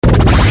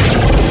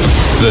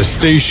The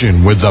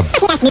station with the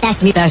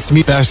best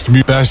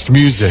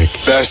music.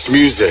 Best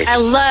music. I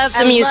love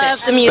the music.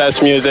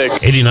 Best music.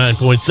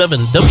 89.7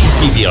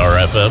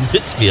 WPBR FM,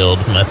 Pittsfield,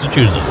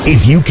 Massachusetts.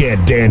 If you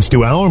can't dance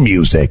to our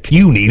music,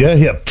 you need a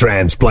hip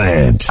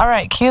transplant. All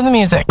right, cue the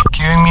music.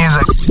 Cueing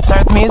music.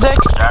 Start the music.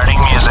 Starting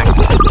music.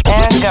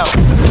 And go.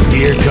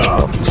 Here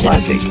comes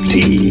Classic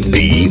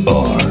TBR.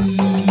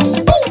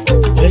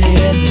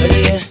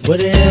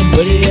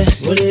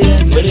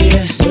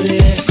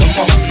 Come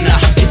on now.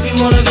 If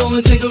you wanna go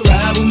and take a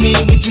ride with me,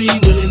 we three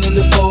willing in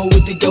the four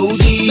with the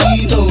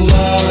goldies. Oh,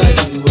 why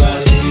do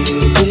I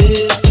live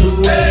this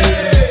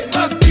way?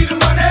 Must be the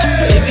money.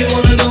 If you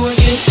wanna go and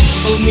get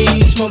for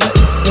me, smoke it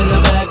in the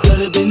back of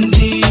the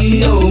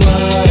Benzie. Oh,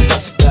 why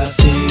must I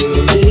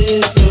feel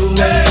this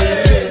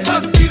way?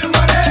 Must be the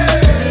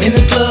money. In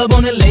the club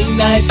on a late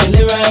night,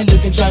 feeling right,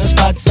 looking, trying to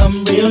spot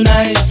something real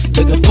nice.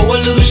 Looking for a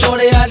little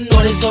shorty, I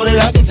know this so that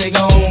I can take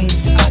home.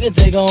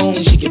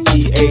 She could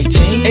be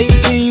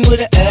 18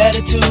 with an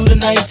attitude of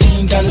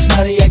 19, kinda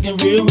snotty, acting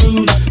real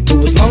rude.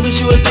 But as long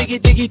as you a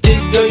thick,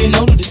 girl, you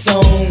know that it's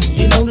on.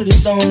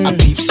 I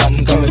peep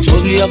something coming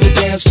towards me up the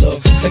dance floor.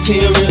 Sexy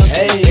and real,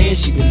 hey,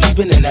 she been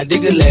peeping and I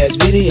dig the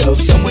last video.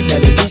 Someone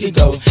that a week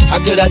ago, how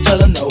could I tell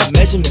her no?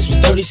 Measurements was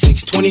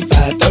 36,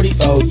 25,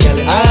 34,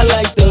 yelling. I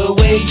like the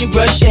way you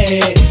brush your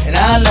hair, and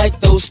I like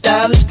those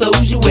stylish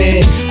clothes you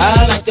wear.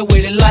 I like the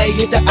way the light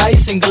hit the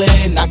ice and glare,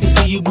 and I can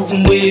see you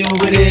moving way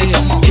over there.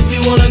 If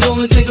you wanna go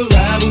and take a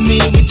ride with me,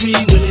 we three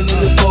willing in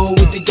the four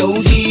with the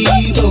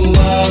goldies. Oh,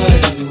 why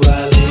do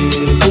I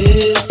live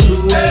this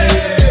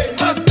way?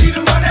 Must be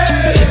the money.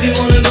 If you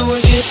wanna go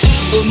and get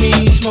with me,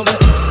 smoke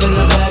it in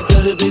the back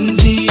of the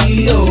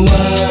Benzie. Oh,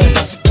 why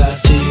must I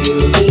feel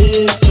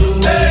this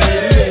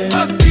way?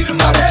 Must be the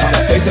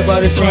money. Face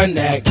about it front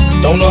act,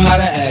 don't know how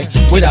to act.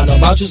 Without no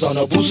vouchers or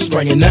no boosters,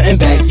 bringing nothing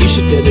back. You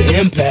should feel the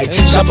impact.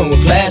 Shopping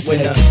with plastic.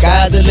 When the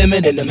sky's the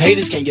limit and them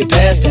haters can't get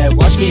past that.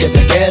 Watch me as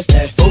I gas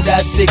that.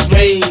 4.6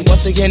 rain.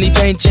 Once again,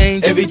 anything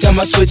change. Every time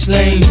I switch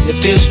lanes, it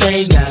feels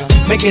strange now.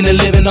 Making a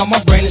living on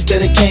my brain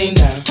instead of cane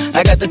now.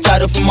 I got the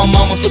title from my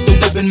mama, put the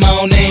whip in my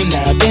own name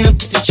now. Damn,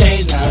 the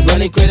change now.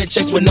 Running credit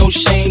checks with no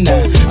shame now.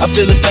 I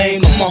feel the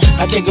fame, come on,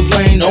 I can't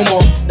complain no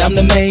more. I'm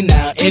the main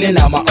now, in and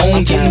out my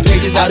own time.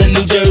 Pages out of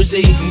New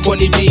Jersey from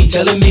Courtney B,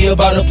 telling me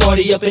about a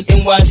party up in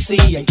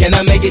NYC. And can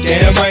I make it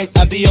damn right?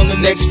 I'll be on the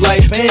next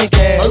flight, paying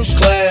cash, first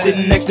class,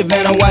 sitting next to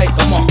Vanna White.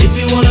 Come on. If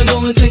you wanna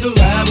go and take a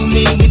ride with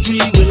me, we three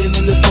willing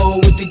in the four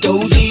with the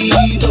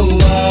goldies. Oh,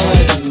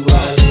 why do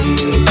I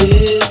live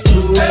this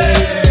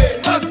way?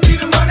 Must be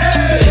the money.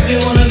 If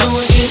you wanna go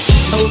and get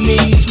with me,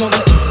 smoke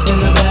it in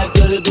the back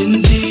of the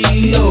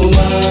Benzie. Oh,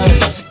 why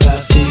must I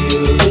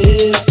feel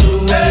this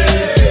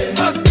way?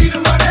 Must be the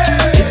money.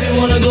 If you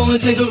wanna go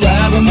and take a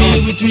ride with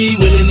me, we three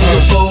willing in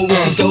the four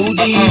with the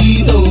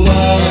goldies. Oh,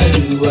 why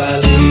do I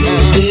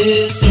live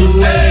this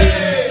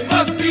way?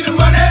 Must be the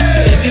money.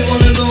 If you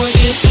wanna go and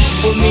get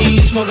with me,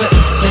 smoke it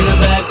in the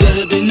back of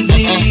the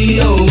Benzie.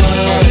 Oh,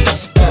 why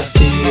must I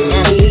feel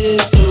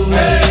this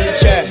way?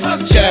 Check.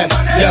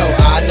 Yo,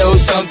 I know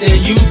something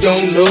you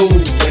don't know,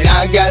 and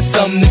I got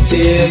something to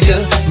tell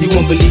ya. You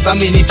won't believe how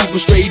many people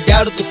straight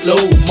out of the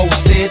flow.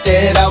 Most said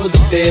that I was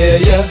a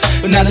failure,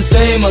 but now the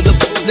same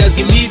motherfuckers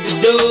asking me to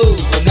do.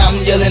 And I'm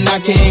yelling I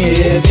can't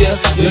help ya.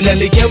 Yo,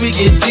 Nelly, can we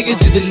get tickets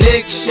to the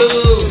next show?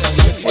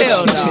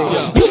 Hell no.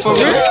 For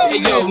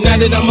real? Now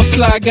that I'm a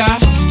fly guy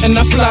and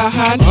I fly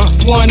high,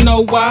 wanna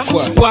know why?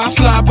 Why I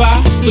fly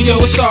by? But yo,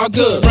 it's all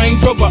good.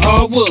 Range Rover,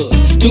 all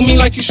wood. Do me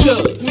like you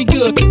should. Me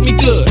good.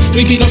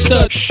 We be no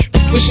stud.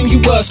 Wishing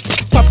you was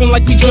popping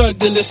like we drug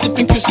dealers,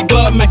 sipping Chrissy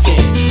Bud Mackin.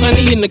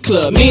 Honey in the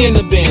club, me in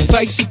the Benz,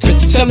 icy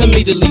Chris telling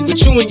me to leave with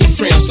you and your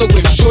friends. So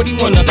if Shorty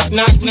wanna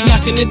knock, we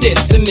knockin' the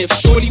diss. And if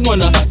Shorty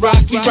wanna rock,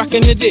 we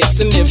rockin' the diss.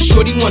 And if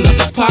Shorty wanna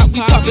pop,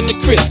 we poppin' the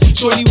Chris.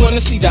 Shorty wanna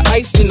see the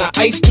ice, then I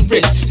ice the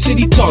wrist.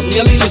 City talk,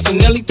 Nelly listen,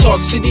 Nelly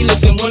talk, city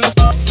listen. When I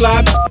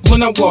fly,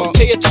 when I walk,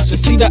 pay attention,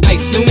 see the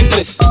ice in the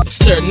bliss.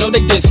 Stir, know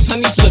they diss,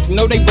 honeys look,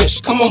 know they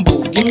wish. Come on,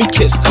 boo, give me a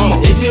kiss, come on.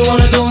 If you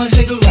wanna go and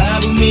take a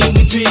ride with me,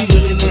 we three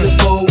willing in the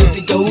four with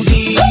the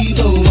goldies.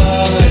 Oh,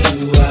 why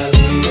do I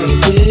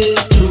live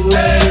this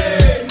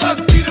way?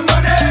 Must be the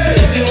money.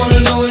 If you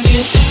wanna go and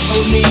get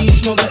with me,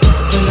 smoke it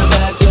in the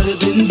back of the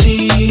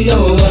Benzie.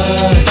 Oh,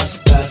 why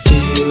must I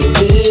feel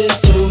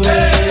this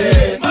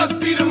way? Must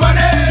be the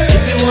money.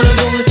 If you wanna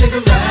go and take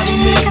a ride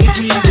with me, we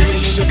three willing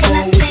in the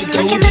four with the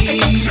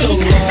goldies. Oh,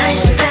 why?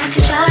 Nice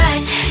package,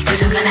 alright,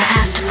 'cause I'm gonna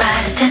have to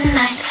ride it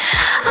tonight.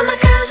 All my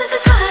girls at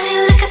the party,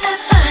 look at that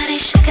body,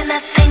 shaking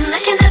that thing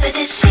like you never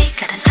did see.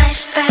 Got a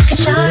nice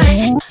package,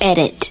 alright.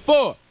 Edit.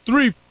 4,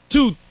 3,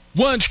 2,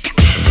 1.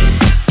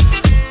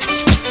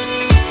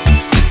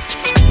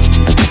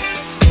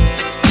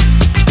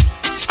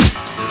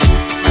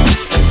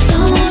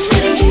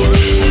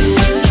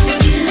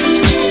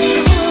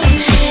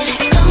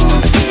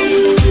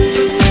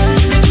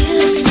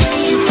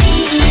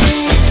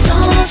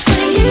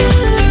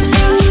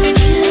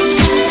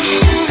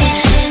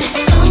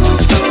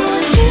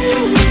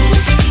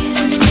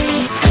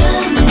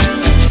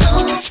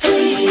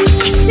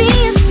 I see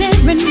you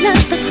staring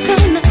at the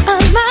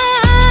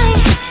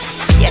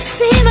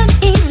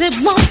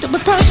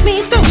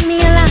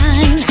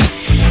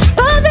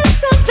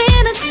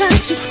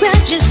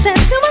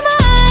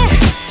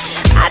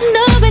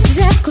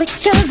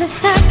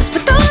happens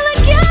with all the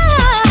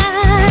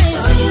guys.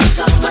 So you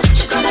so what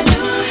you gonna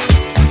do?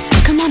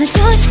 Come on and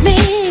touch me.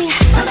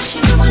 Promise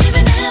you won't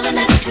even have an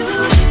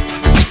attitude.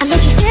 I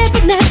let you sit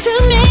next to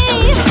me.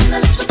 Don't be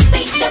jealous with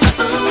the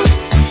devils.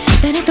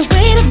 That ain't the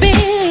way to be.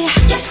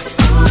 Yes, it's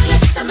cool,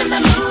 yes, I'm in the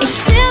mood.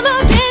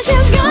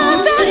 Intimidation's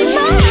gone very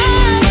far.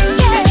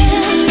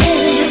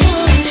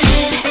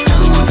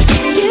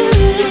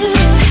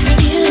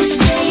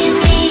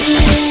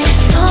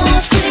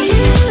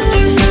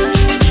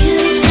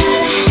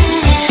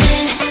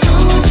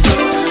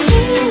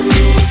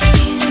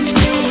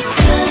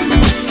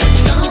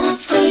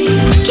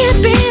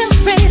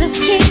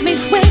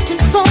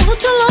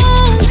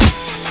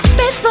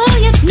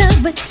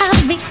 But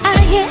I'll be out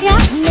of here, yeah,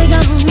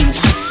 nigga.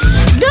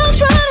 Don't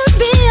try to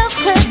be a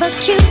clever,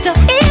 cute, or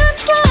even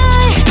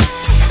sly.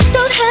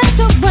 Don't have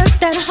to work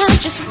that hard,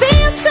 just be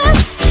yourself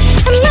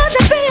and let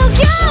that be your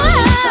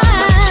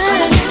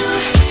guide.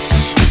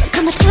 So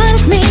come and turn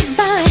with me,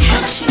 bye.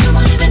 Promise you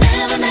won't even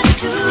have an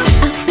attitude.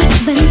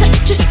 I'll even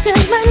let you sit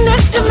right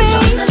next to me.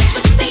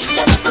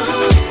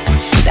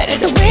 That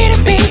ain't the way to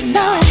be,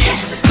 no.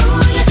 Yes, it's cool,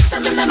 yes,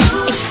 I'm in the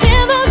mood.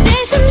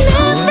 Intimidation never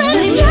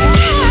ends.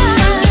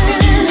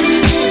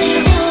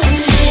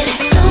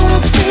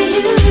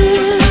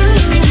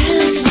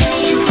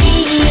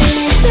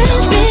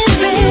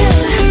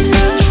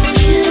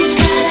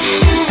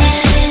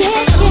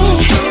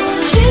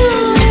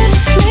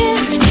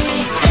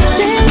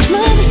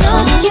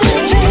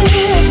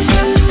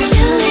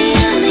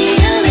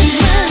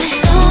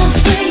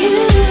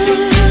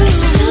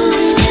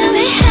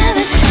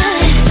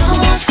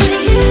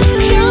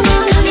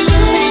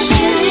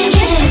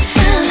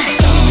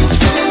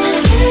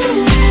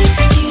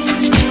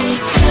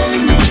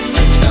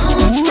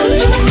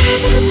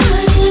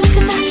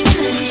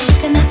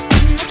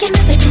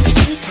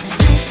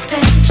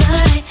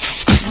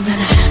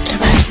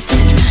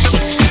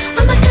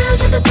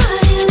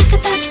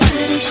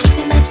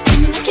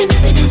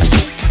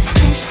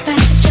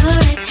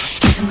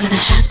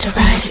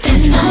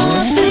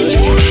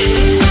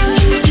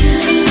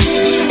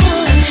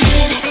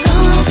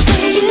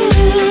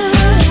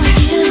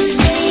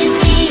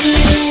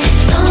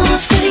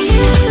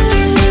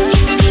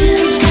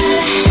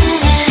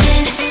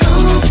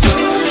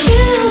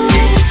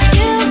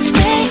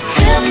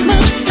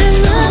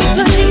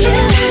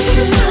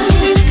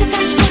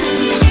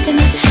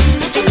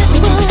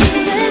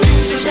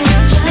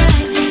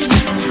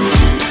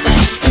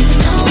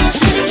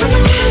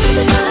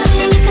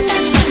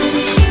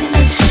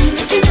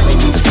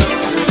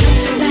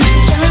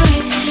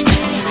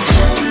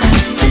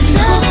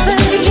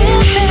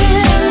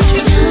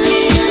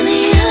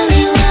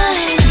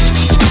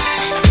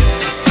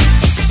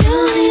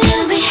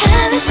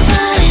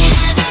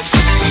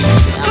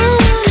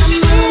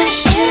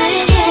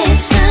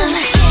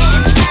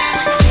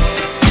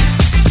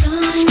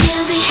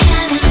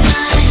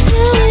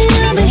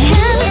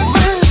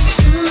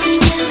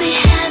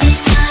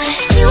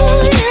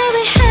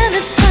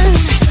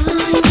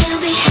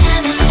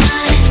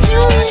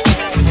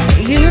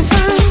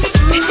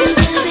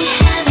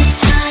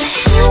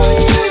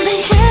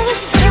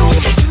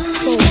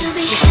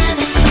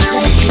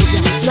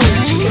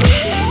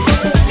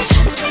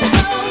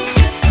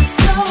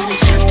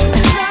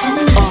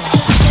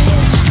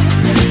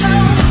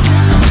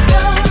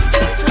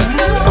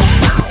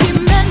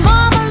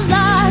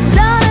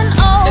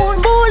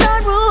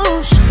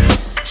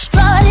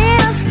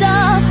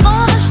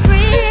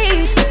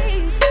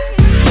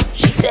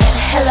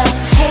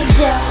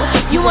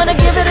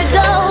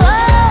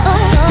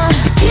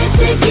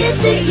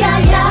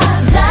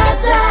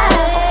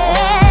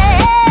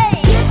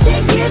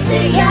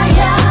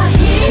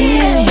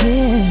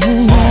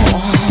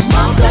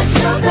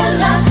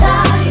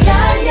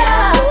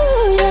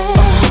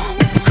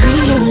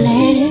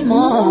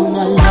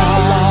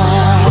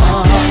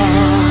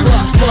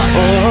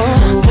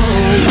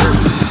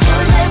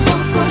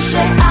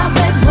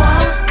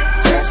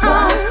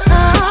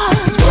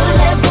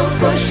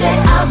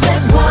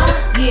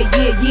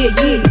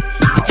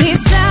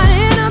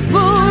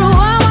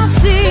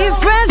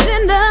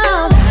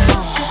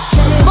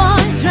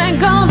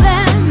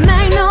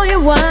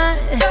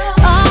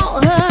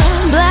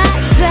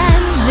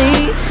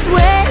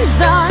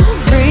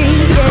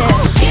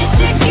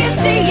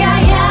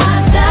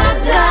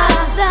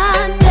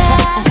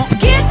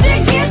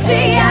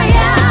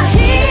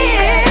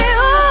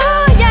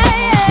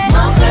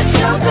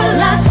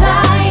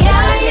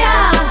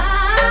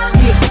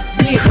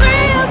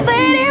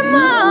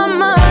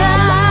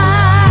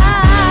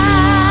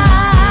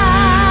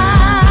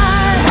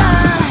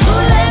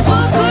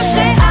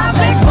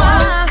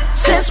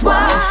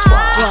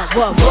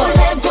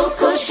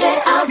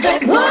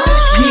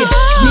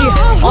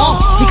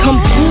 We come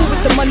through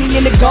with the money me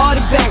in the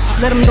garden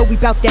bounce. Let them know we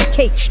bout that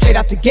cake straight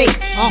out the gate.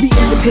 We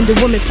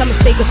independent women, some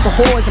mistake us for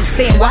whores. I'm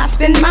saying, why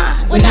spend mine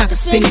when I can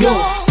spend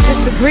yours?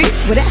 Disagree?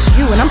 Well, that's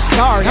you, and I'm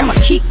sorry. I'ma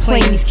keep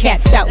playing these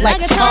cats out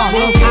like a car.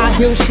 High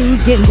heel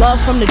shoes, getting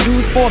love from the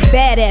Jews, 4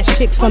 badass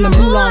chicks from the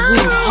Moulin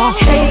Rouge.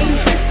 Hey,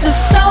 sisters,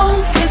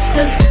 soul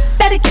sisters,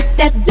 better get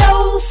that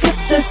dough,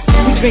 sisters.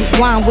 We drink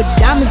wine with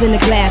diamonds in the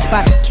glass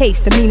by the case,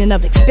 the meaning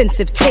of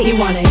expensive taste. You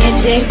want an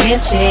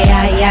inche,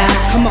 ay,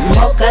 ay. Come on,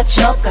 mocha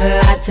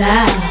chocolate.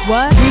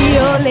 What?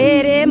 Rio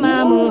Lady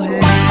Mama.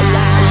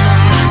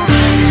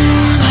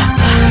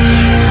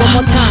 One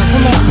more time,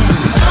 come on.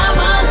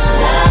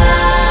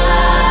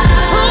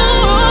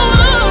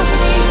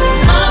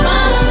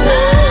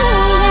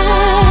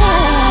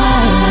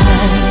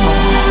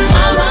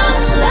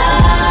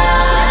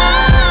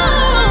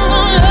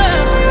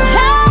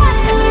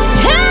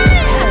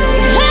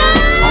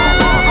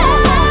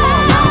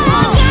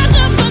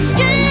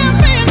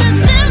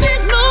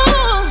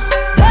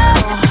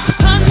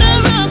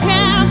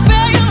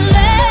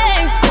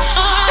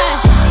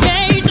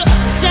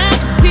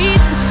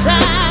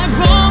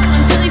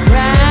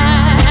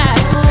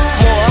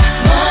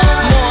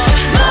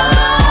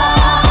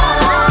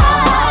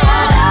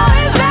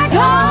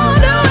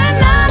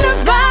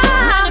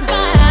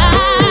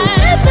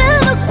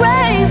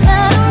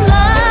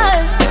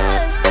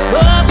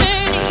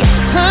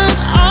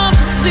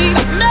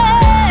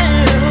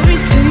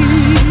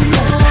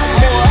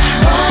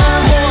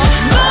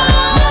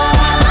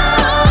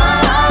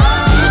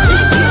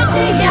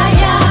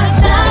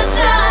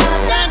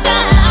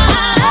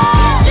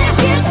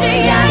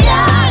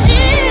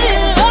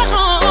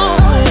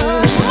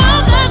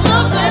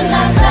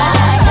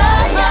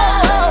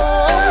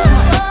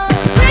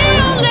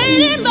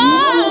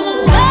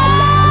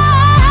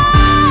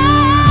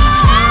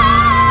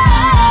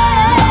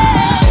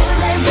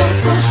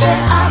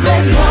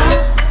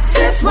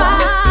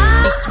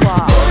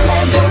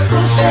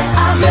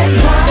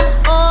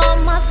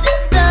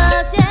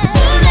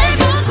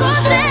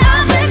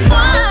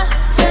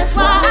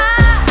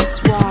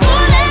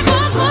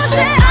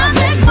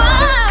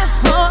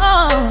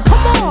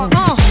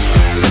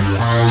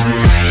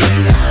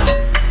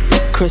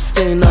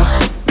 Christina,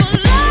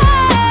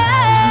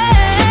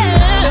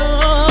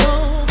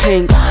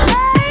 Pink,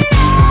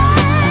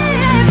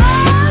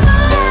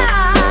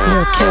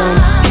 Lil' Kim,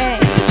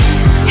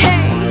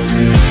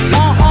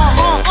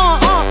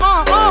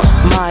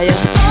 Maya,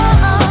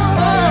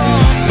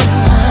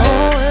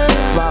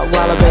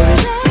 Rottweiler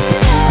baby,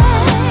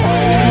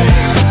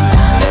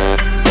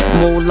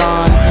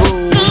 Moulin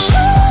Rouge,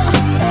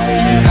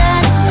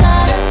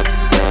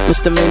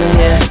 Misdemeanor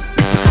here.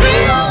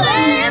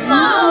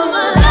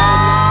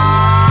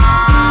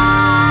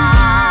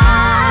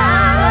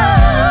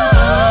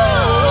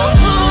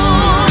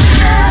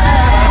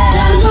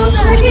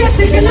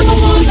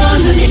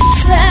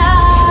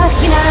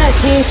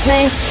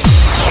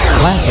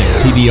 Classic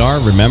TBR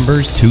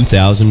remembers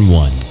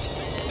 2001.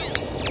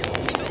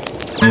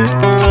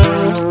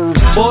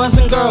 Boys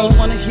and girls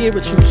wanna hear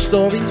a true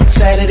story.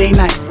 Saturday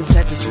night was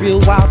at this real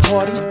wild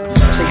party.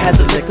 They had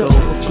the liquor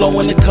overflow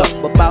in the cup.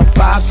 About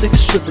 5-6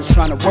 strippers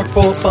trying to work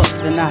for a buck.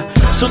 Then I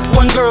took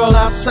one girl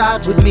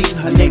outside with me.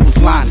 Her name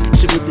was Lonnie.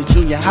 She went to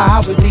junior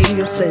high with me.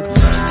 I said,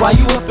 why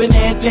you up in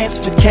there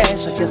dancing for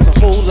cash? I guess a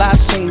whole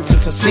lot's changed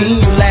since I seen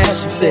you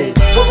last. She said,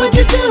 what would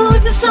you do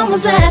if your son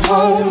was at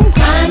home,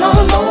 crying all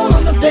alone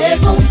on the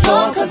bedroom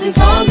floor cause he's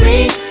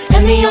hungry?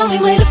 And the only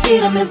way to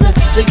feed him is to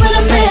sleep with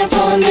a man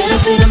for a little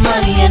bit of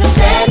money. And his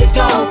daddy's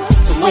gone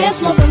somewhere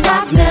smoking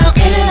rock now,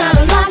 in and out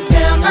of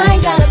lockdown. I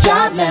ain't got a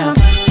job now.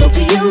 So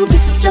for you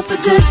this is just a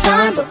good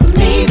time, but for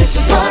me this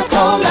is what I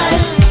call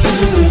life.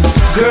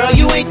 Girl,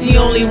 you ain't the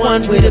only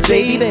one with a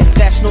baby.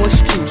 That's no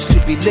excuse to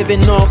be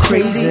living all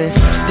crazy.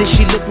 Then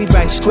she looked me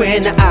right square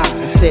in the eye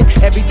and said,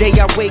 every day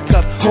I wake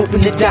up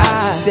hoping to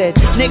die. She said,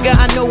 nigga,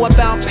 I know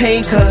about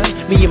pain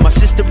cause me and my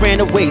sister ran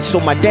away so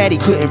my daddy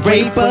couldn't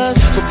rape us.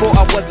 Before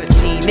I was a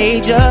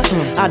teenager,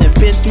 I done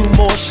been through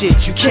more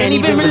shit you can't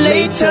even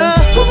relate to.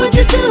 What would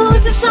you do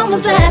if your son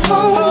was at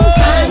home,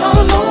 crying all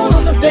alone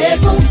on the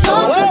bedroom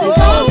floor cause he's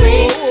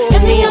hungry?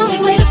 And the only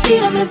way to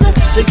feed him is to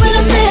sleep with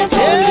a man for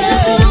a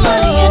little bit of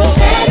money. And his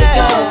daddy's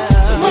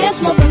gone somewhere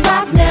smoking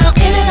rock now,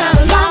 in and out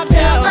of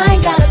lockdown. I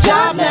ain't got a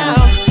job now.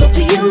 So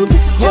for you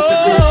this is just a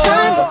good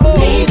time, but for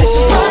me this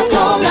is what I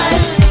call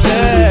life.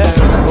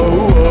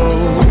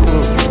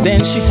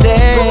 Then she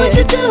said, what would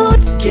you do?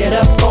 Get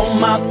up on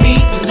my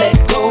feet and let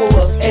go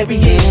of every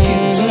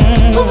excuse.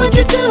 What would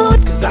you do?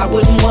 Cause I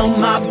wouldn't want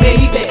my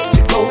baby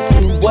to go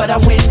through what I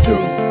went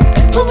through.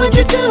 What would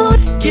you do?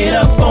 Get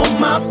up on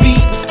my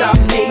feet and stop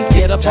naked.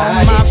 Get up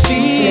on my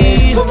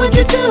feet. What would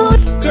you do?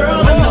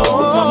 Girl, I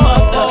know my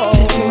mother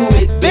can do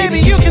it. Baby,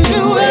 you can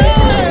do it.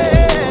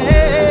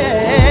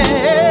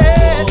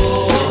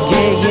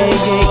 Yeah, yeah,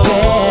 yeah,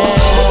 yeah.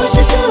 What would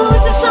you do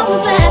if the son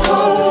was at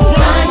home,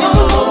 crying all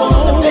alone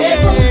on the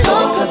bedroom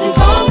floor cause he's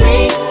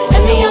hungry?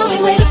 And the only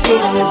way to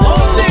feed him is to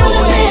sleep with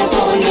a man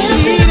for a little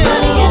bit of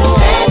money. And his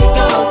daddy's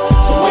gone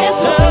somewhere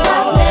smoking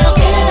rock now,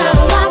 in and out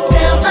of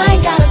lockdown. I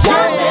ain't got a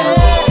job now.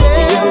 So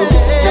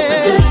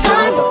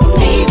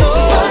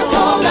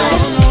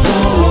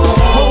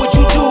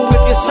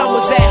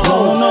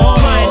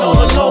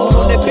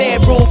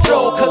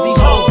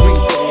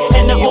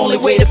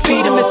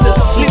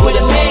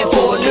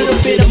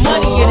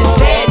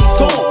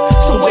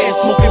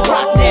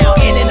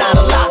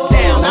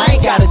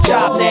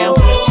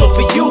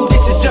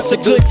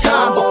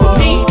time, but for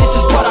me, this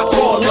is what I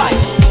call life.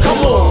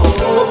 Come on.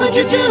 What would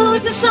you do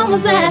if your son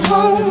was at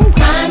home,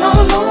 crying all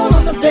alone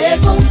on the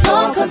bedroom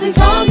floor, cause he's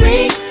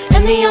hungry,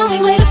 and the only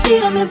way to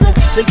feed him is to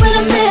sleep with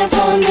a man for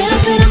a little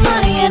bit of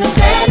money, and his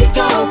daddy's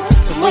gone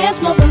somewhere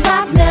smoking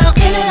rock now,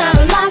 in and out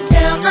of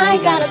lockdown, I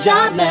ain't got a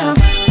job now.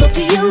 So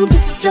to you,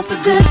 this is just a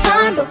good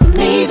time, but for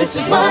me, this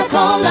is what I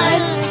call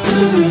life.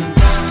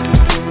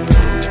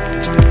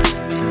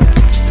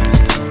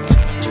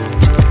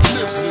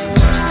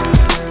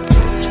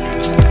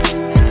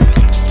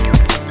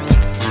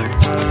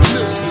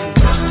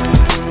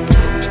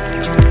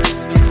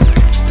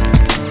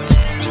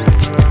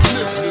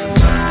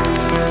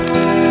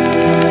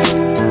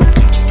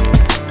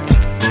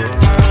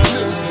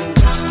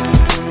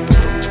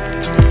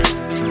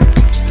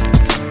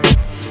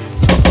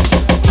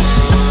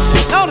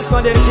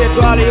 Dedicate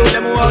to all of you,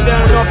 them who out there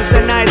and know to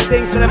say nice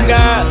things to them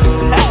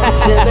girls.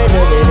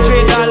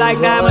 Treat her like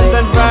diamonds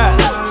and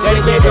pearls.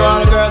 Dedicate to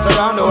all the girls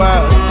around the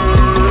world.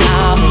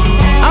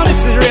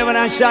 This is Raven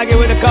and Shaggy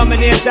with a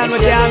combination with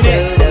your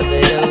mix.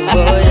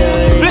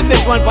 Flip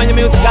this one for your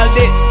musical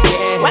disc.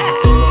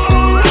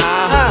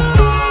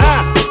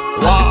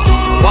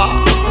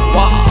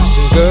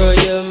 Girl,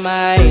 you're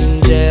my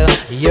angel,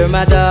 you're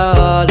my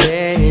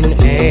darling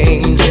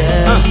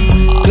angel.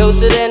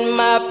 Closer than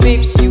my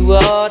peeps, you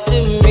are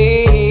to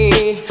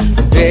me,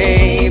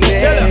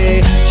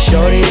 baby.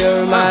 Shorty,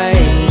 you're my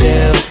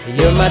angel,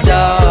 you're my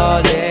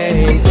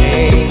darling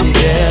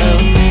angel.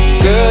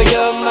 Girl,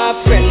 you're my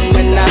friend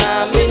when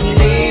I'm in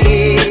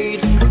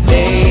need,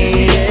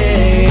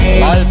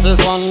 lady. Life is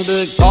one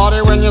big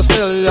party when you're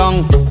still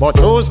young, but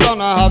who's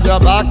gonna have your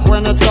back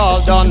when it's all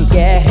done?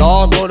 It's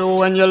all good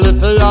when you live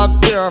for your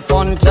pure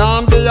fun.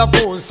 Can't be a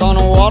fool, son,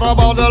 what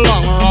about the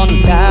long run?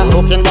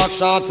 Looking back,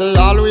 shorty,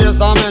 always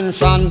a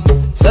mention.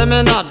 Say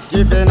me not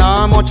giving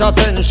her much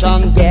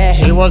attention.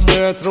 She was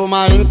there through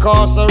my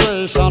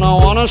incarceration. I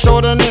wanna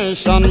show the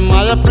nation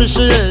my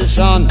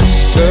appreciation.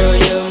 Girl,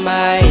 you're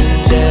my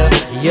angel,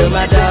 you're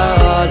my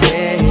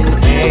darling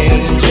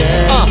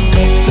angel.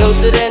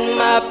 Closer than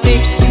my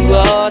peeps, you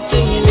are to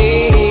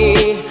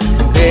me,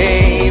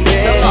 baby.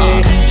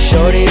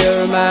 Shorty,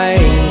 you're my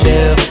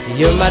angel,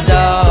 you're my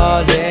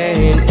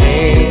darling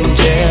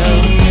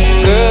angel.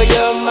 Girl,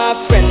 you're my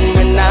friend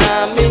when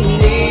I'm in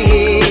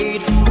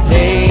need,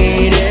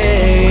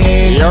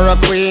 lady. You're a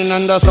queen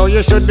and that's how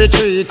you should be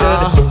treated.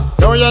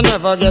 Though you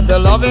never get the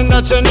loving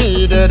that you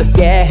needed.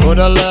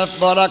 Coulda left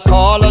but I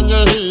called and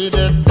you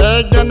heeded.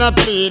 Begged and I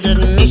pleaded,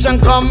 mission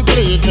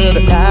completed.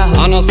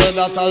 And I said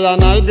that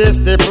I this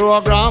the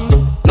program.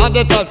 Not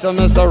the type to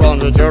mess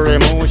around with your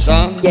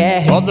emotion.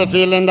 But the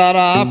feeling that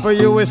I have for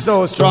you is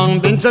so strong.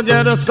 Been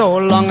together so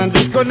long and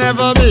this could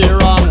never be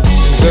wrong.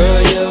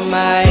 Girl, you're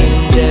my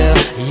angel,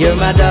 you're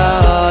my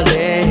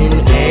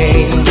darling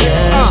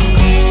angel.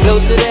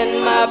 Closer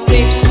than my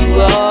peeps, you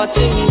are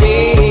to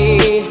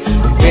me,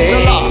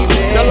 baby.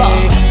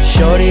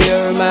 Shorty,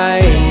 you're my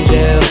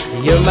angel,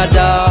 you're my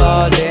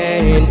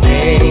darling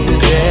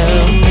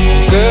angel.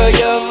 Girl,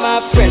 you're my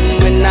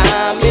friend when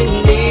I'm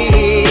in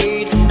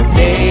need,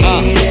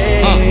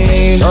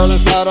 lady. Girl, in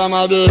spite of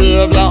my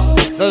behavior,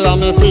 say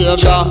I'm a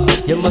savior.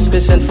 You must be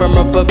sent from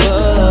up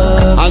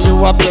above, and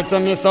you appear to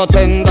me so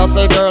tender.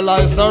 Say, girl,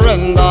 I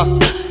surrender.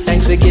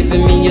 Thanks for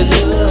giving me your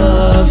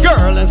love.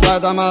 Girl, in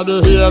spite of my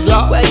behavior,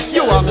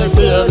 you are my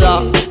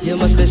savior. You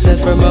must be sent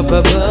from up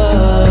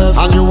above,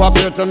 and you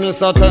appear to me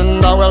so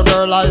tender. Well,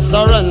 girl, I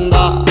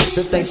surrender.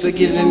 So thanks for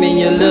giving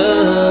me your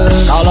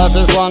love. Our life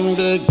is one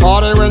big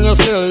party when you're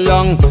still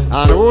young.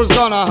 And who's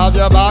gonna have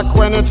your back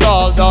when it's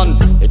all done?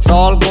 It's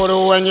all good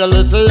when you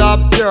live for your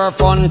pure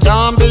fun.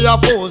 Can't be a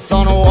fool,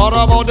 son, what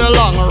about the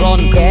long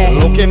run?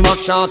 Looking back,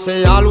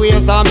 shorty,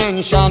 always a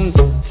mention.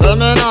 Say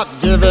me not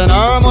giving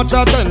her much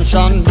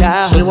attention.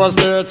 She was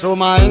there through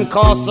my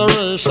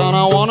incarceration.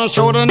 I wanna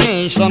show the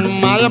nation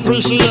my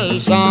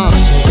appreciation.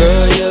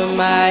 Girl, you're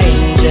my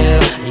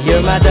angel,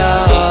 you're my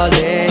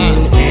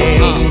darling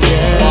angel.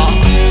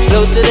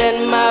 Closer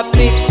than my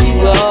peeps,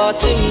 you are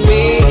to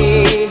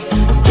me,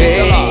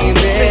 baby.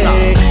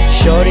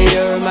 Shorty,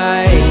 you're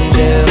my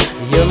angel,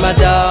 you're my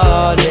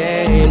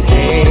darling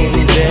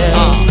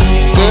angel.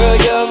 Girl,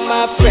 you're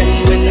my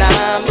friend when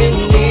I'm in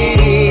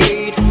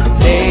need,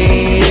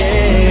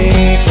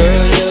 lady.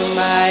 Girl, you're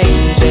my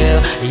angel,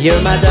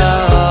 you're my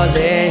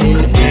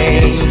darling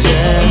angel.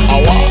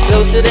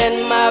 Closer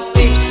than my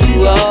peeps,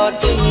 you are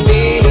to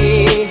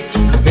me,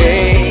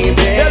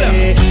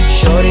 baby.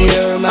 Shorty,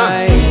 you're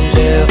my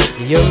angel,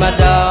 you're my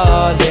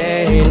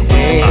darling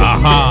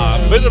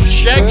angel. Bit of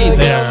Shaggy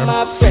there.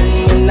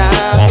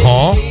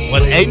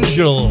 With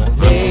Angel,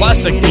 the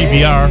classic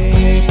TBR.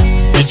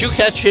 Did you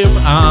catch him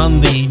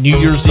on the New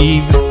Year's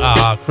Eve,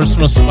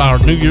 Christmas or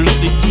New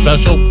Year's Eve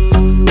special?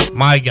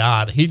 My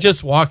God, he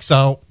just walks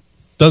out,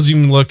 doesn't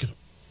even look,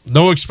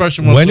 no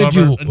expression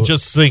whatsoever, and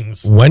just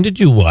sings. When did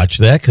you watch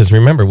that? Because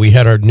remember, we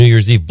had our New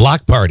Year's Eve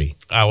block party.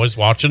 I was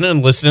watching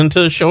and listening to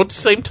the show at the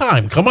same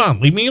time. Come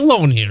on, leave me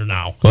alone here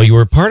now. Well, you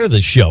were part of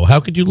the show. How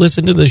could you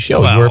listen to the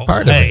show? Well, you were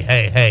part of it.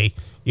 Hey.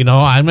 You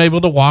know, I'm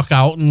able to walk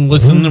out and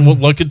listen and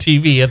look at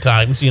TV at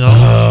times, you know.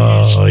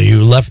 Oh,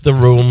 you left the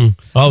room.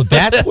 Oh,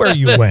 that's where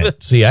you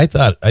went. See, I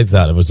thought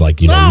it was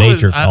like,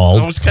 nature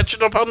called. I was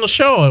catching up on the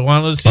show. I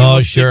wanted to see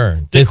what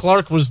Dick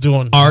Clark was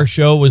doing. Our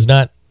show was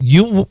not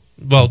you.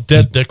 Well,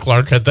 dead Dick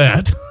Clark at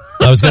that.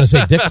 I was going to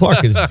say Dick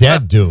Clark is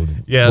dead,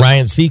 dude. Yes.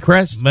 Ryan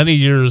Seacrest? Many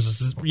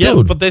years. Yeah,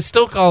 dude. But they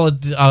still call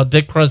it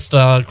Dick Crest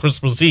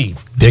Christmas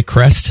Eve. Dick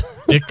Crest?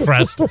 Dick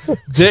Crest.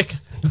 Dick.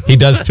 He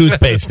does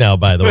toothpaste now,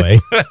 by the way.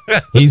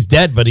 He's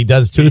dead, but he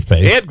does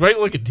toothpaste. He had great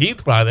looking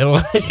teeth, by the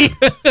way.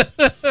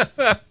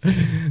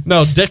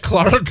 No, Dick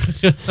Clark.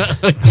 I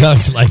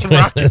was like,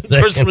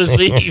 Christmas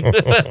Eve.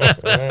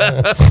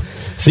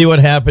 See what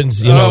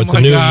happens. It's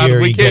a new year.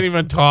 We can't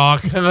even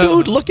talk.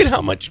 Dude, look at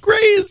how much gray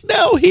is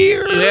now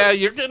here. Yeah,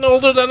 you're getting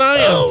older than I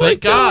am.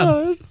 Thank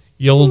God.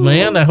 You old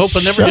man. I hope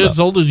I never get as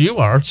old as you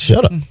are.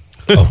 Shut up.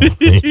 Oh,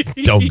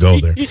 don't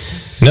go there.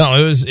 No,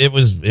 it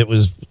was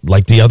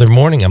like the other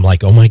morning. I'm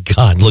like, oh my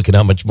God, look at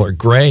how much more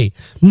gray.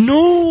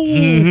 No,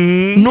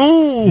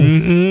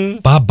 no.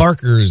 Bob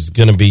Barker's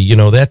gonna be,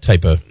 that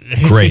type of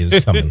gray is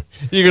coming.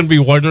 You're gonna be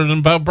whiter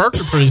than Bob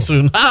Barker pretty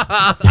soon.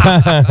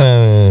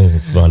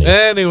 Funny.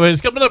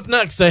 Anyways, coming up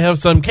next, I have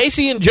some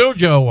Casey and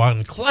JoJo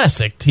on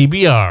Classic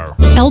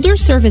TBR. Elder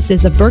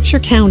Services of Berkshire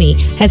County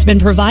has been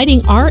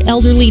providing our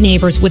elderly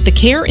neighbors with the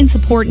care and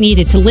support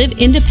needed to live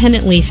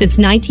independently since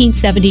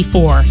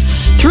 1974.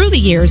 Through the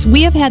years,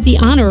 we have had the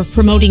honor of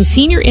promoting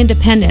senior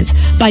independence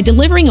by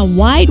delivering a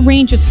wide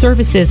range of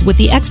services with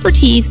the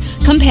expertise,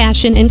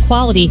 compassion, and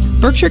quality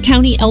Berkshire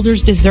County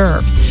elders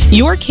deserve.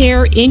 Your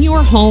care in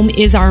your home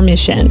is our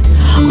mission.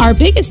 Our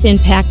biggest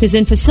impact is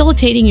in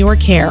facilitating your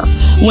care.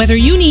 Whether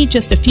you need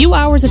just a few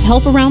hours of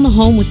help around the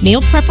home with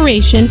meal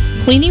preparation,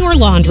 cleaning or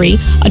laundry,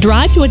 a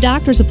drive to a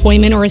doctor's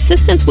appointment, or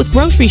assistance with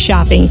grocery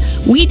shopping,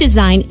 we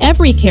design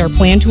every care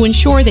plan to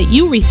ensure that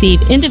you receive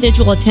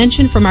individual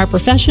attention from our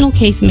professional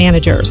case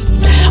managers.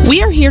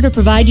 We are here to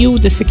provide you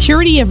with the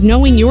security of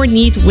knowing your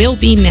needs will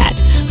be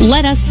met.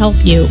 Let us help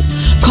you.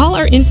 Call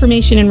our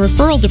information and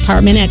referral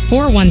department at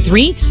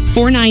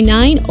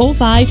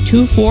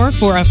 413-499-0524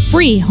 for a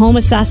free home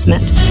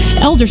assessment.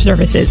 Elder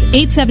Services,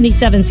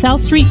 877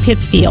 South Street,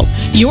 Pittsfield.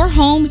 Your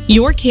home,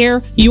 your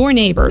care, your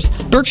neighbors.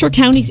 Berkshire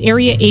County's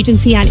Area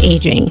Agency on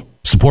Aging.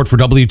 Support for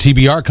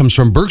WTBR comes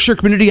from Berkshire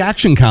Community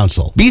Action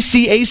Council.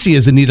 BCAC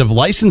is in need of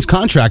licensed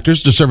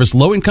contractors to service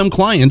low-income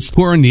clients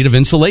who are in need of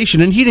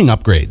insulation and heating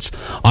upgrades,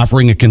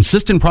 offering a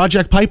consistent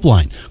project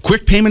pipeline,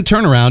 quick payment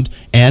turnaround,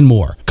 and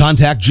more.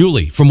 Contact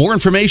Julie for more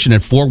information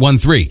at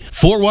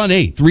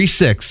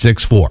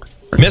 413-418-3664.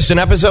 Missed an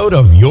episode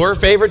of your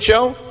favorite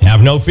show?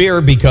 Have no fear,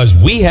 because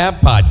we have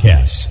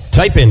podcasts.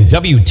 Type in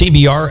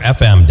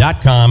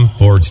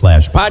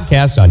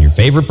WTBRFM.com/podcast on your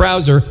favorite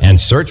browser and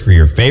search for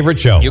your favorite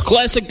show. Your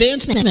classic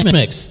dance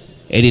mix.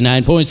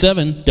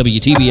 89.7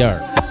 WTBR.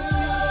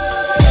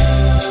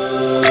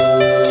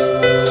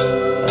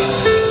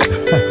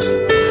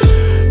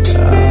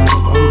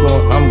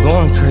 I'm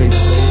going crazy.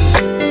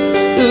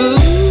 Ooh,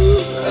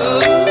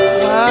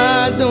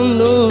 I don't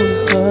know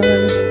what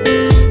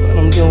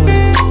I'm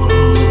doing.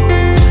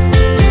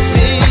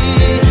 See,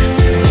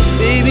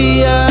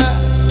 baby, I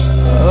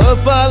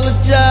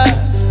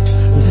apologize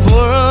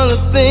for all the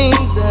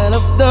things that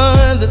I've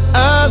done,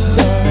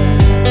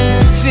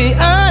 See,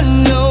 I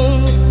know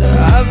that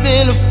I've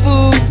been a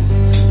fool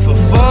for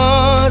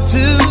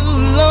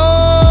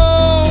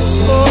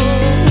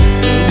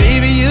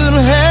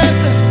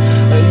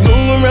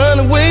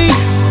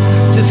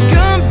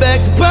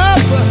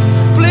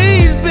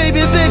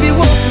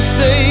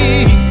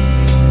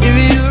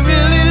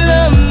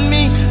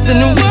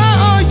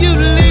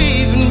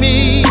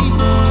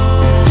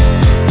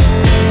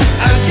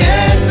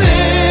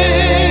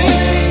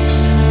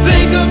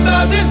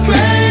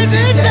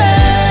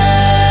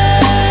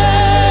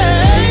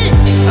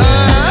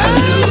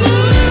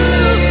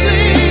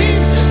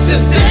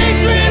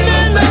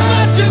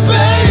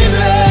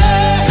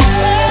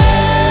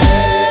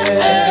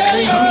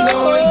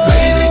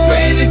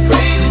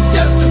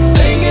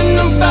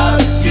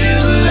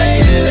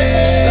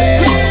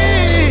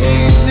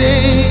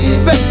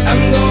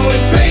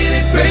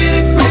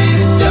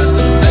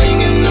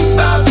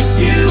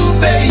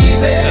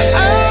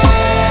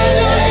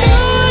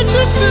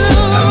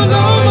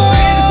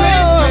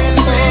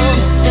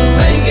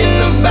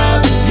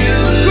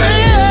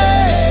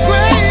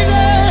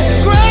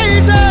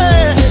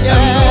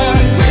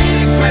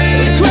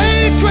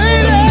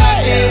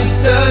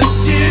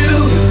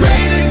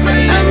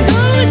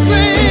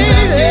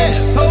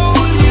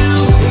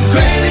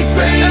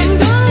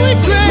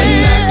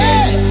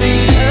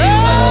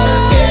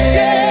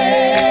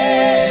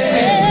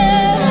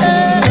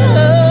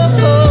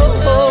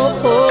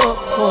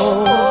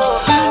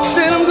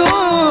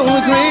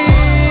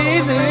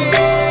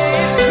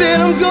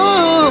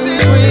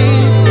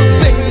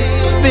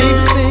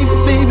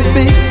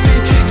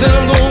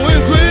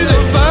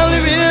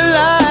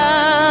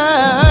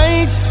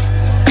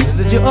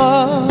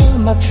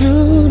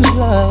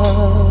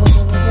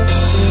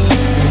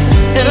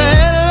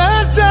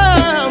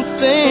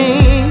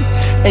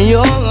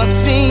I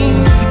seem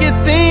to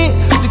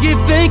keep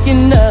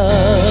thinking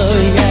of,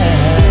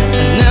 yeah.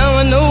 And now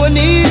I know I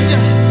need you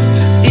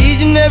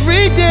each and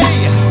every day.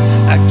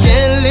 I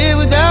can't live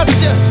without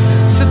you,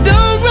 so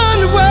don't run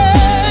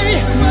away,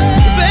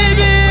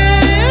 baby.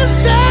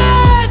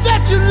 Inside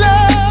that you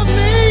love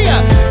me,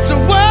 so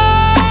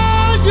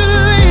why you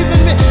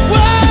leaving me?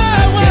 Why?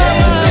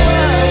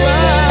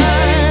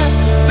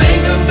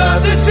 Think about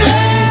this crazy day,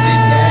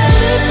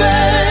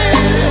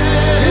 baby.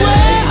 Why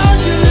are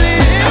you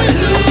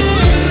leaving?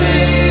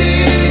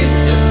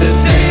 Just a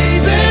day,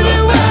 baby.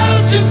 Why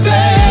don't you baby?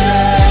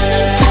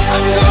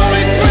 I'm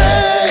going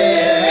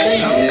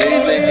crazy. I'm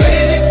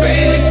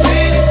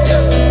crazy,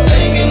 just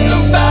thinking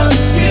about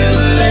you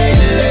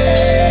lately.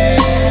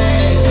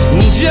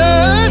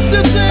 Just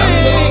a thing. I'm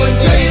going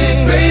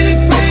crazy,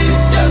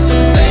 just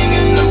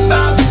thinking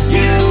about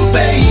you,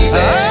 baby.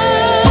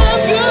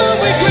 I'm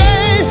going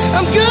crazy.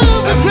 I'm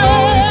going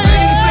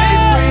crazy.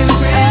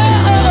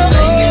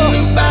 Thinking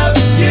about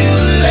you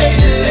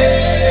lately.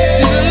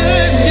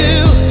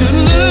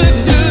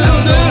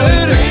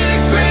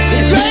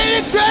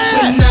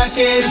 When I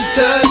can't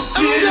touch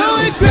you. I'm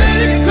going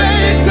crazy.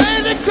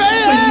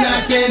 When I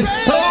can't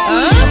hold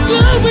you. I'm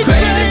going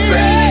crazy.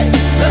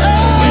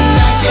 When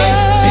I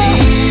can't see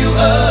you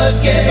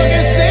again.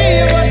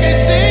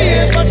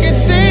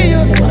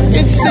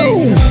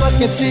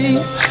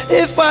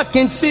 If I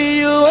can see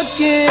you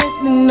again,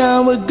 then I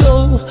would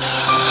go.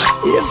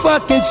 If I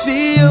can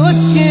see you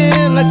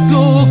again, I'd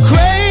go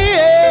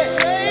crazy.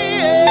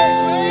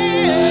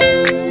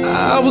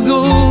 I would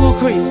go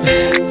crazy.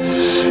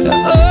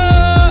 Oh,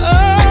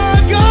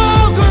 go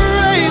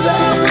crazy.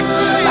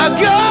 I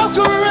go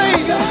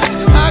crazy.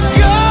 I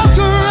go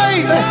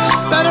crazy.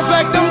 Matter of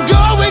fact, I'm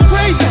going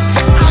crazy.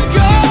 I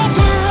go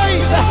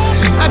crazy.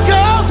 I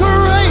go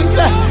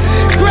crazy.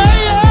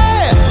 Crazy.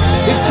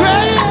 It's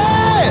crazy.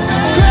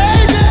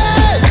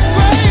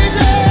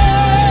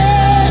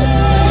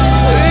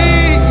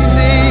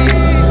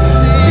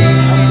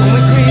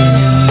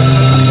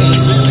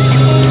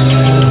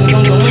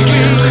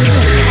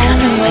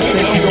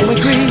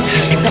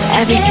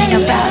 Everything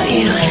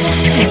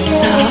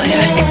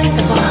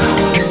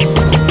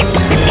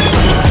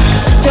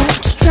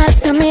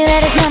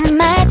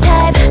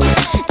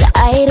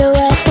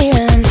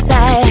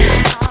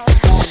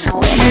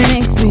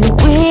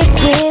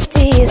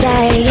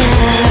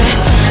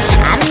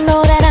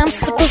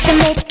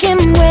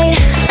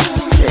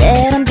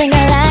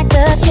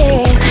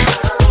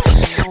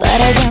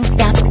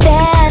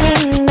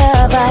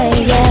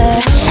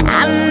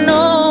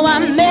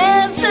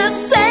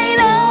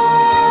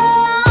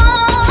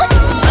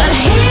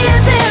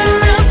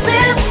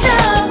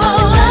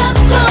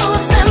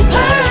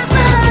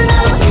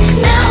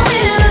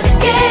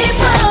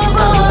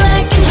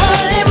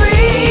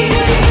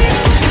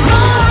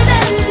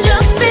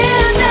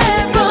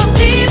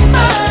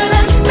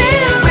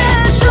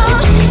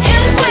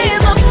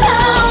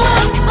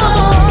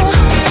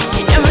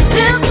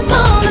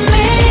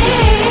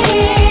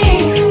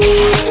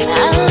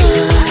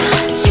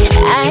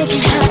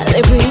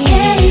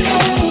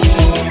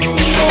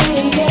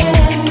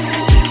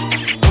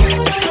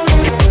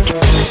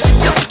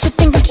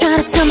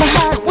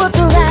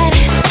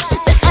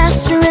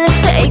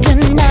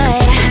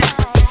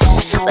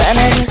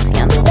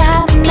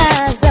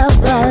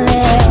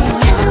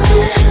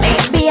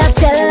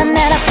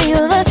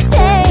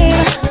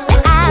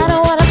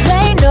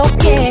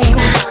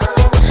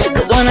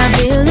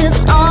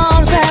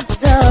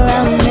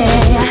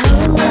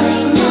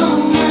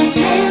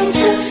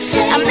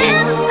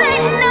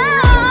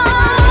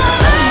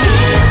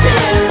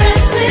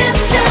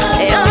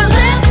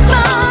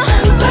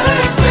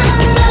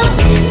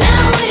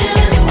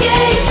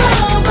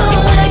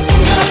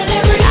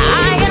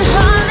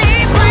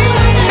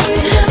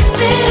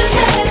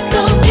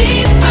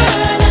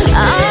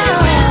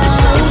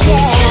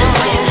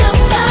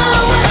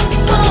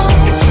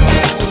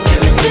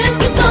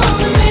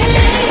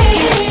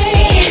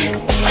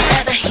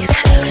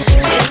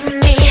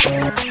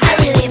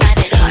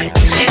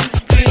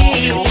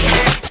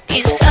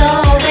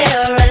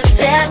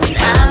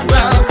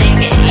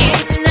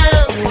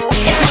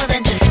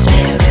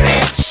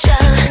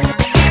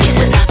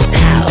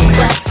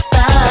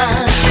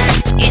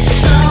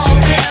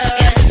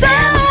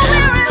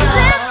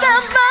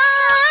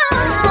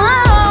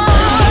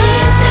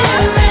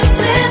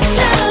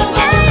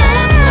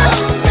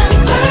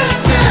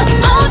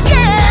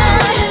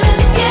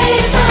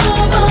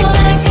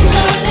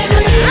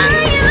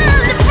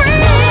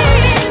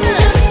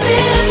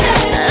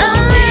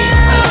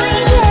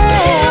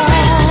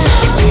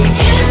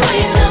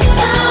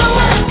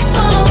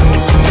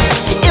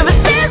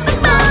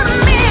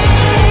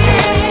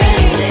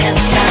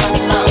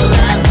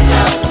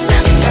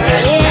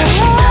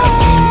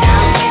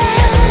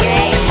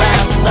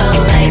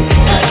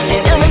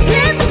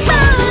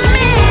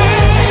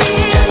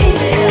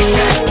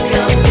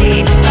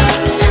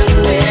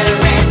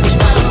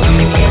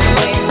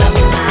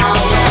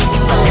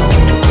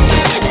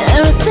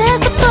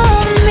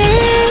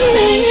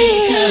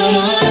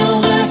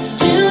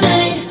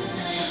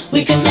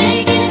We can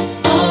make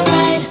it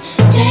alright.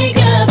 Take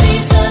a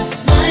piece of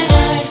my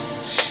heart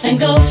and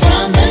go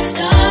from the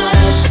start.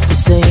 You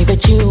say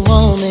that you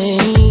want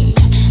me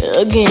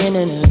again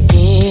and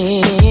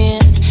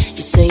again.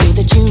 You say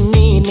that you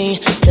need me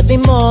to be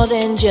more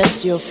than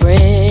just your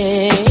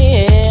friend.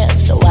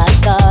 So I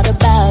thought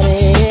about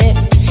it,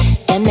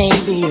 and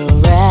maybe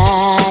you're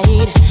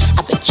right.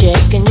 I've been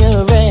checking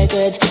your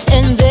records,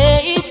 and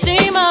they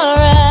seem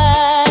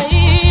alright.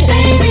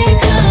 Baby,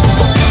 come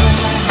on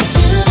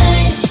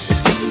tonight.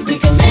 We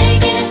can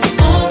make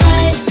it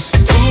alright.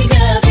 Take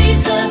a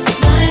piece of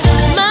my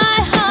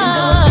heart, and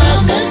go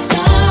from the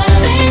start.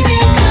 Baby,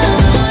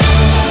 come on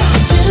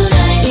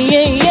tonight.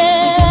 Yeah,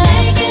 yeah.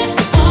 We can make it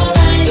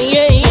alright.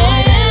 Yeah, yeah.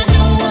 Boy, there's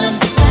no one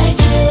like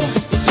you.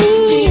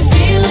 Do you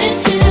feel it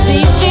too? Do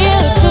you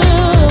feel it too?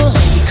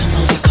 Baby, come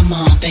over, come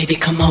on, baby,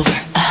 come over.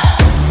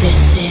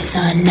 This is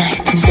our night.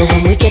 So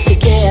when we get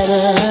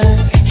together,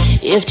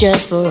 if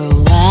just for a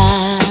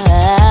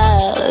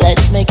while,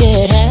 let's make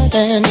it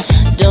happen.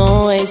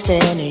 Don't waste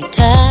any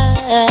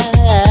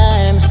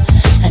time.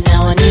 And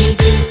now I need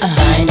to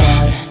find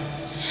out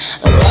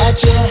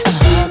what you're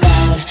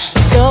about.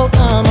 So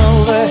come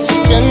over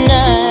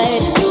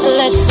tonight.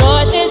 Let's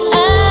sort this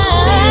out.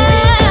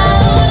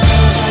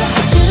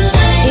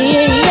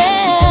 Yeah, yeah.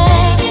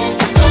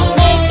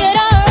 Make it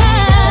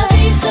alright.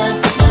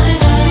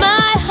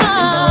 My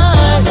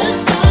heart.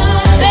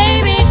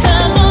 Baby,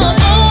 come on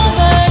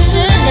over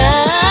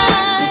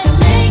tonight.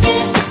 Make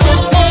it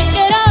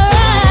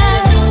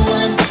alright. No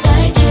one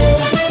like you.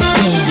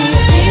 Do you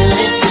feel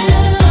it too?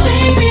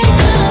 Baby,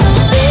 come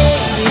on.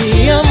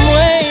 Baby, I'm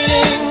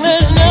waiting.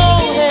 There's no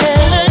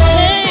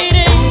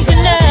hesitating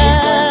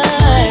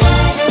tonight.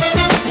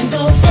 And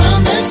go from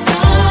the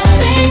start.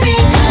 Baby,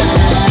 come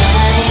on.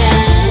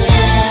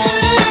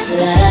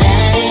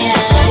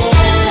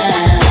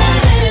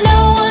 No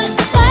one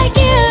like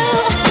you.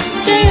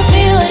 Do you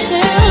feel it too?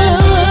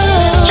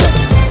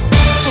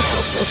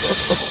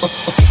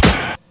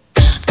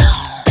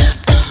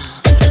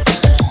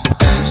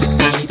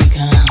 Baby,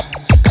 come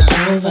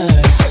over.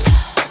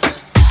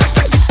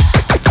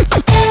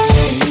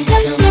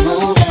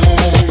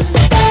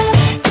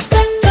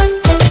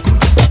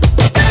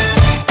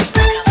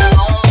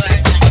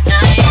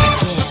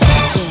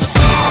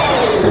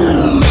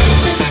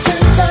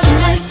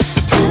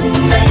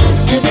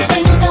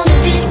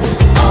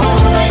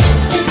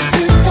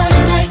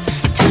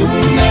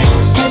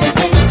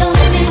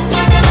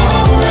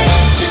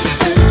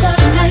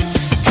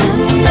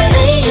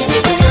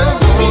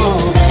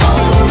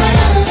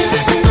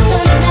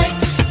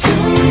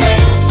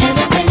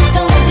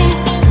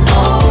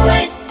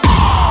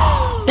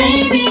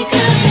 Baby, come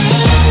over.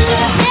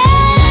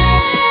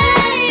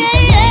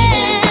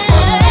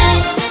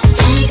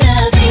 Take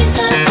a piece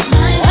of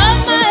my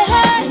heart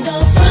and go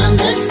from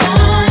the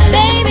start.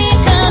 Baby,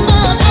 come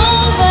on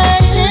over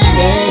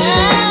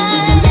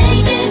tonight.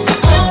 Make it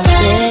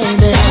alright.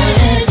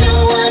 There's no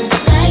one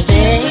like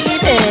you.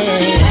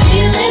 Do you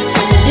feel it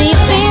too? Do you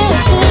feel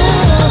it too?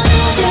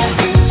 This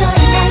is our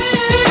night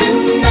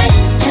tonight.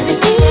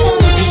 Everything's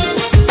gonna be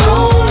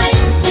alright.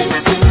 This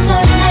is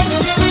our night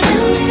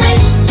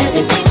tonight.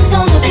 Everything's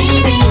gonna be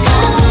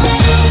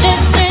alright.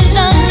 This is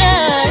our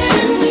night.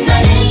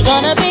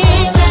 Gonna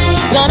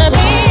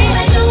be.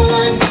 There's no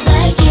one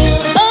like you.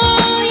 Oh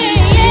yeah,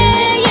 yeah,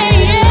 yeah,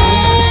 yeah.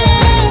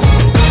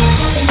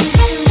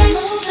 Come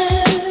over.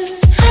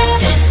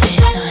 This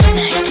is our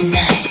night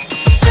tonight.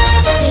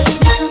 Baby,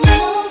 come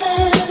over.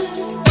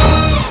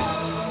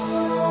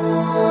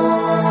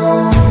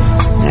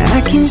 I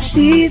can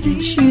see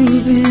that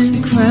you've been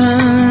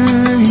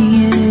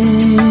crying.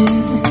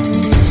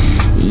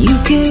 You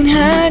can't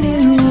hide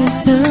it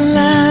with a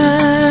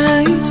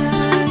lie.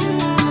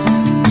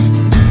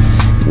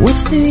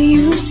 What's the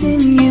use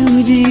in you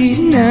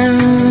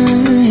denying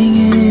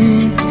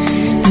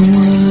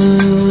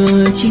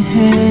what you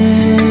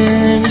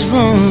had is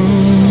wrong?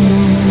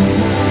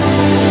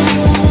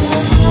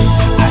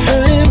 I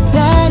heard him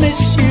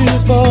promise you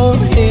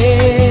forever,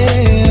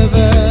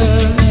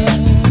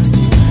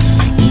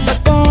 but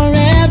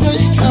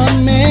forever's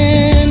come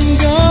and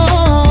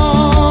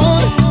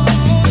gone.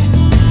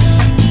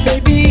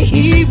 Baby,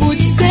 he would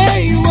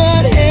say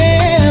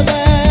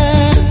whatever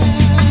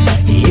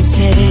it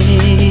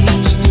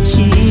takes to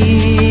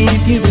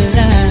keep you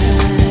alive,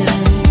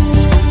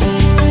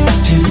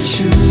 to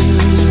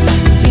choose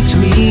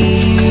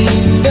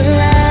between the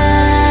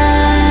lines.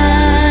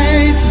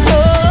 Oh,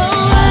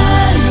 I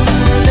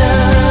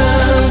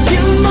love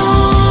you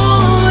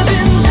more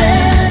than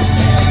that.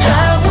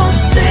 I won't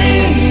say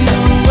the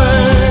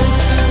words,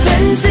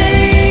 then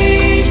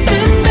take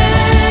them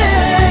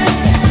back.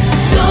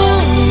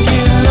 Don't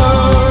give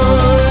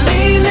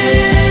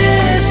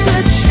loneliness a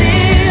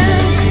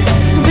chance.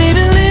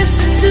 Baby,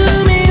 listen to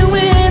me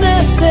when I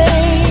say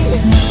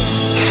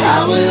I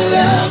will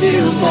love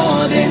you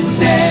more than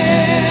that.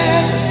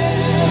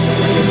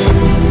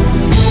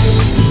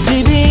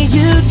 Baby,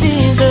 you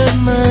deserve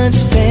much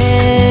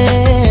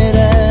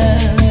better.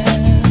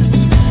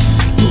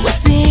 What's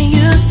the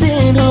use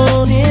in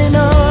holding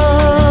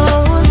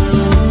on?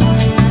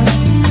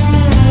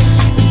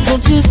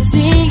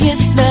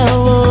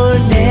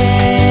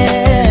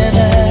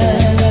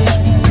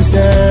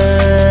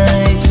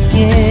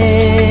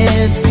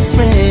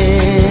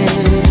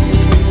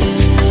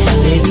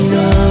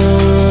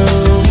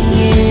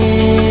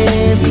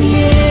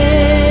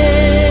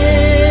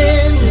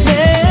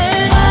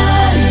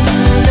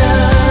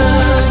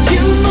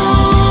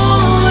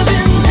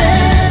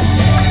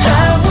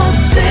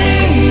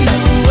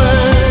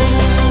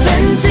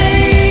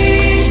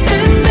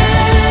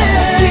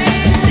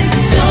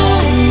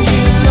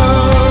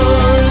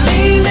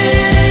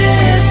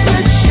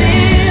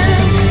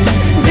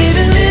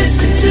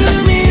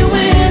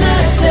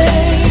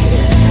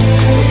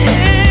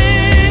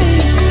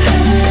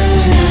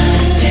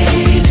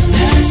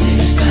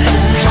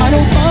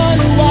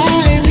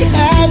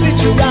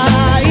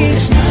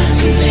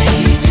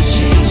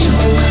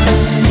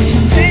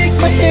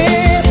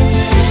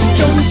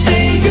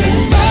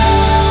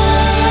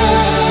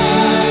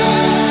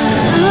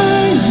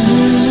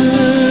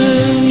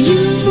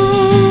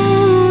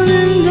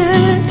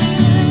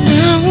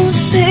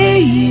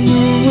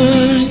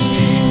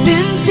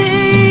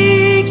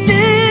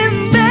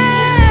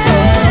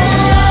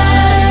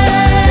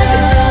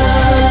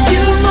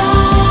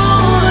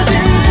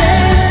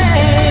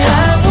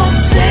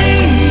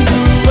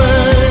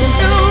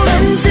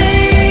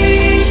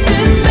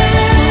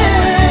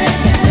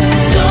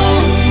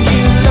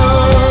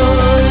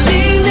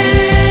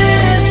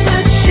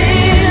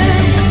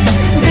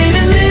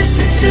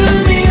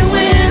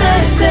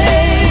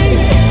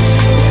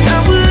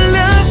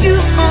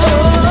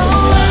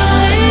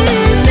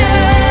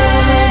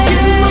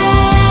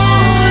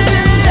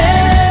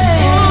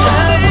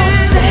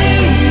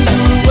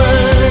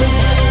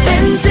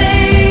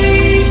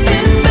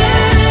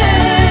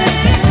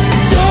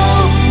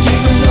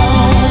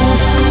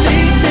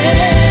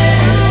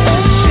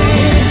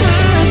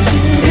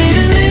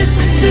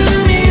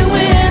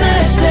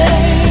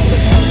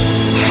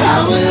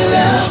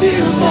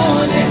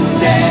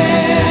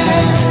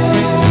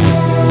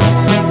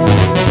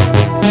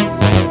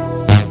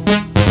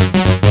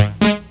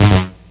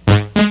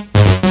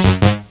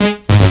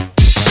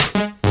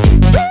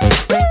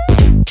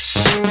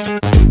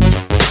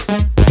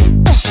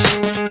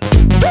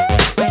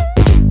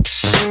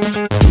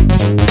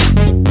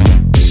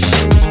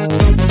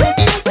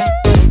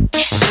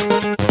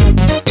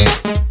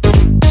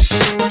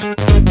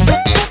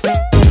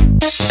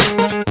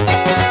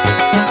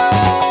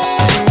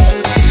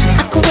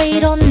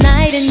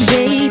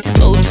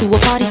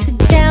 party, sit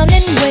down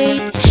and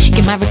wait.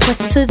 Get my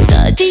request to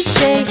the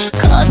DJ,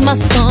 cause my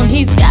song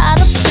he's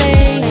gotta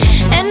play.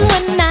 And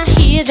when I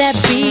hear that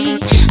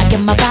beat, I get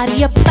my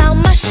body up out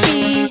my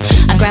seat.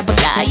 I grab a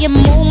guy and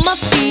move my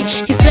feet.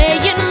 He's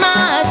playing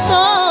my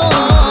song.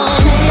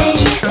 Play,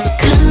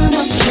 come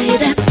on, play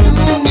that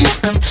song.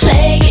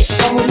 Play it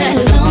all night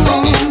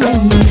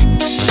long.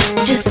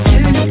 Just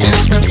turn it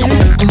up and turn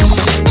it on.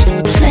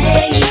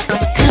 Play,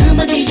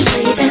 come on, DJ,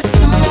 play that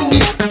song.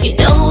 You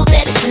know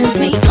that it turns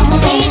me on.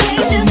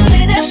 Just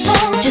play that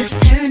song. Just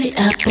turn it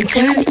up and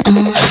turn it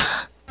on.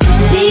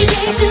 DJ,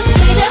 just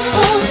play that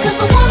song, cause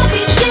I wanna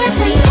be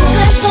dancing all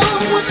night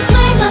long. With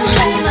play my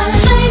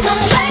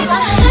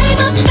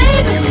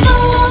favorite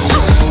song.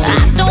 I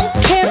don't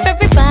care if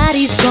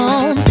everybody's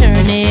gone.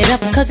 Turn it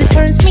up, cause it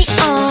turns me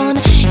on.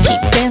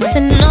 Keep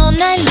dancing all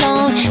night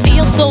long.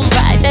 Feels so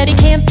right that it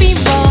can't be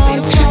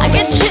wrong. I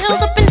get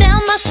chills up and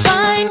down my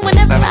spine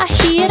whenever I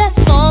hear that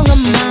song of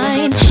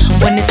mine.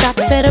 When it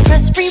stops, better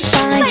press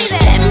rewind.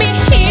 Let me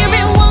hear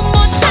it one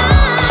more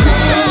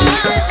time.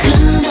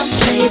 Come on,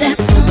 play that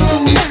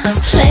song.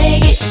 Play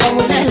it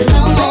all night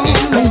long.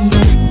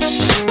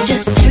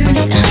 Just turn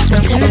it up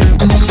and turn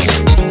it on.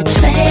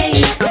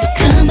 Play,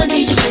 come on,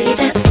 DJ, play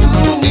that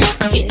song.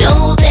 You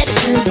know that it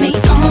turns me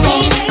on.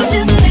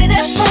 Just play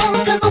that song,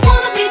 cause I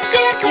wanna be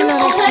dancing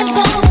all night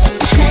long.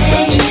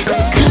 Play,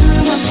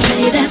 come on,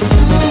 play that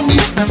song.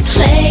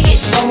 Play it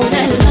all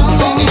night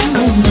long.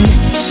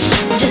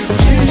 Just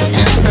turn it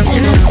up and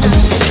turn it on.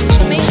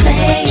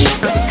 Play,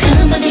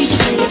 come on, DJ,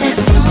 play that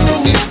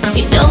song.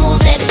 You know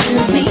that it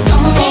turns me on.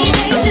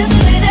 Just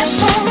play that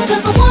song,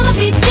 cause I wanna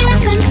be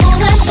dancing all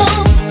night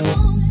long.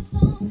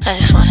 I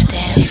just wanna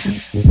dance.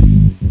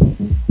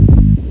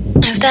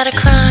 Is that a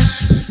crime?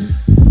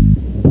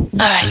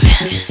 Alright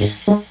then.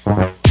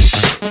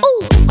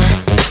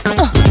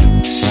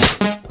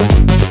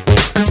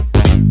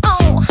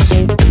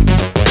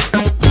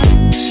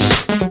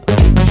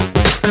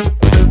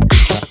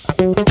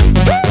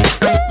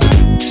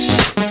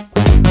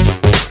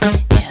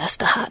 Yeah, that's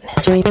the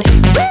hotness right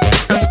there.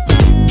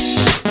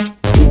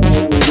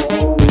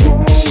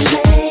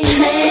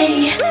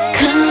 Play,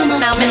 come on,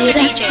 now, Mr.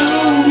 DJ.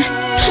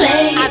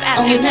 Play I've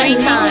asked you 3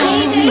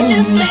 times.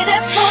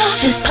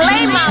 Just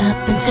play my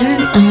up and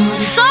turn it on.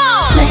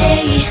 Song.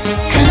 Play,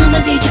 come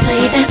on, DJ,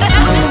 play that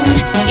song.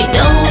 You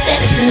know that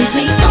it turns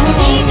me on.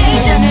 DJ,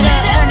 turn it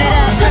up, turn it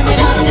up, turn it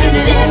up. Wanna be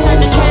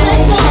dancing all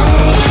night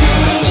long.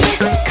 Play,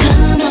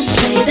 come on,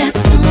 play that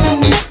song.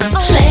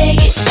 Play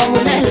it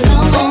all night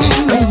long.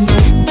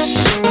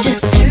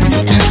 Just turn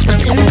it up and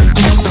turn it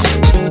on.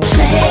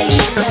 Play,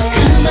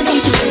 come on,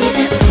 DJ, play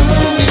that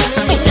song.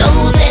 You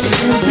know that it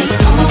turns me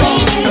on.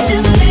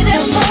 Just play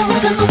that song,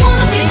 cause I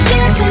wanna be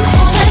dancing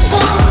all night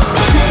long.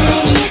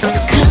 Play,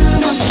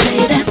 come on,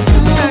 play that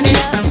song. Turn it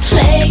up,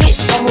 play it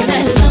all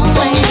night long.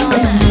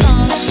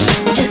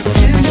 Just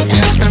turn it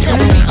up and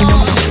turn it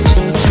on.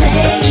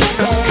 Play,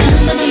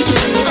 come on, DJ,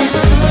 play that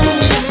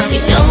song.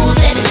 You know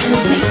that it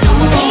turns me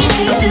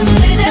on. Just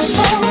play that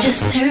song.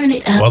 Just turn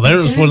it up. Well,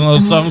 there's one of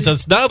those songs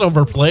that's not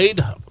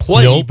overplayed.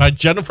 Played Nope. by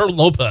Jennifer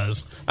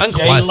Lopez on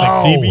J-Lo. Classic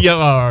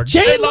DBR.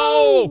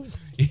 J-Lo.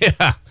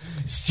 Yeah.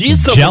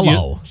 She's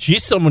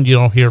someone you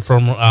don't hear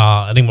from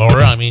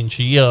anymore. I mean,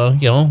 she,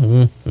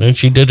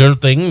 she did her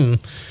thing and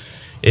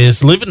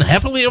is living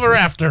happily ever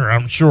after,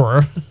 I'm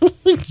sure.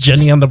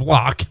 Jenny on the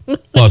block.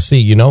 Well, see,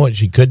 you know what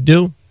she could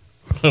do?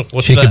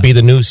 What's she that? could be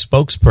the new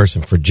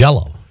spokesperson for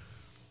Jell-O.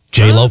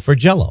 J-Lo for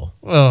Jell-O.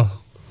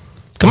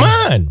 Come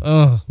on.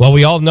 Well,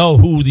 we all know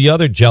who the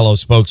other Jell-O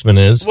spokesman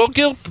is. Well,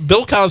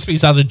 Bill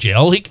Cosby's out of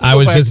jail. He can I go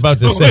was back just about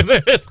to say.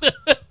 doing it.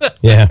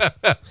 Yeah.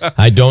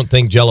 I don't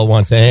think Jell-O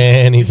wants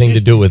anything to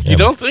do with him. You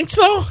don't think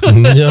so?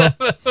 No.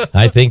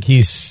 I think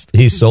he's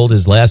sold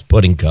his last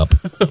pudding cup.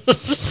 But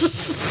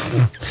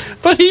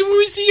he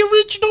was the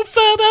original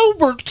Fat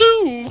Albert,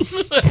 too.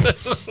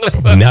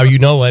 Now you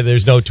know why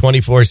there's no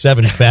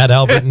 24/7 Fat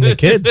Albert and the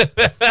kids.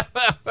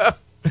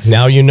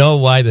 Now you know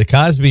why the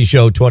Cosby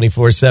Show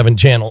 24/7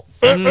 channel.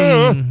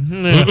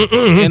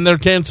 And they're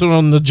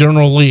canceling the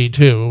General Lee,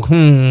 too.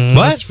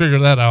 Let's figure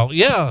that out.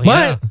 Yeah. What?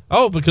 Yeah.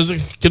 Oh, because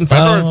the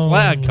Confederate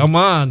flag. Come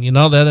on. You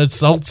know, that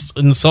insults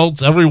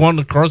everyone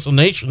across the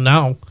nation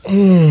now.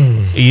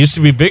 It used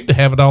to be big to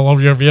have it all over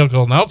your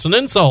vehicle. Now it's an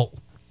insult.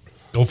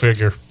 Go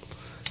figure.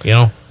 You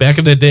know, back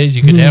in the days,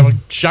 you could have a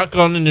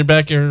shotgun in your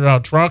back of your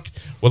truck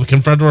with a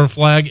Confederate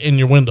flag in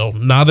your window.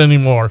 Not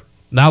anymore.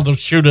 Now they'll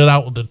shoot it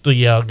out with the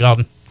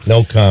gun.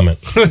 No comment.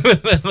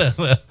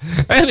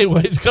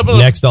 Anyways, coming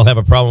up Next, I'll have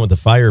a problem with the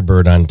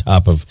Firebird on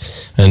top of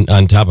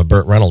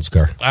Burt Reynolds'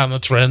 car. on the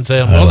Trans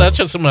Am. Well, that's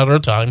just a matter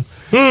of time.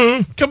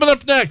 Coming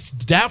up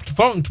next, Daft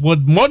Punk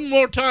with One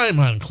More Time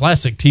on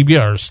Classic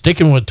TBR,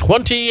 sticking with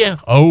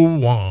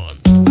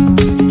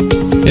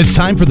 2001. It's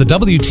time for the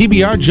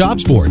WTBR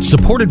Jobs Board,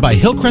 supported by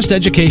Hillcrest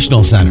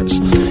Educational Centers.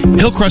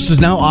 Hillcrest is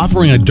now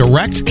offering a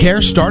direct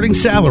care starting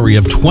salary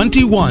of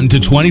 $21 to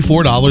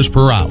 $24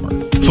 per hour.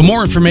 For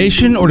more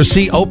information or to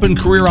see open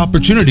career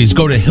opportunities,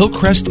 go to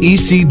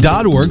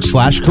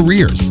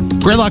hillcrestec.org/careers.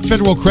 Greylock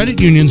Federal Credit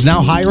Union is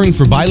now hiring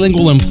for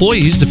bilingual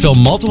employees to fill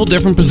multiple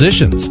different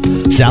positions.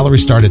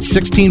 Salaries start at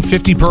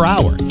 $16.50 per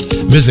hour.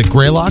 Visit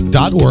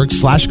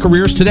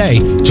greylock.org/careers today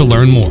to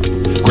learn more.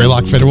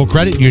 Greylock Federal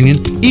Credit Union,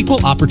 equal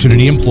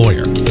opportunity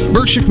employer.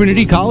 Berkshire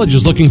Community College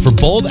is looking for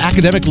bold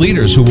academic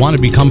leaders who want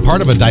to become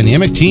part of a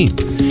dynamic team.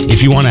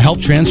 If you want to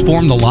help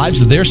transform the lives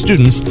of their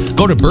students,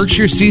 go to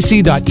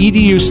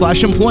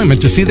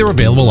berkshirecc.edu/employment to see their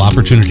available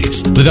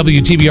opportunities. The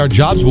WTBR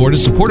Jobs Board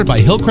is supported by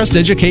Hillcrest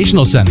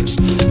Educational Centers,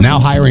 now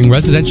hiring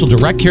residential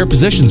direct care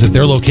positions at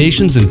their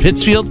locations in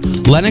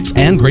Pittsfield, Lenox,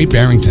 and Great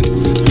Barrington.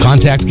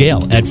 Contact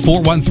Gail at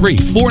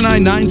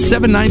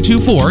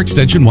 413-499-7924,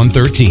 extension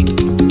 113.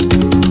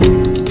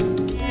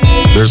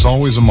 There's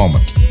always a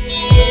moment.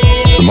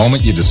 The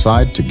moment you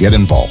decide to get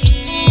involved,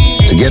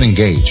 to get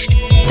engaged.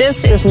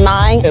 This is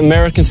my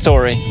American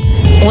story.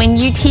 When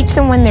you teach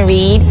someone to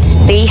read,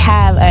 they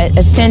have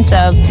a sense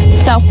of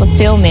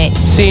self-fulfillment.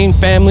 Seeing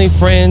family,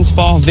 friends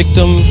fall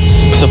victim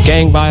to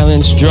gang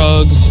violence,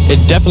 drugs, it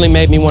definitely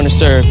made me want to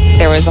serve.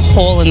 There was a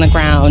hole in the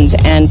ground,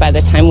 and by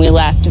the time we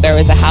left, there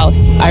was a house.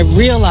 I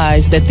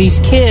realized that these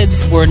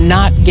kids were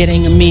not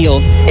getting a meal.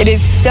 It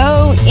is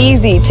so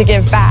easy to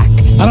give back.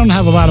 I don't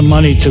have a lot of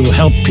money to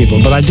help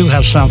people, but I do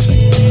have something.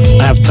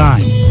 I have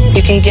time.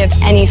 You can give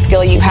any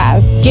skill you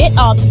have. Get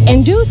up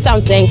and do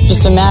something.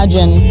 Just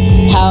imagine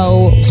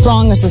how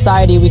strong a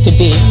society we could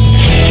be.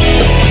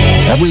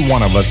 Every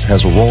one of us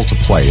has a role to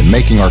play in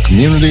making our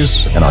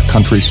communities and our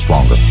country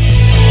stronger.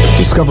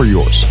 Discover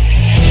yours.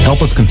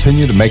 Help us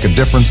continue to make a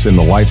difference in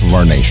the life of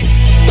our nation.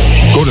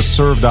 Go to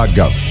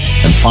serve.gov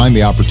and find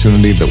the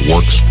opportunity that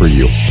works for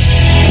you.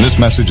 And this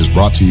message is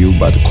brought to you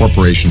by the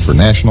Corporation for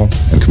National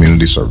and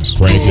Community Service.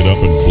 Crank it up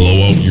and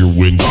blow out your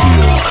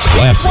windshield.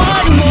 Classic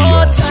One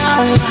more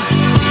time.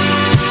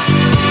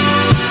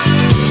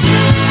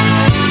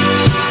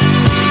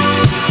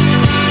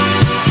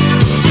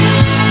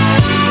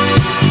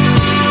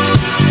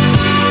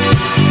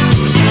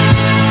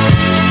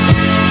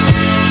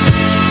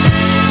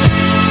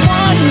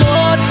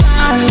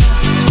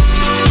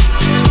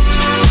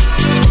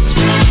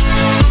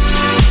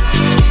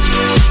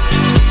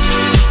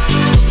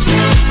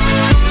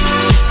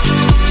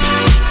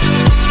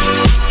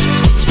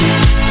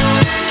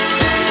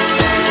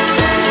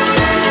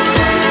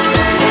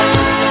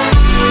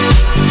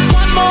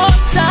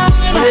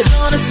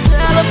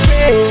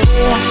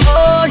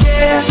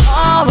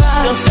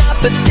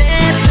 The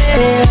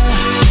dancing.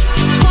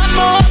 One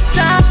more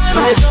time,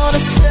 we're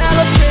gonna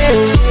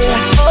celebrate.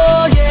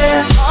 Oh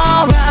yeah,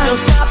 alright. Don't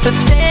stop the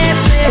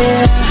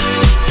dancing.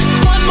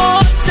 One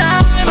more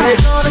time, we're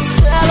gonna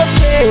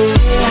celebrate.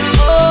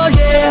 Oh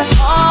yeah,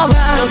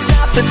 alright. Don't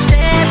stop the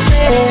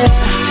dancing.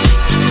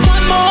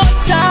 One more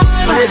time,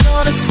 we're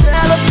gonna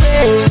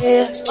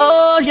celebrate.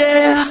 Oh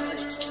yeah.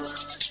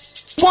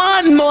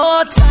 One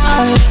more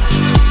time.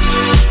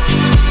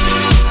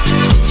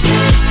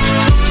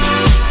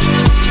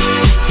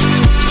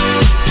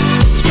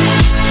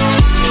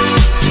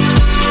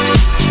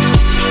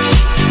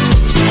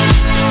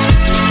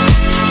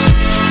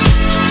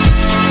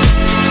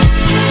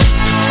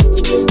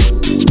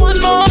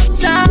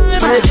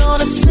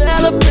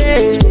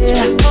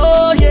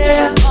 Oh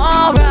yeah,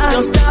 alright.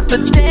 Don't stop the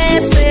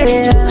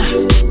dancing.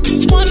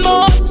 One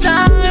more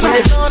time,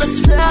 we're gonna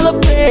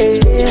celebrate.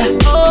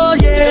 Oh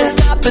yeah, don't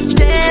stop the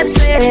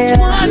dancing.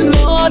 One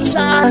more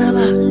time.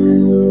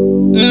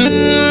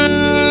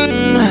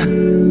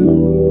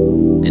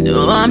 You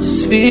know I'm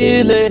just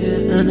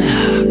feeling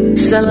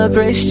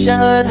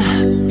celebration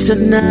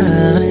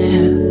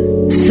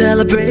tonight.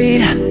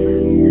 Celebrate.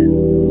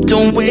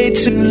 Don't wait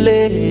too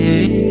late.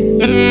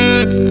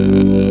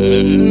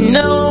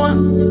 No,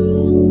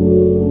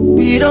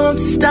 we don't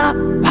stop.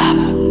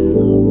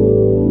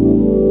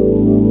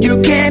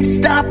 You can't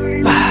stop.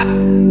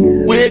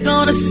 We're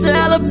gonna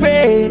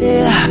celebrate.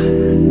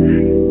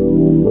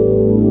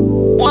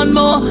 One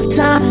more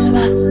time.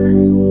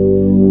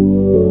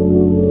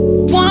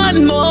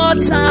 One more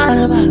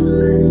time.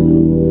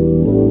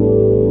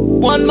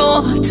 One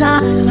more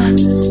time.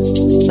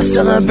 A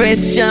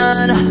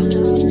celebration.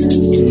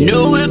 You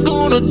know we're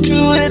gonna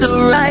do it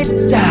right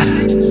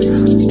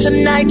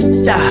tonight.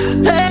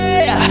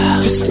 Hey,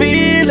 just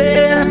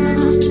feeling.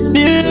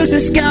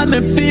 Music's got me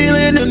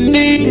feeling the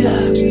need.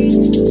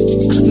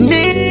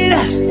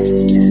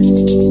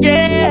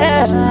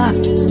 Yeah.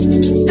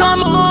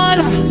 Come on.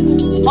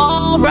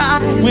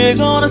 Alright, we're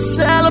gonna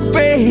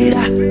celebrate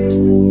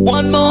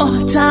one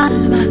more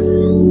time.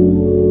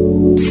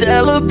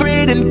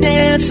 Celebrate and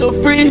dance so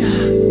free.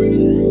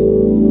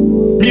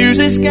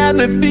 Music's got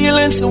me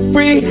feeling so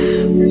free.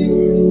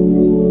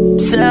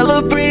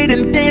 Celebrate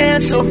and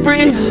dance so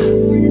free.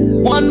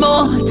 One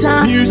more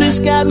time. Music's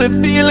got me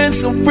feeling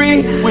so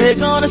free. We're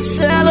gonna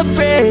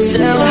celebrate.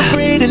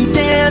 Celebrate and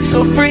dance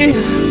so free.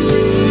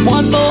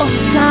 One more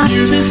time,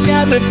 music's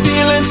got me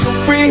feeling so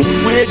free.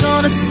 We're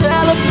gonna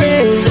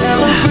celebrate,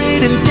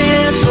 celebrate and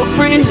dance so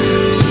free.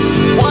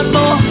 One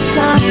more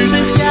time,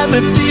 music's got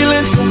me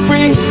feeling so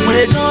free.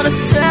 We're gonna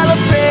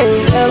celebrate,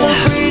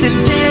 celebrate and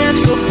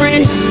dance so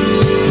free.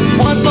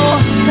 One more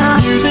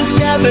time, music's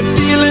got me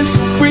feeling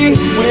so free.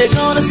 We're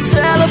gonna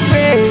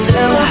celebrate,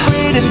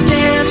 celebrate and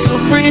dance so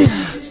free.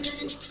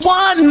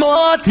 One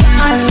more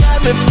time, it's got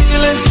me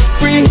feeling so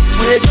free.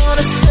 We're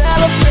gonna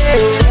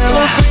celebrate,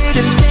 celebrate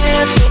and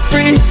dance so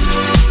free.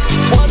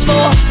 One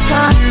more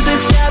time,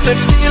 music's got me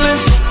feeling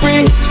so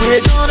free.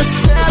 We're gonna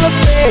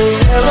celebrate,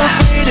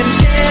 celebrate and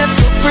dance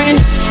so free.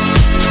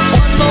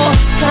 One more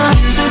time,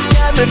 music's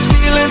got me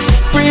feeling so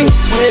free.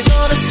 We're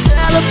gonna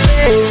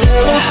celebrate,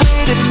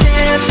 celebrate and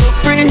dance so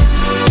free.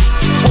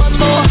 One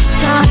more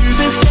time,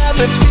 music's got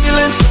me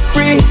feeling so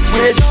free.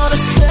 We're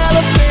gonna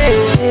celebrate.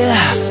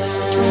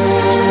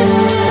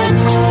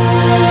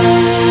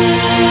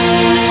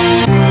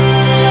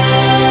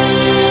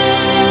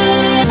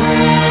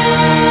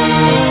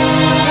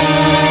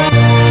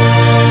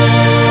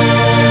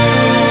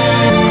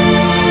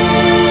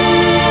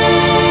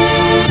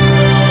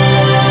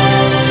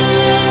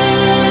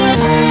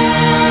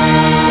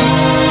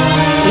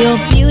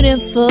 You're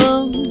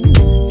beautiful,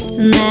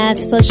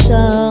 that's for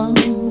sure.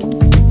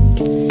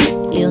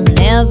 You'll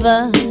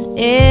never,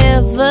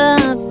 ever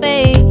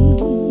fade.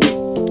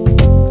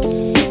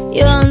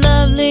 You're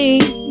lovely,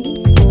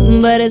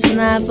 but it's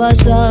not for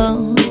sure.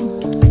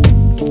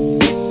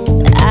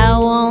 I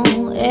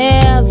won't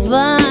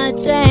ever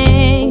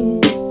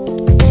change.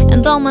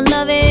 And though my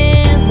love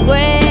is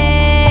great,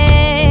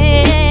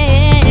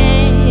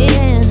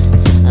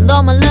 and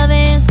though my love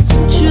is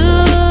true,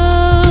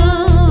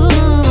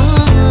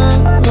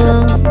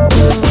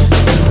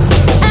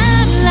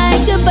 I'm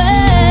like a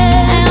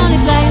bird, I only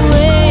fly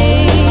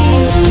away.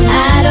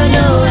 I don't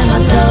know where my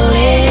soul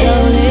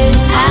is,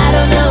 I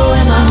don't know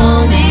where my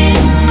home is.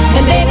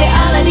 And baby,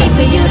 all I need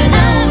for you to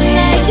know is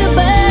like a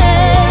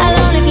bird, I'll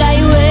only fly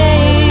away.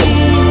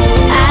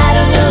 I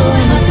don't know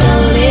where my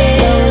soul is,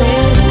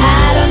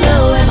 I don't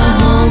know where my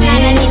home is.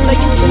 And I need for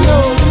you to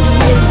know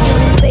is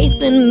your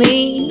faith in me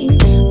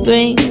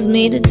brings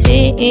me to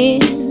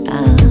tears.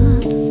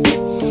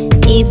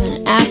 Even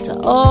after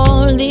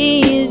all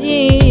these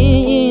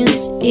years,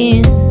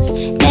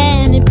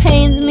 and it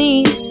pains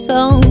me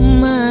so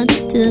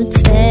much to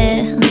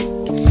tell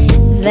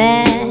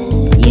that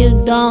you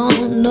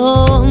don't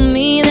know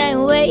me that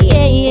way,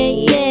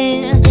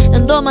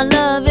 and though my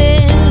love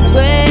is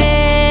great,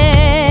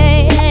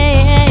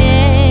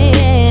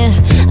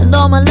 and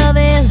though my love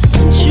is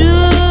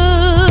true,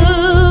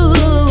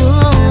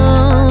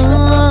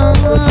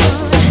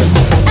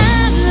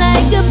 I'm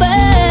like a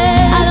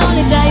bird, I'll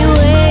only fly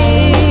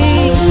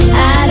away.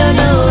 I don't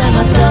know where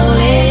my soul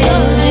is,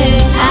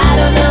 I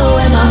don't know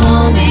where my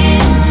home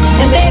is.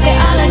 And baby,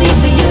 all I need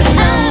for you to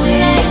know is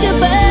like a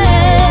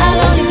bird,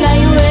 I'll only fly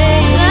away.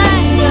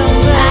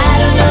 I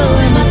don't know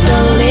where my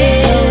soul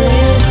is,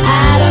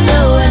 I don't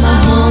know where my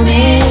home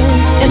is.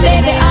 And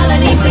baby, all I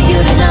need for you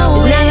to know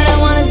is not that I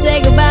wanna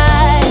say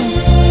goodbye,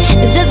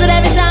 it's just that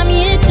every time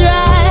you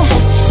try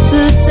to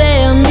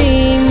tell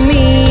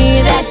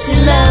me that you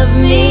love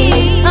me,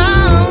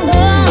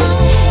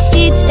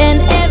 each and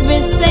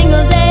every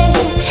single day,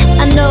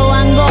 I know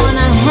I'm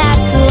gonna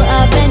have to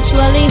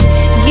eventually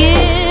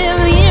give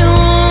you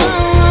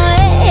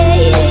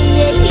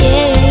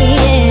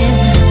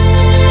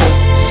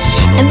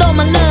and though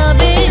my love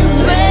is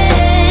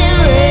rare,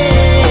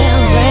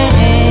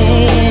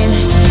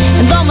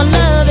 and though my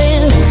love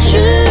is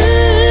true,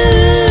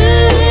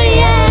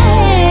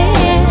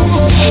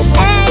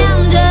 I'm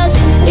just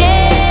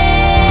scared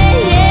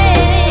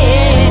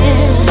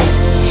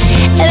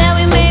that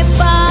we may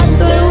fall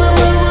through.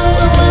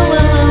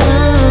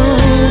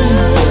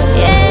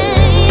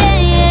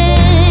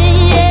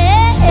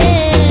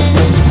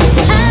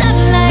 I'm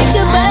like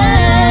a bird,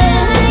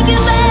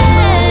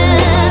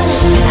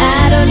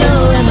 I don't know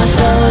where my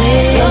soul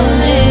is,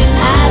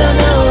 I don't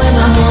know where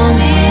my home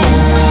is.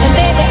 And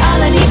baby,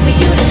 all I need for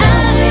you to know,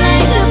 I'm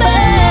like a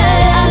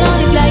bird, I'll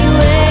only fly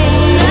away.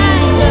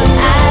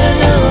 I don't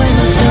know where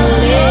my soul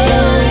is,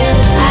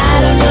 I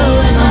don't know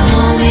where my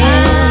home is.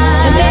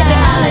 And baby,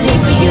 all I need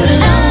for you to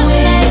know, I'm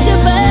like a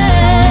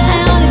bird, I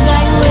only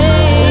fly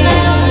away.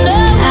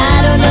 I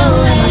don't know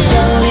where my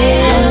soul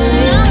is,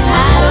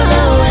 I don't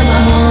know where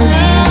my home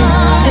is.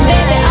 And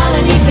baby, all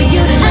I need for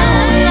you to know,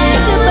 I'm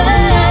like a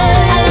bird,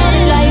 I'll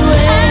only fly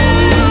away.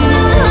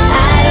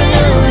 I don't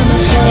know where my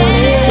soul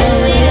is,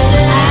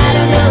 I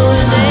don't know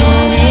where my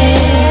home is.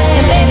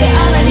 And baby,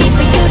 all I need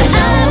for you to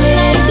know, I'm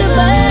like a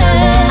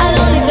bird, I'll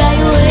only fly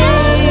away.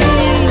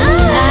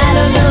 I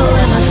don't know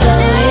where my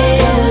soul is,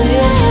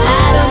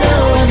 I don't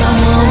know where my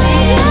home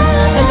is.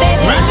 And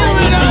baby, all I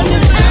need for you to know.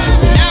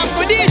 Now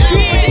for this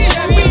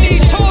creation, we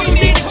need total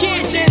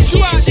dedication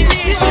throughout the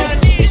nation.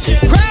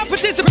 Crowd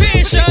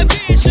participation.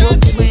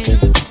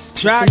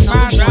 Track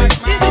master.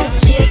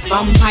 Chase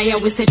vampire,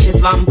 we say chase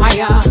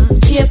vampire.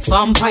 Chase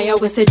vampire,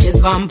 we say chase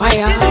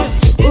vampire.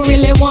 Who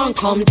really want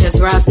come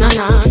test Ras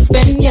Nana?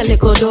 Spend your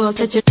little doors,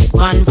 set your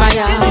on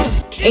fire.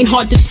 Ain't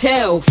hard to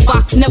tell,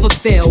 Fox never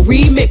fail.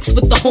 Remix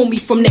with the homie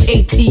from the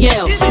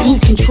ATL. Blue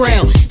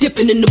Contrail,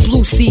 dipping in the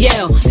blue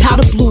CL.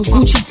 Powder blue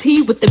Gucci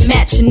tee with the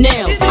matching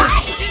nails.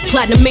 Aye.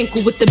 Platinum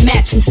ankle with the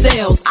matching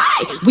sales.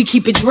 Aye. We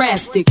keep it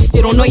drastic.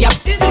 You don't know y'all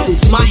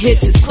bastards. My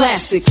hits is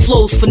classic,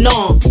 flows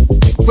phenom.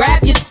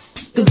 Grab your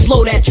cause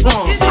blow that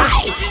drum.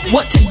 Aye.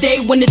 What today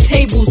when the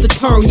tables are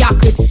turned? Y'all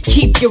could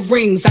keep your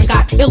rings. I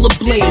got Illa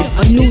Blade,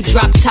 a new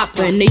drop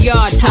topper in the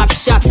yard, top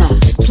shotter.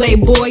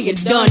 Playboy, you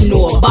done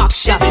know a box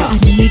shotter. I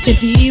need to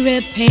be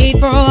repaid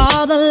for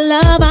all the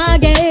love I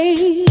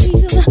gave.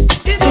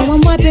 So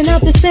I'm wiping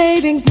out the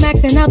savings,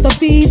 maxing out the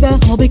visa,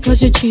 all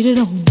because you cheated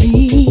on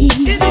me.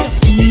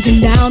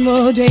 Easing down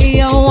the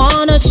day, I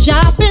want a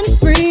shopping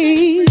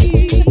spree.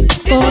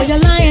 Boy, you're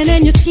lying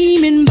and you're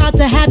scheming, about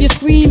to have you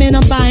screaming,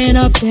 I'm buying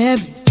up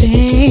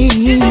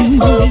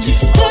everything.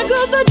 Oops. There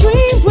goes the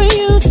dreams we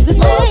used to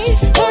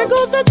say. There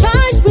goes the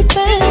times we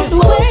spent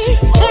away.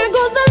 There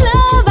goes the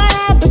love I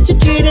had, but you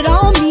cheated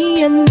on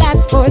me, and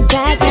that's for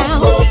that now.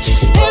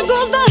 Oops. There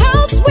goes the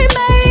house we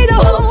made a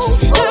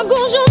home. There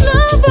goes you'll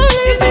never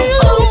leave me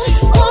alone.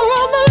 For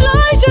all the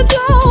lies you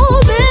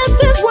told, this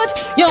is what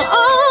you're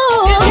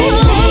on.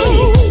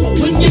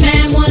 When your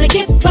man wanna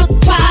get buck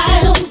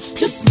wild,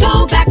 just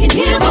go back and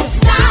hit him up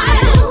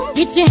style.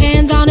 Get your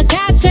hands on his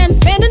cash and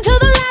spend until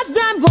the last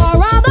dime for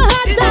all the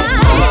hard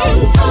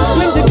times.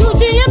 With the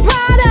Gucci and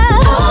Prada,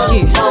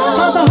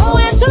 for the whole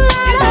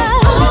enchilada.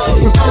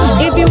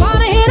 If you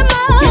wanna hit him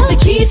up, get the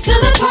keys to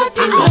the truck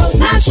and go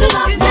smash him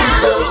up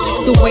now.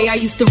 The way I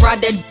used to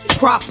ride that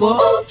proper.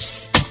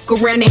 Go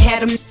around and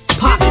had him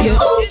pop ya.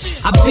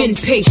 I've been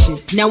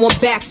patient, now I'm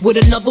back with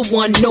another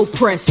one, no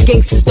press.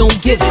 Gangsters don't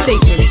give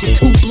statements,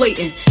 you're too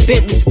blatant.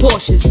 Bentleys,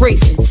 Porsches,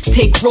 racing.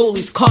 Take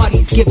rollies,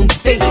 Cardis, give them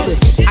faceless.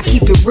 I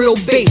keep it real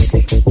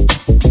basic.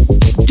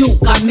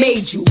 Duke, I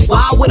made you,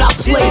 why would I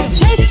play you?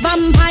 Chase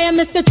Vampire,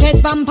 Mr.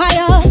 Chase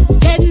Vampire.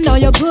 Getting all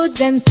your goods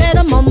and set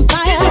them on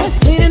fire.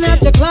 Cleaning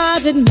out your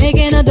closet,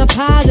 making a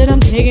deposit. I'm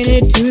taking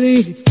it to the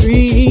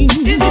extreme.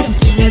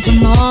 Tired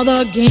from all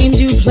the games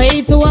you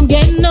played, so I'm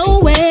getting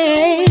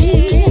away.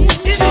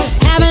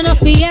 Having a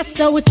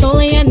fiesta with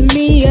Soli and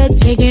Mia,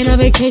 taking a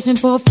vacation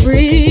for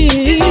free.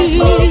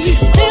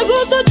 There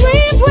goes the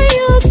dreams we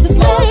used to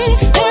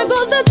say. There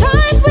goes the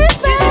times we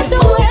spent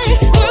away.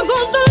 There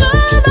goes the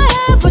love I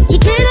had, but you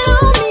cheated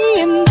on me,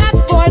 and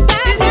that's for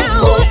that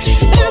now.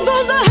 There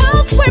goes the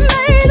house we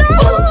made a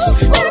home.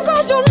 There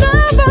goes you'll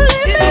never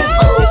leave me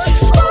alone.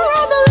 For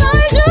all the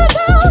lies you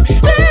told,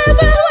 this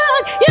is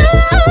what you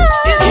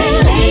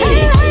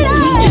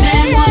When your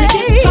man wanna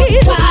get buck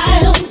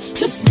wild,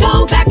 just go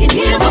back and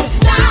hit him up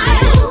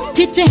style.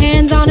 Get your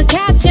hands on his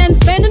cash and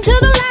spend until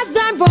the last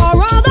dime for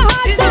all the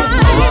hard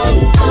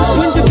times.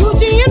 With the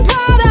Gucci and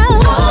Prada,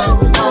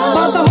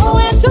 for the whole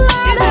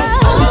enchilada.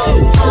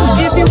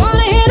 If you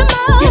wanna hit him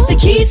up, get the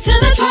keys to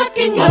the truck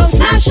and go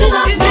smash it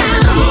up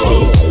now.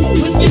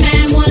 When your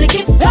man wanna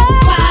get buck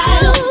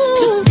wild,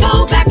 just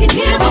go back and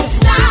hit him up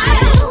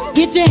style.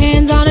 get your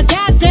hands on his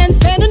cash and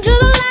spend until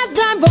the last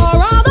dime for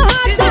all the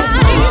hard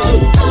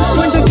times.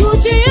 With the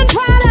Gucci and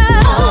Prada,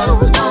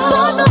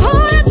 for the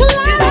whole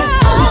enchilada.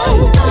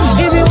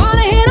 If you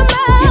wanna hit him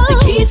up, get the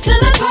keys to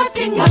the truck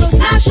and go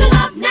smash it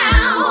up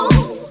now.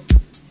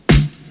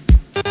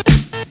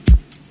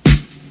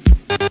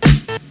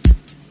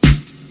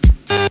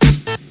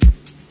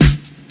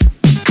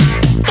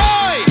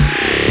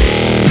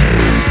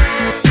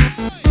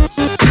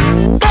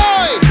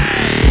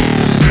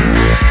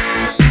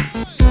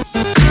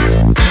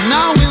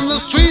 Now in the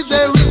street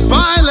there is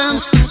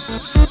violence,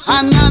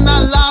 and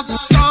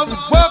lots of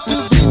work to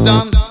be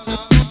done.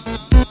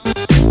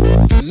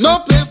 No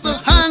place to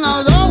hang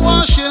out or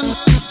washing,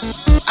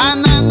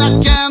 and I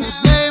can't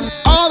blame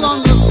all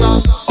on the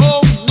sun.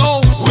 Oh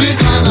no, we're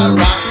gonna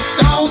rock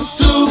down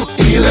to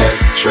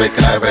Electric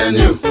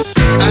Avenue,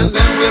 and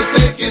then we'll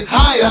take it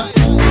higher.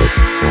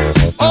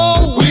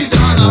 Oh, we're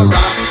gonna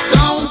rock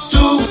down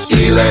to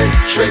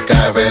Electric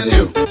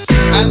Avenue,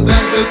 and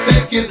then we'll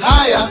take it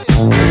higher.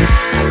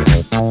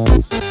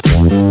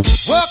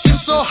 Working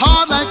so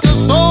hard like a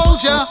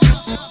soldier,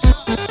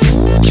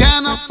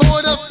 can't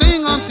afford a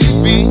thing on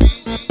TV.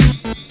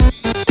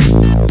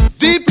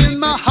 Deep in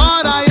my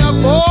heart I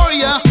abhor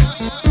ya.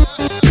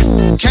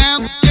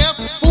 Can't get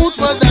food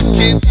for that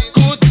kid.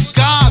 Good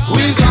God,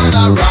 we're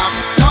gonna rock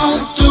down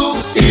to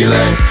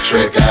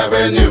Electric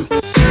Avenue,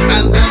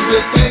 and then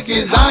we'll take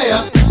it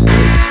higher.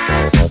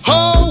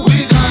 Oh,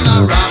 we're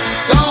gonna rock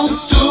down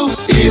to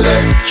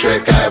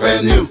Electric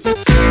Avenue,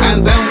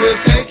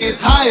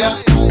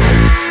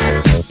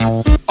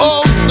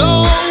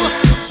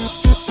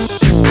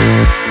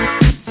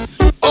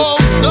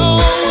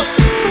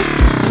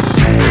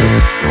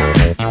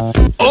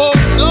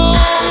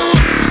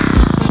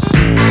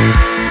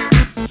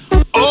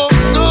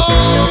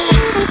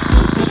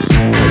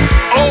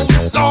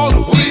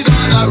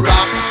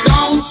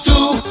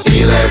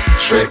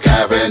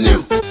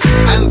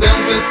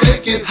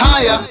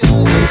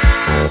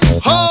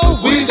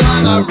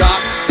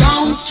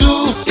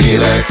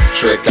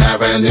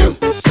 Avenue,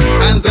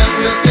 and then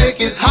we'll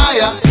take it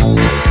higher.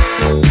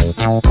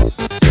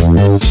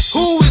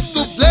 Who is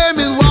to blame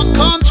in what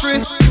country?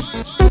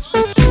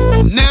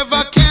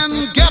 Never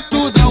can get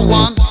to the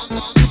one.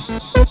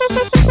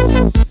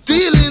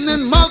 Dealing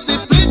in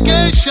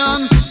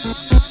multiplication,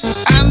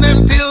 and they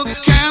still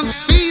can't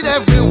feed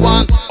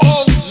everyone.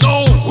 Oh no,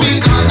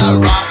 we're gonna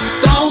rock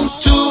down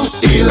to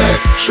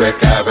Electric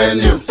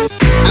Avenue,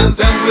 and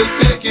then we'll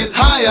take it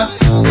higher.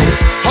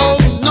 Oh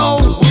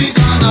no, we're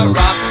gonna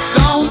rock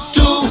down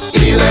to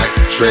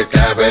Electric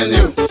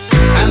Avenue,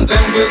 and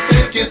then we'll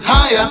take it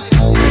higher.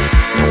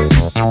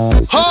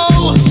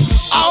 Oh,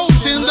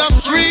 out in the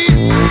street,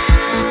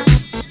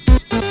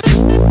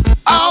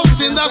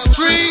 out in the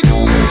street,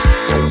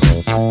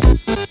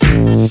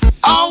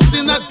 out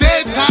in the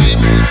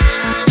daytime,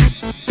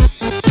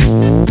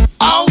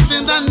 out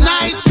in the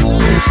night.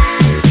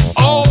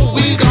 Oh,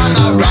 we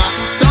gonna rock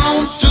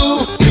down to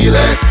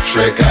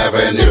Electric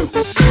Avenue,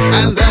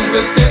 and then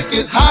we'll take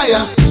it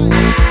higher.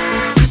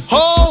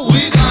 Oh,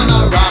 we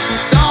gonna rock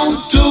down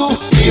to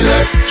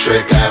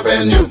Electric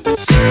Avenue,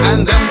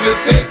 and then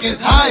we'll take it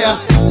higher.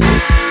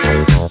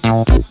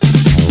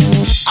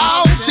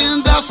 Out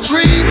in the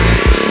street,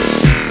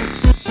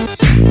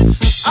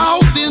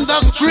 out in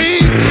the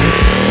street,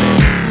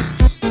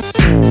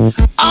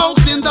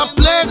 out in the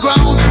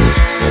playground,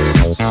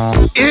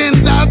 in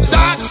the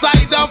dark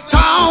side of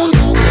town.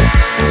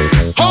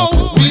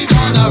 Oh, we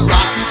gonna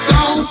rock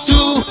down to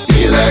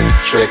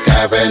Electric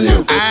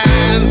Avenue,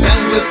 and then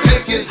we'll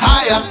take it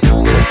higher.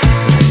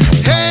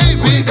 Hey,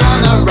 we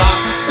gonna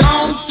rock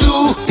down to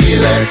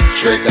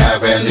Electric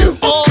Avenue.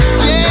 Oh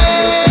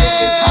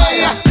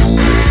yeah,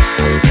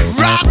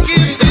 rock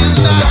it in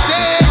the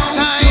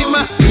daytime,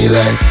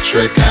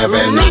 Electric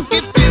Avenue. Rock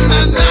it in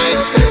the night,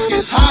 take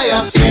it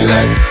higher,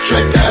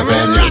 Electric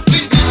Avenue. Rock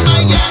it in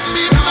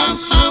Miami,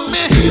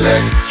 Miami,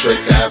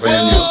 Electric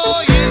Avenue.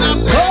 Oh, in a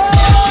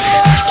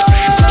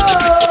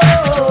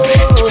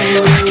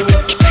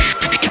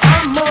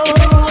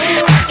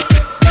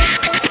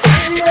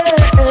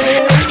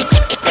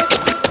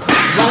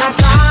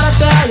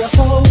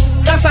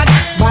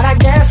but I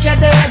guess you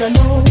didn't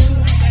know.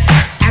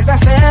 As I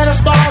said, the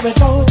story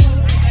goes,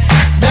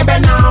 baby,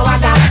 now I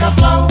got the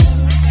flow.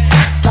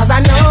 Cause I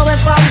know it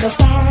from the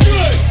start.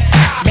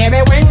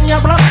 Baby, when you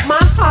broke my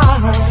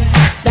heart,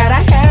 that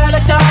I had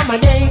to come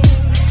again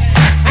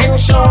and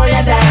show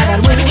you that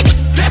I'd win.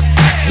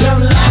 You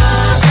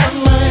lied to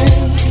me.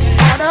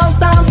 All those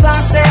times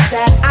I said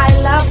that I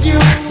love you,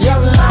 you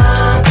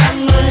lied to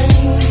me.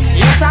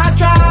 Yes, I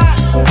tried,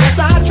 yes,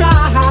 I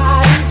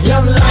tried. You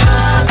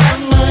lied to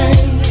me.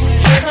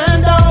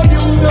 Even though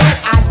you know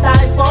I'd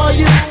die for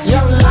you,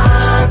 you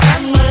lied to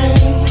me.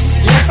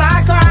 Yes,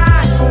 I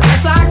cried,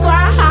 yes, I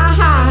cried.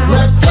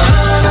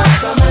 Return of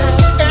the man,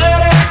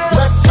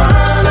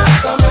 return of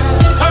the man.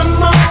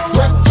 Come on,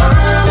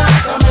 return of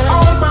the man.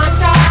 Oh my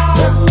God,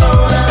 you know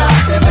that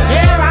I've been man.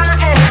 Here I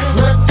am,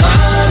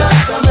 return of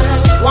the man.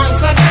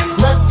 Once again,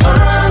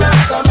 return of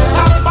the man.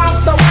 Top of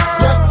the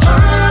world,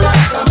 return of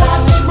the man.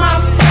 Watch my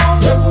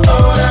flow, you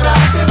know that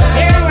I've been man.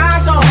 Here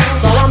I go,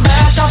 so I'm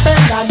back up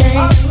in the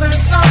game,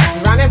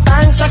 running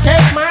things to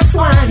keep my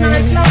swine,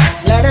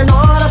 letting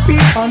all the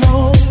people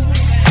know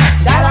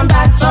that I'm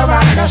back to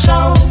run the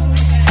show.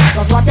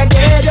 Cause what you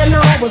did, you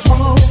know was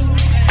wrong,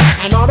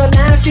 and all the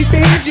nasty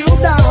things you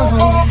done.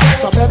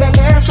 So baby,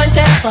 listen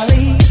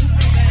carefully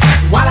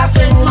while I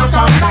sing my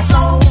comeback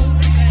song.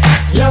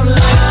 You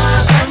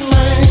lied to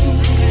me.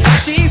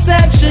 She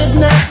said she'd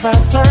never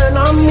turn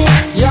on me.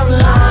 You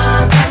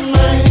lied to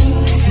me.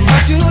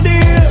 But you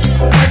did,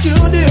 but you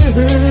did.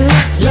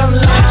 You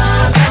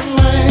lied to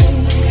me.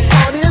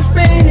 All this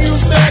pain you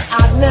said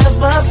I'd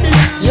never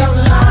feel. You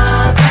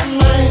lied to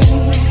me.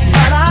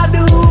 But I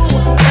do,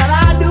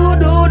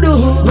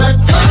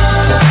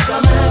 return of the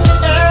man,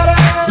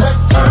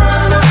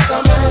 return of the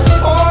man,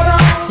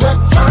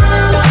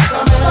 return of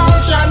the man.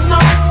 Don't you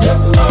know? You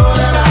know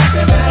that I've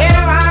been man.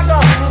 Here I go,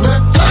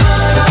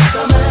 return of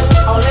the man.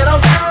 Oh little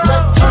girl,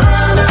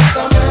 return of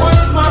the man.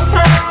 What's my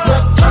pearl?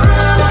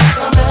 Return of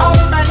the man. Up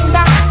and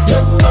down, you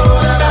know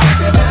that I've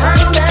been man.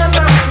 Round and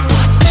round.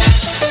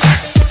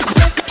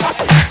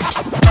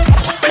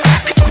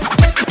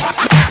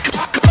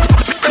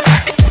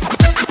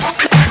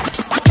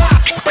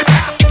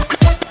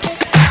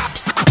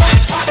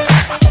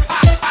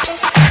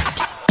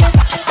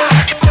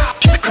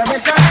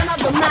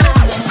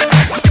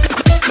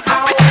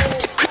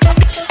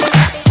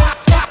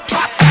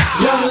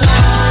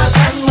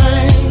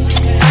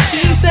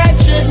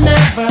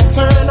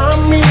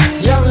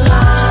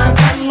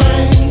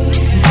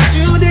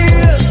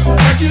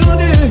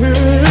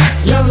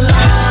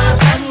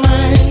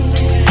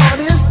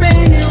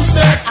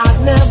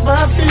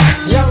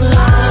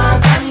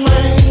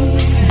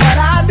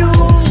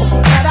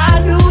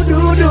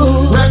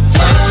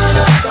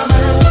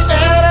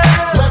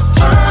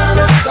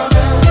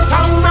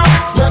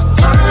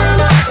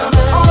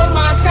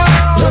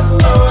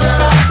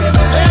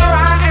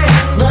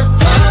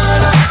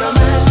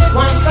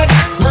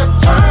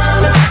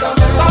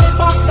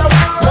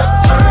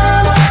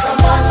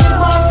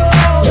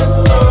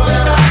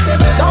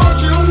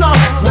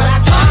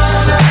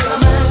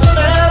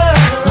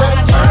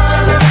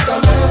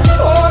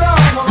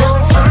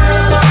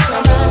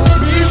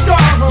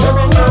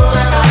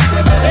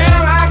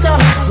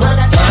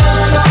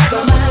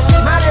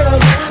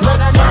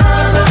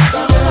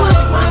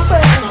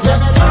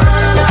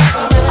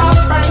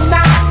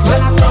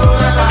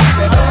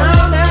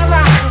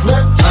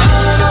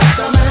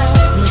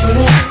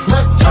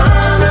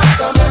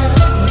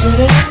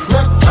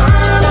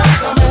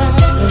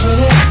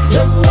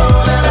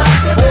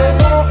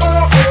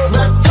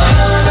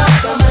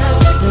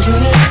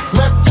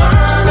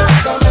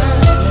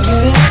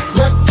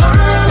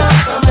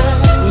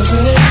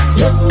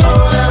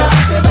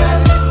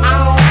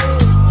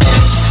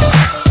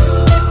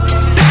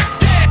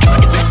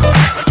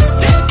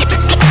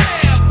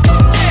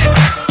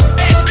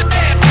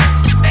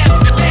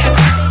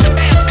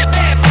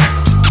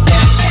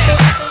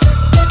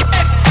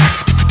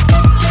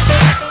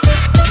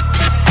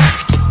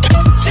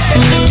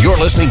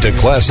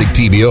 Classic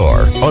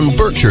TBR on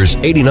Berkshire's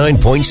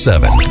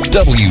 89.7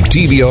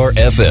 WTBR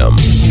FM,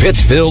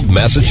 Pittsfield,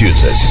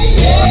 Massachusetts.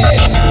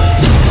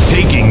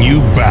 Taking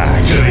you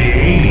back to the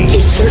 80s.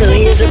 It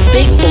certainly is a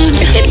big bun.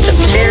 It's a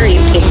very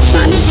big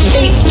bun.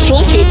 Big,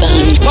 fluffy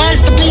bun.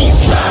 Where's the beef?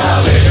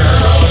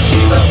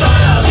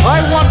 I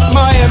want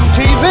my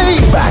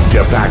MTV. Back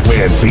to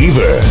Pac-Man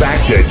Fever.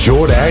 Back to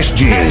Jordache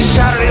Jeans.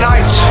 Saturday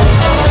night,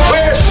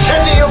 we're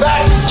sending you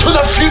back to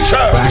the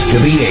future. Back to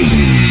the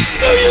 80s.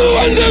 Do you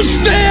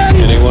understand?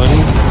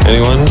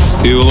 Anyone?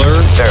 Bueller?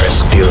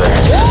 Ferris Bueller.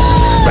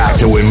 Back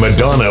to when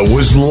Madonna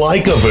was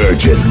like a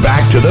virgin.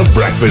 Back to the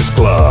Breakfast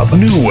Club,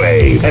 New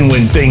Wave, and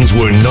when things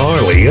were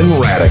gnarly and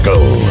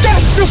radical.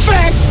 That's the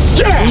fact.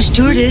 Miss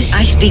Stewardess,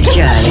 I speak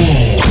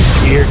jive.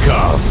 Here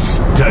comes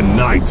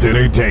tonight's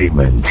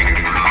entertainment.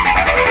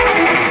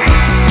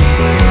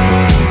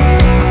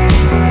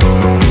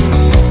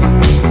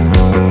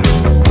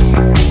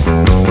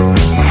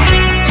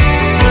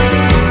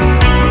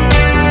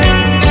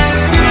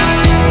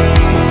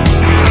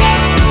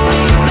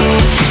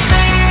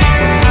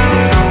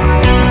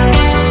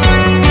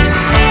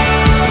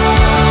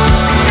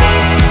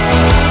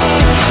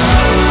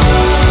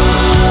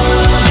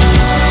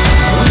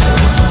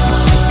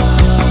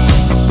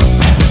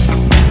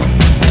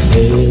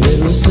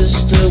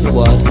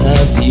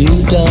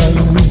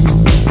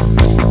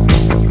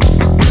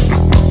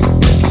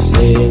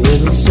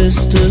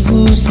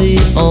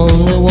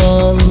 Only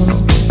one.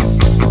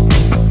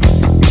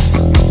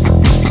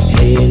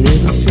 Hey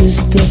little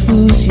sister,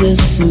 who's your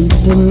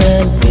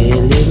Superman? Hey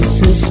little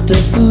sister,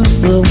 who's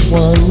the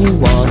one you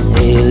want?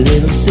 Hey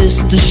little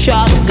sister,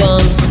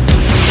 shotgun.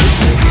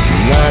 It's a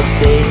nice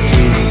day to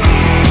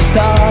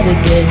start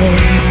again.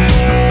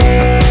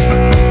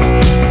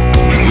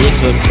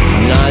 It's a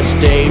nice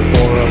day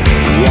for a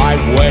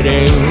white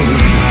wedding.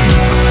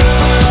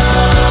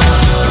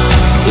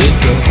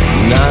 It's a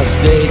nice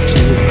day to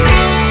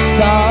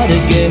start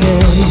again.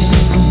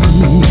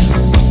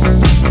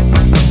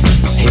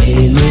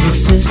 Hey little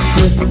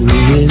sister, who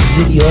is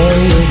it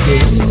you're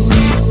with?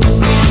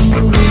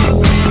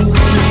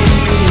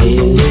 Hey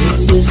little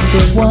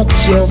sister,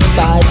 what's your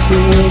vice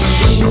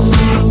wish?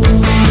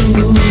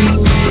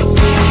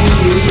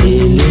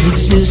 Hey little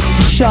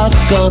sister,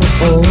 shotgun,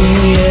 oh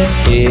yeah.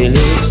 Hey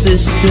little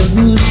sister,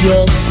 who's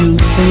your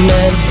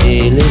Superman?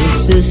 Hey little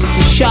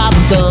sister,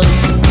 shotgun.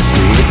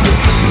 It's a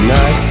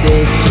nice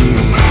day to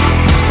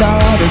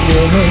start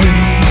again.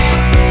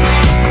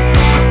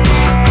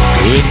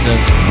 It's a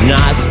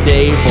nice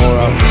day for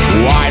a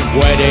white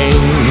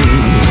wedding.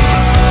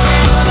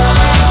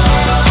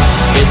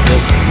 It's a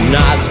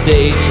nice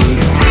day to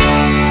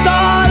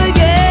start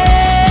again.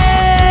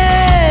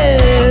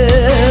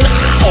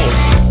 Ow.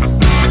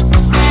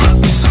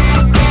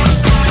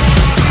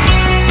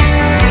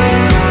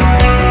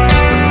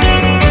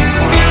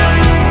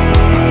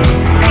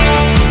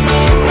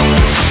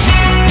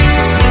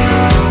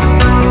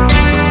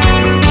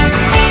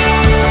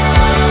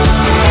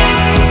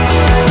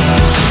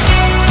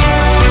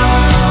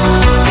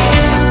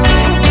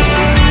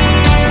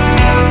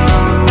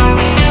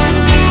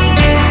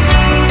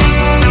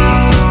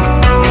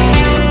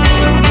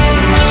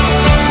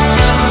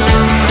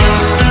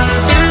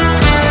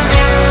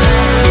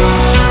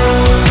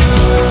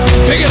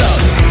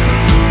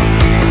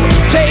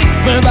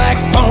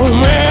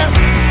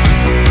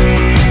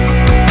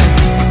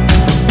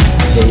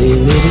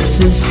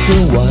 Sister,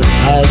 what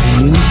have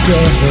you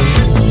done?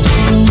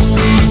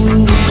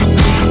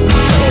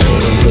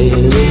 Hey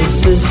little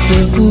sister,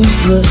 who's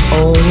the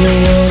only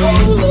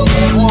one?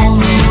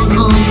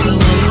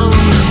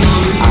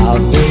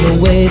 I've been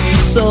away for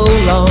so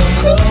long.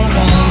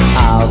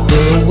 I've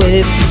been away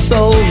for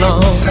so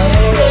long.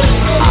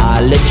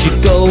 I let you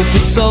go for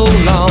so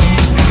long.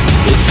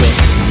 It's a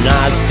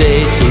nice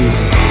day to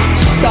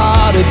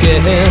start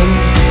again.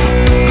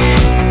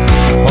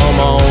 Come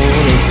on,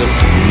 it's a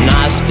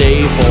nice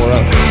day for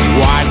a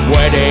white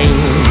wedding.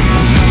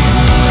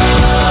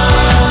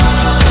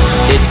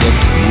 It's a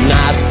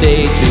nice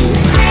day to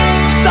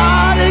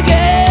start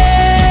again.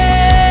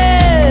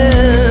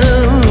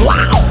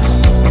 Wow!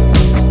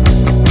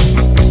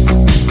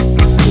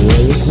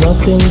 There is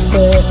nothing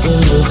fair in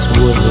this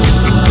world.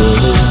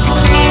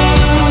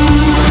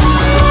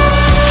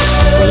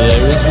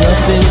 There is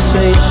nothing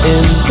safe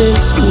in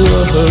this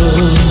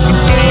world.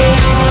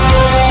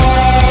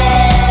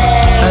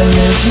 And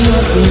there's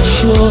nothing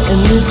sure in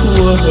this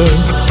world.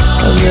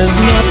 And there's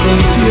nothing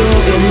pure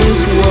in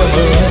this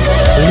world.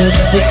 Look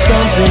for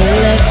something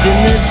left in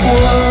this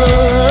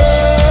world.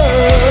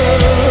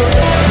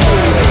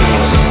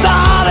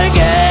 Start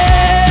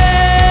again.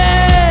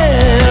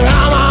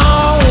 Come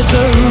on, it's a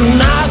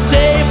nice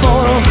day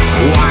for a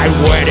white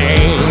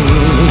wedding.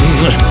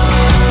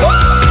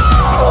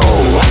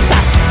 Whoa, it's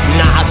a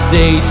nice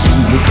day to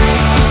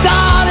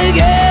start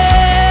again.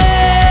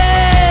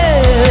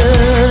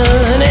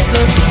 It's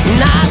a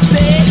nice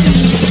day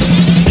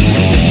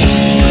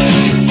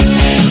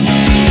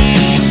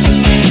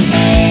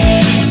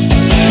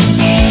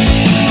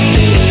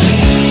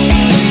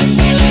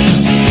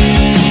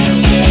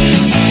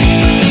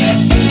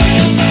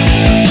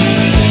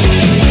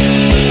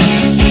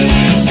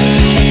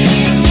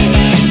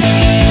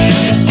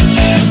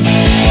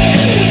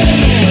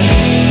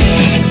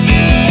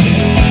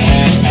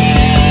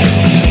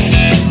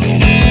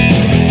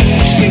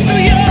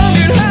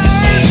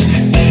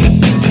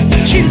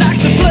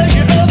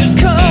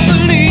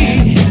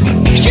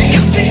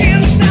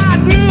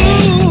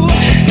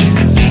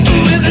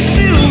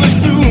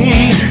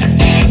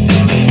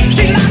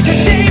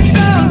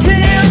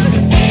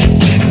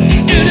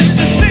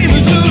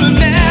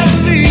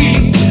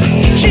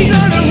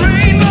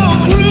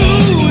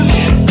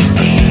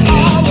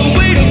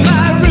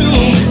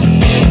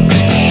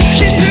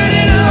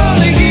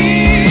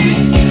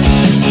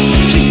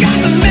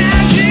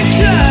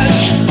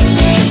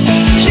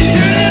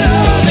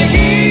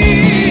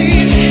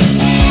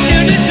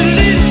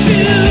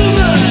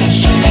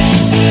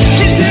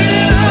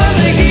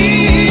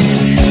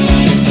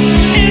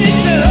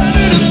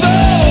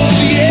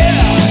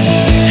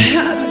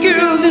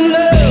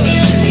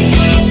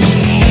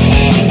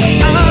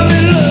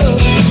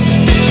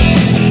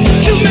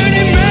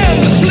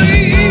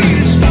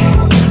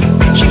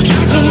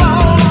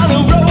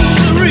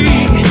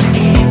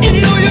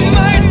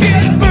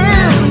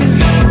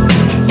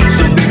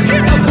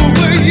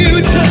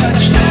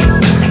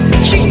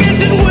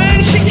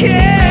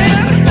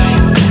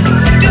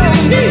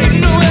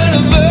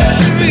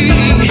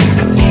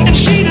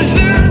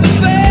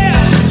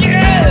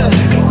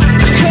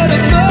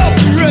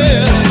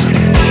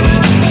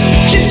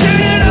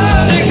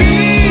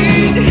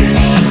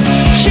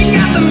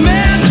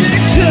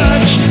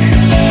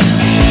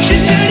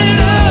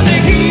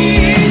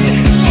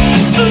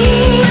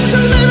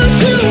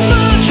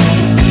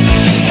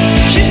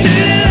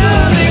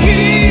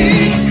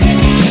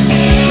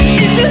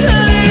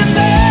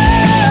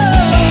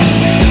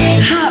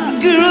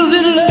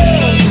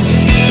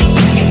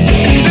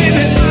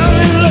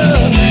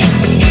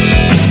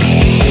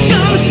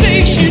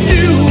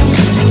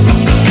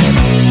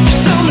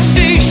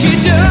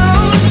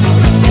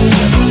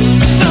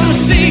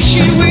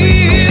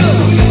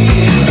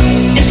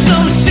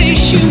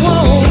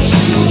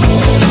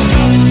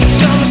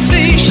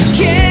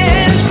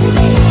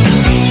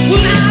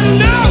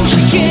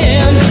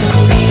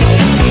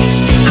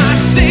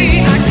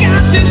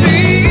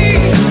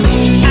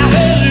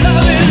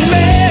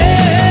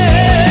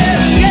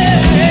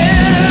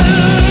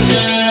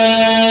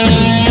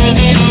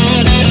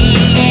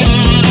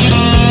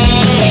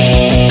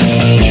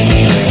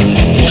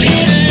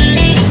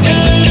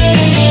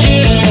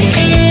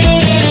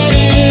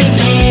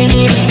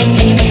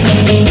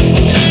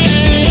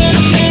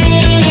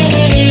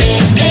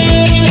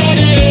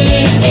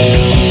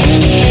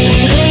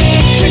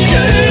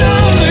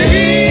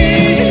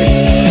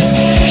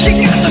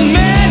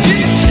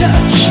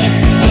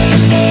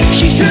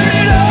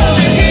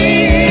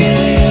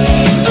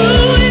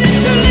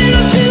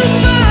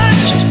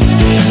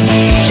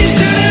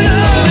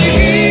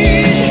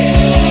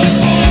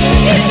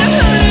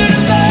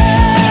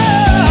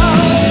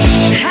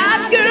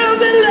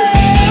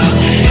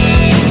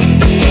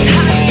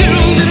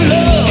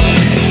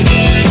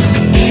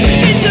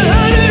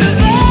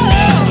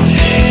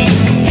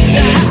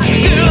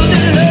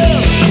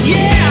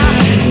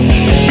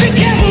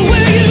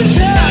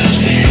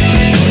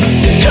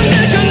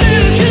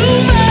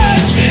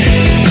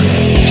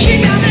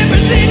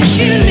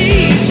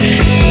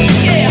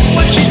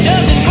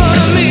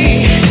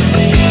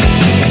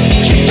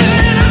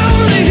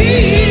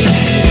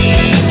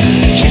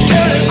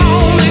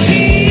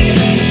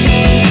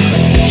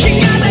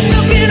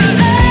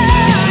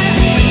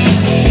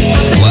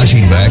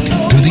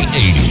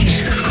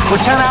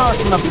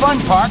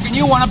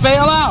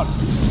out.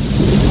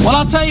 Well,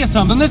 I'll tell you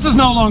something. This is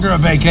no longer a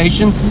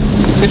vacation.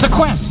 It's a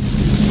quest.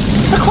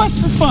 It's a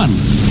quest for fun.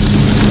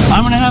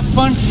 I'm going to have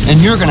fun, and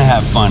you're going to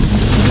have fun.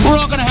 We're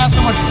all going to have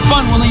so much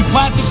fun we'll need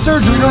plastic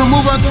surgery to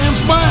remove our damn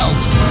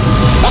smiles.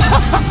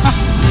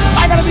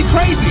 I got to be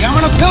crazy. I'm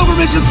on a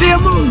pilgrimage to see a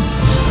moose.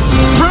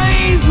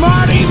 Praise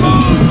Marty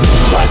Moose.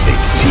 Classic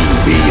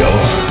TBR.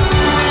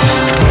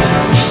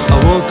 I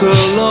walk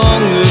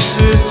along the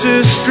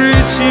city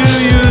streets you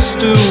used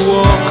to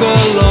walk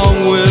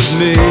along with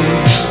me.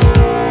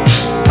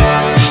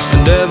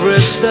 And every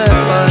step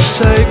I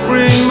take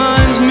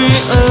reminds me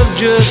of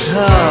just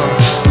how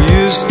we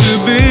used to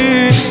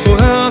be. Oh,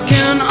 how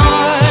can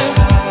I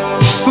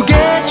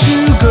forget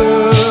you,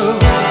 girl?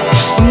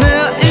 And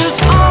there is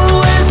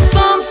always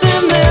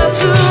something there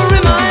to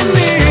remind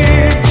me.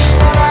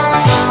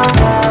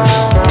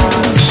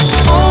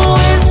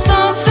 Always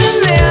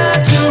something there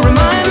to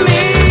remind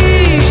me.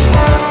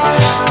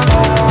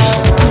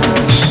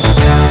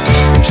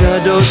 When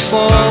shadows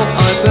fall,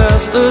 I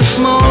pass a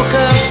small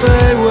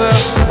cafe where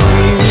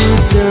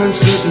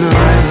dance at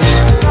night,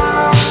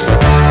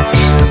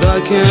 and I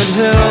can't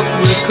help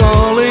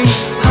recalling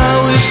how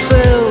it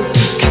felt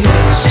to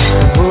kiss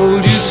and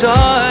hold you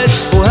tight.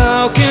 Oh,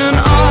 how can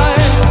I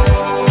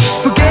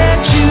forget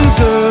you,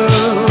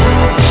 girl?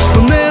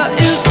 When there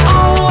is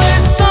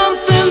always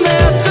something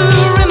there to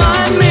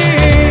remind me.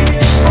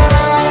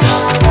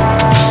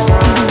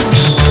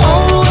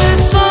 Always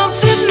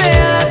something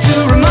there to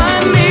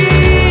remind me.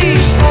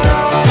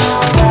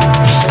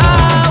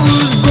 I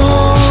was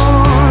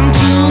born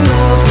to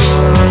love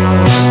her,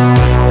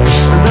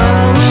 and I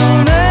will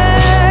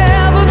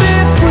never be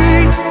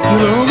free.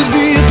 You'll always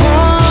be a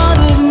part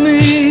of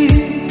me.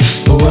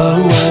 Wow,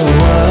 wow,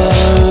 wow.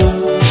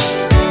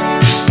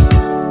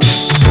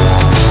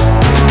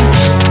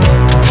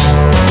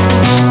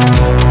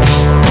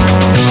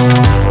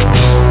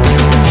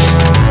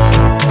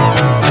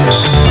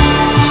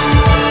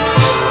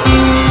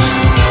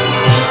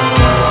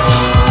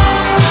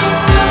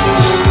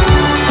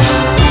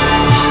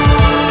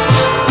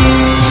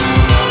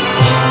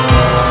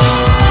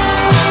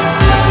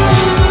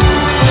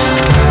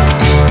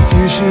 If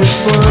you should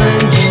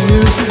find you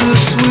miss the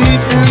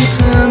sweet and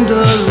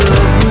tender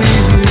love we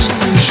used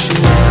to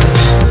share,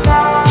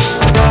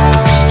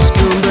 just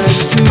come back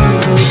to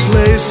the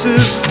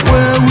places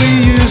where we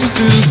used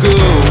to go,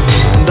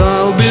 and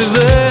I'll be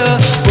there.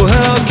 Oh,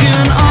 how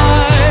can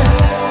I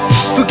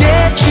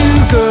forget you,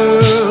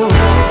 girl?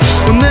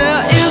 When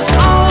there is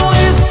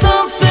always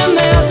something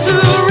there to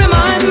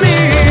remind me.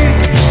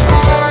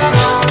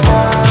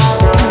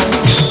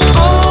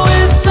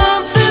 Always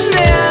something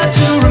there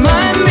to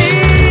remind me.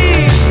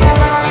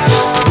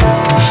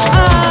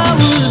 I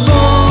was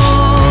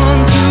born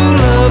to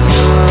love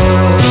her,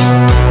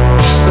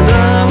 and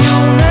I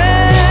will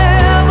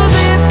never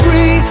be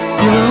free.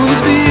 You'll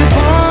always be a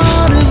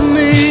part of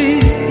me,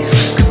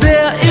 'cause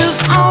there is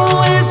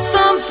always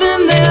something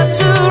there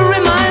to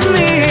remind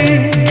me.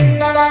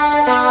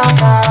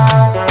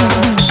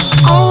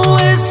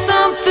 Always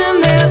something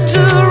there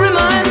to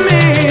remind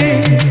me.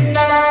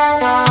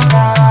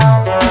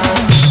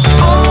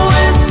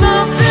 Always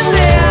something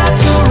there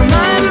to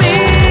remind me.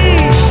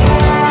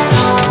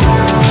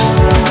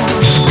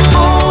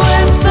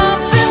 Always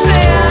something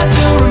there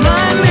to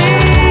remind me.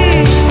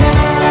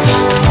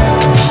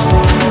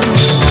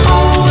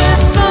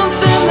 Always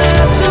something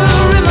there to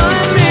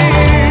remind me.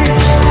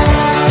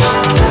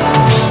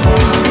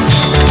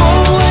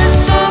 Always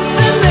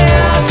something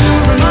there to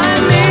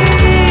remind me.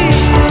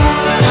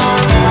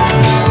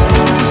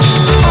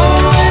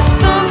 Always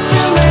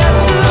something there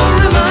to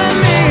remind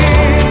me.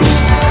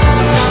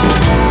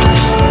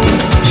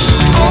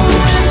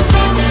 Always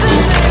something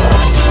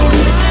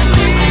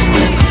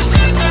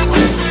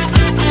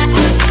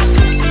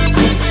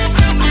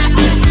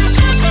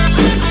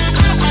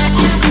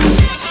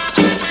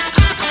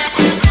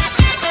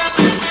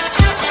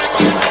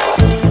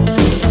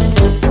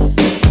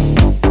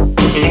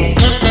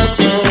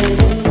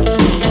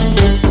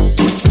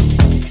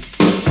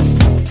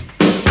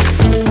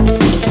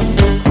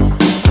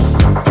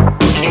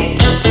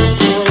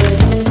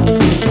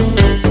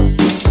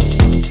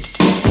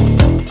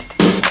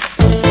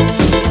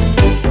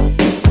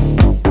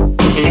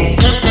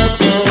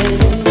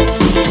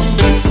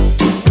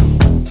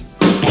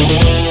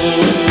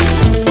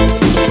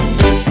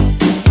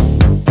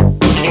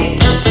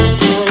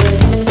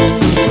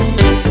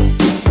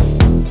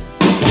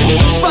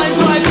Spike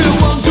right here,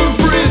 1, 2,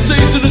 3. It's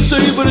easy to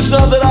see, but it's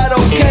not that I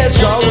don't care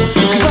so.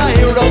 'Cause I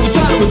hear it all the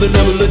time, but they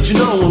never let you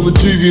know on the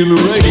TV and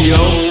the radio.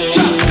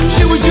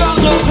 She was young,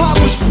 her heart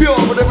was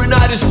pure, but every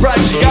night it's bright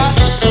she got.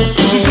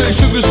 She said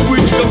sugar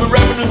sweet, she got me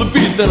rapping to the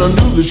beat. Then I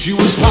knew that she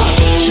was hot.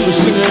 She was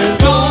singing,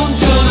 don't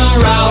turn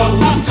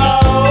around,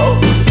 uh-oh.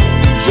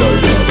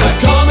 Just that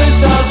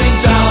commissar's in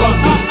town,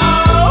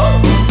 uh-oh.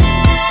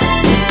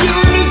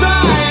 You're in his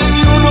eye, and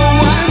you know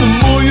why. The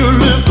more you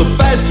live, the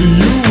faster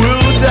you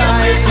will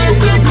die.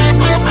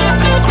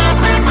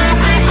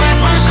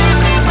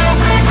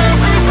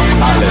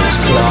 Alles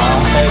klar,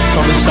 Herr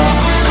Kommissar.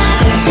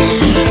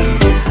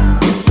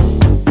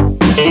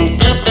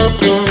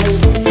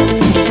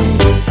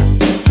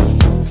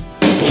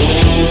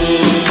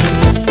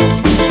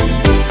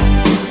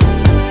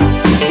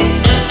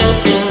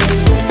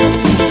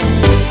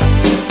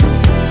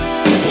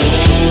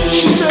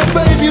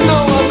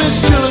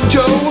 was Chillin'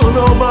 Joe and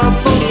all my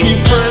funky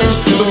friends.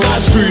 But my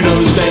street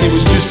understanding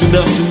was just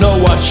enough to know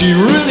what she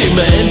really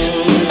meant.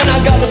 And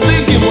I got to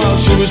thinking while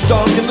she was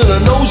talking that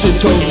her nose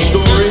had told the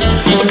story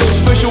of those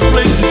special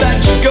places that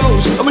she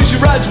goes. I mean, she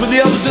rides with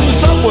the others in the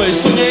subway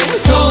singing,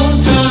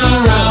 don't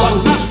turn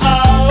around.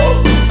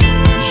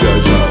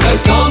 The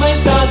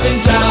commissar's in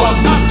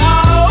town.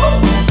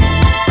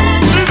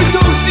 And if he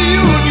talks to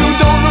you and you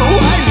don't know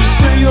why, you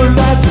say your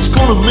life is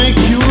gonna make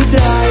you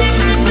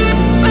die.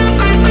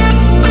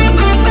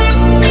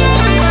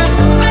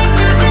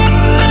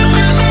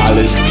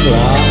 Alles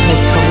klar,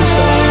 Herr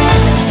Kommissar.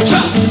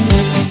 Cha,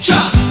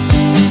 cha,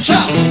 cha, cha,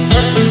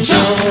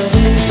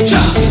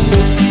 cha,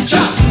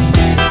 cha.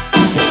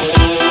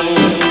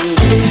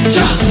 Cha,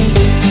 cha,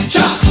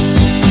 cha,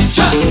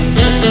 cha,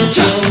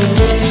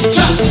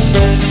 cha,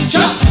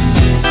 cha.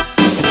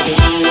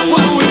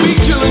 Well, we meet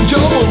Chillin' Joe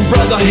and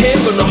Brother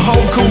Hib and the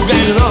whole cool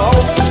gang and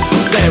all.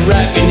 They're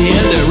rapping here,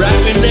 they're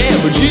rapping there,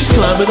 but she's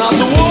climbing up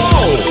the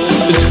wall.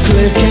 It's a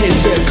clear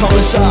case, said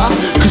Commissar,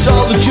 cause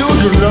all the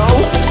children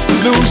know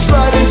they were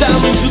sliding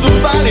down into the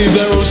valley,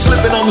 they were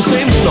slipping on the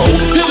same snow.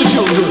 Hear the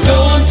children,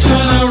 don't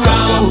turn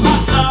around.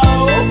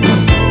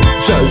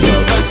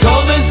 The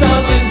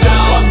Commissar's in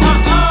town.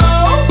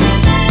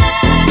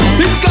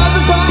 He's got the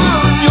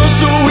power and you're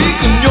so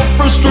weak and your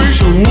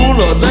frustration will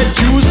not let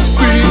you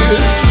speak.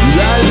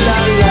 La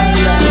la la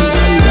la la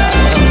la.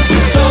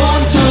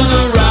 Don't turn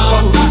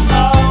around.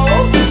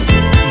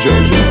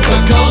 The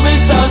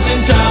Commissar's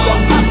in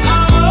town.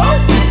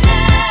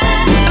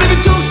 And if he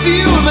talks to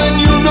you, then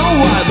you know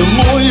why. The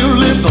more you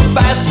live, the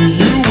faster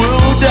you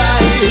will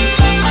die.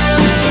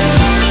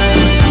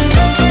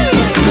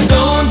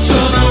 Don't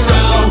turn around.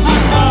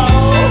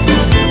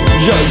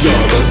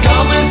 The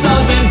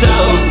Commissar's in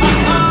town.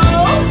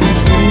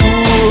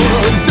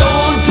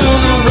 Don't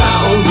turn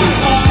around.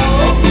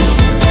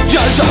 The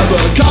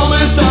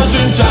Commissar's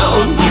in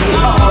town.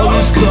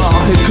 Alles klar,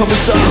 Herr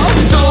Kommissar.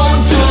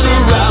 Don't turn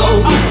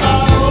around.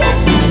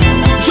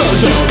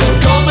 The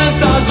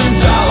Commissar's in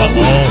town.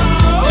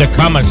 The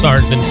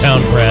Commissar's in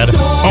town, Brad.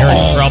 You're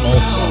in trouble.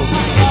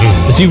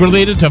 Is he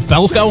related to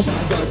Falco?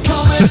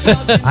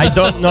 I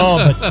don't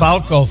know,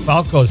 but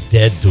Falco's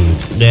dead,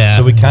 dude. Yeah.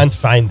 So we can't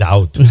find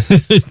out.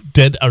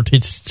 Dead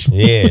artist.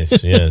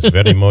 Yes,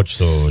 very much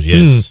so.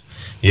 Yes.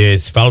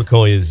 Yes,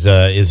 Falco is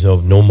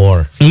of no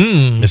more.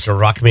 Mr.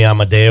 Rock Me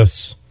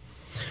Amadeus.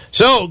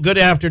 So, good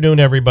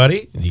afternoon,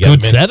 everybody.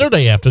 Good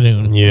Saturday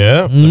afternoon.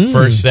 Yeah, the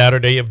first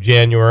Saturday of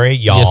January,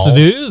 y'all. Yes, it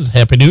is.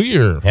 Happy New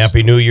Year.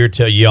 Happy New Year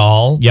to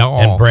y'all.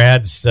 And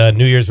Brad's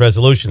New Year's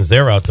resolutions,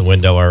 they're out the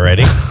window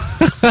already.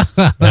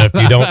 If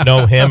you don't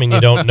know him and you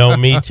don't know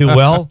me too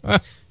well,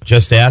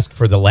 just ask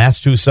for the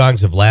last two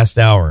songs of last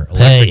hour,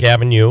 Electric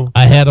Avenue.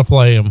 I had to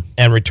play them.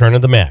 And Return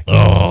of the Mac.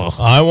 Oh.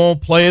 I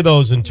won't play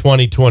those in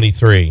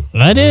 2023.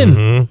 I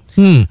didn't.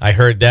 I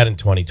heard that in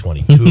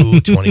 2022,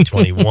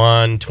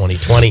 2021,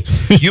 2020.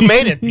 You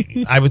made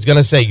it. I was going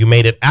to say, you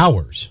made it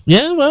ours.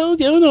 Yeah, well,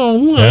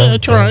 I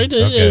tried.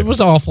 Okay. It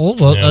was awful,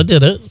 but I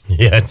did it.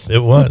 Yes,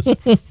 it was.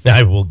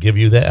 I will give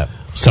you that.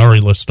 Sorry,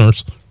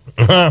 listeners.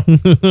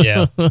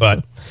 Yeah,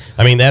 but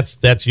I mean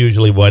that's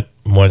usually what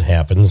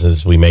happens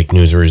is we make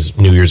New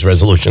Year's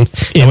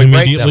resolutions and we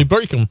immediately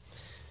break them.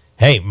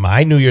 Hey,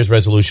 my New Year's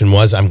resolution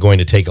was I'm going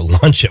to take a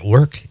lunch at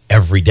work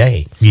every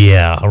day.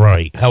 Yeah,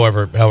 right.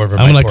 However,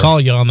 I'm going to call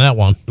you on that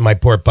one. My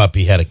poor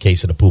puppy had a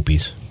case of the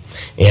poopies,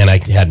 and I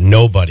had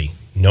nobody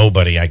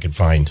I could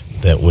find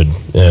that would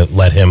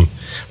let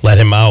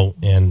him out,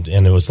 and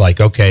it was like,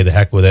 okay, the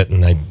heck with it,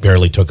 and I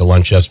barely took a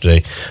lunch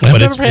yesterday. I've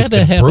never had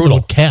to have brutal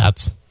with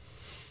cats.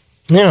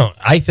 You know,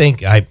 I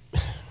think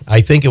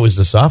it was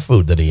the soft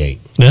food that he ate.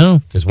 Yeah.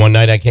 Because one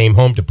night I came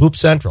home to Poop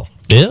Central.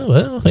 Yeah,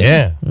 well.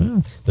 Yeah.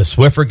 The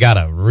Swiffer got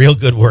a real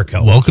good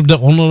workout. Welcome to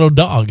owning a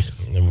dog.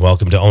 And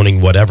welcome to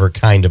owning whatever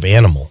kind of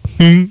animal.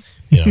 You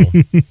know,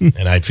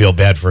 and I'd feel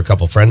bad for a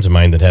couple friends of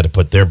mine that had to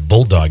put their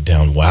bulldog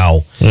down.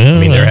 Wow. Yeah, I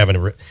mean, they're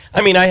having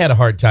I had a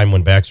hard time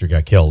when Baxter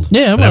got killed.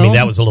 Yeah, but I mean,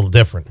 that was a little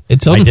different.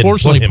 It's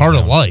unfortunately part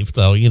of life,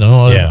 though. You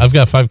know, Yeah. I've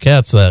got 5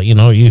 cats that, you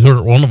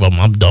hurt one of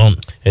them, I'm done.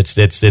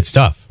 It's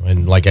tough.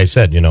 And like I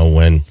said,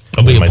 when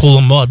I'll be a pool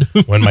of mud.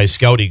 when my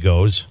Scouty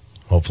goes,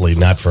 hopefully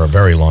not for a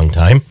very long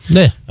time.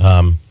 Yeah.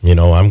 I'll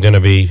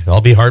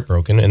be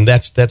heartbroken. And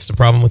that's the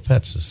problem with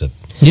pets, is that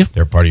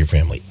they're part of your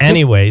family.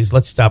 Anyways,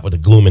 let's stop with the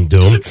gloom and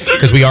doom,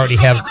 because we already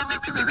have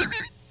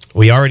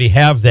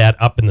that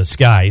up in the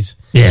skies.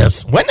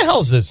 Yes. When the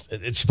hell is this?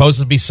 It's supposed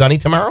to be sunny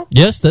tomorrow?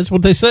 Yes, that's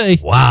what they say.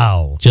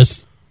 Wow.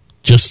 Just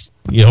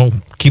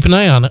keep an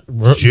eye on it.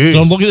 Jeez.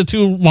 Don't look at it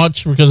too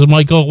much because it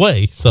might go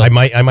away. So I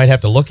might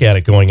have to look at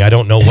it going, I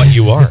don't know what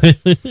you are.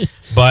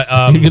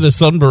 But you get a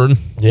sunburn.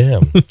 Yeah.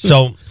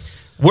 So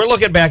we're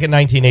looking back at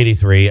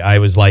 1983. I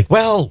was like,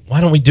 well,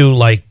 why don't we do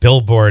like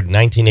Billboard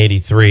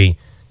 1983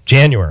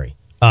 January?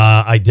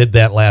 I did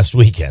that last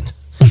weekend.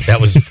 That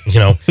was,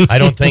 I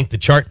don't think the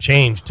chart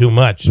changed too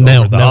much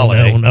over the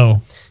holiday.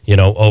 No.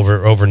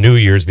 Over New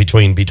Year's,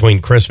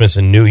 between Christmas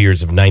and New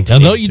Year's of 1983.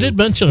 Although you did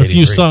mention a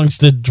few songs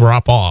did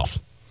drop off.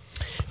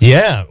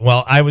 Yeah,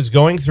 well, I was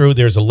going through.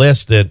 There's a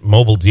list that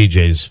mobile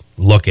DJs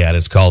look at.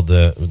 It's called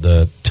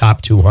the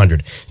Top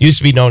 200. It used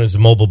to be known as the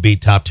Mobile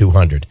Beat Top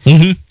 200.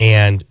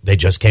 And they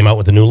just came out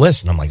with a new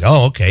list. And I'm like,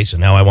 oh, okay, so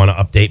now I want to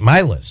update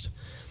my list.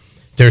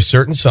 There's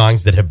certain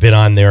songs that have been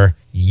on there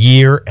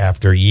year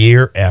after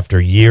year after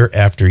year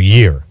after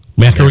year.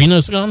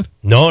 Macarena's gone?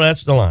 No,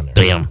 that's still on there.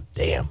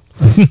 Damn.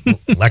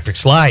 Electric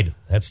Slide,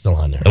 that's still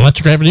on there.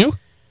 Electric Avenue?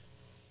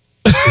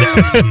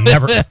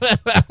 Never.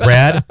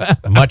 Brad,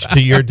 much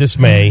to your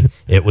dismay,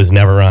 it was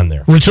never on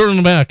there. Return of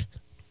the Mac.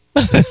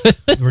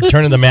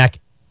 Return of the Mac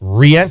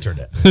re-entered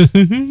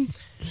it.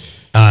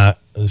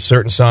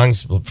 Certain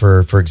songs,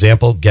 for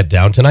example, Get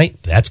Down Tonight,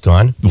 that's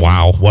gone.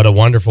 Wow. What a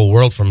Wonderful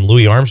World from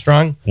Louis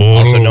Armstrong,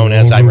 also known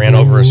as I Ran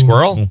Over a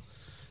Squirrel,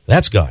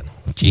 that's gone.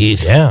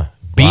 Jeez. Yeah.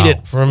 Beat Wow.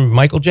 It from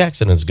Michael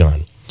Jackson is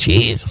gone.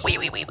 Jeez.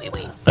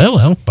 Oh,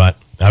 well. But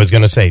I was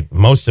going to say,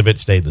 most of it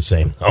stayed the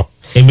same. Oh.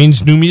 It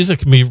means new music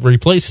can be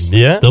replaced.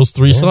 Yeah. Those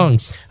three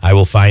songs. I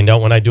will find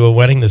out when I do a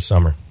wedding this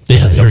summer.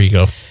 Yeah, there you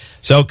go.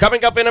 So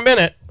coming up in a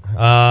minute,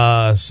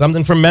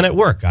 something from Men at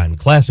Work on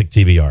Classic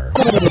TBR.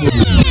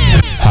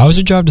 How was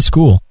your drive to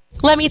school?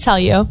 Let me tell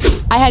you,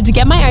 I had to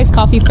get my iced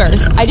coffee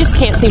first. I just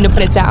can't seem to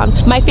put it down.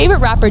 My favorite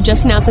rapper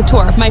just announced a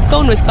tour. My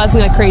phone was buzzing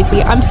like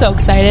crazy. I'm so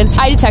excited.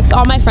 I had to text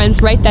all my friends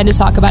right then to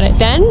talk about it.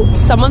 Then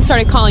someone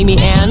started calling me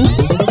and...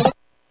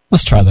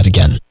 Let's try that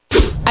again.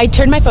 I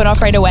turned my phone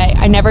off right away.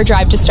 I never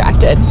drive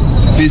distracted.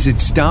 Visit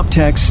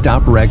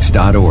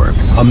StopTextStopWrecks.org.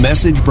 A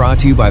message brought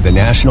to you by the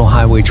National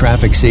Highway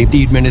Traffic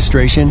Safety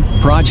Administration,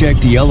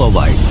 Project Yellow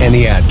Light, and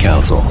the Ad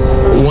Council.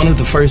 One of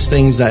the first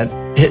things that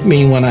hit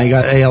me when I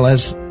got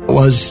ALS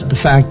was the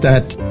fact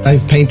that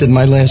I've painted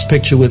my last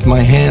picture with my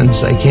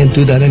hands. I can't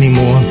do that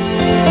anymore.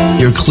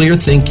 You're clear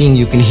thinking,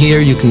 you can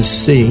hear, you can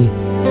see.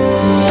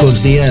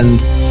 Towards the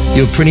end,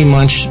 you're pretty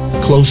much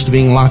close to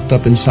being locked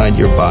up inside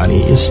your body.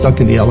 You're stuck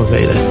in the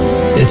elevator.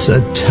 It's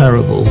a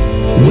terrible,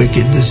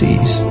 wicked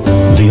disease.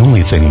 The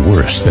only thing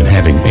worse than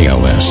having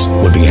ALS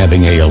would be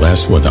having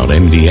ALS without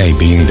MDA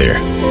being there.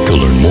 To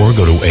learn more,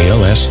 go to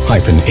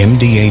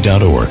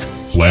als-mda.org.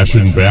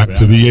 Flashing back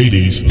to the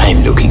 80s.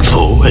 I'm looking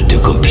forward to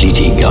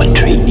completing your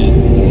training.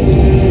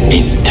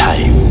 In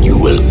time, you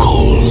will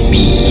call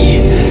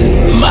me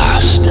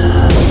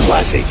Master.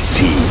 Classic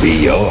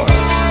TBR.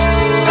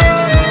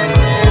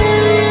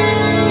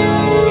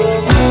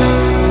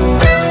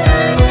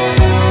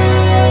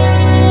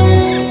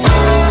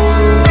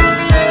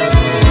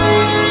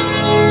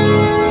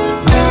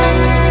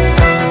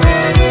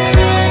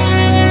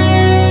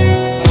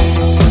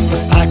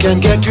 I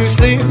can't get to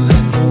sleep.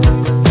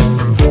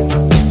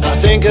 I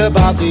think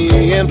about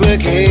the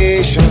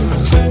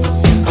implications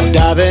of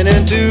diving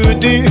in too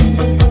deep,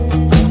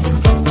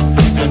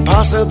 and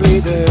possibly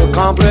the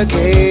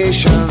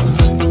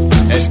complications,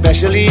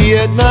 especially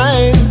at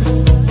night.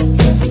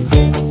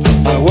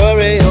 I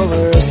worry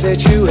over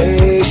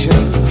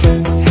situations.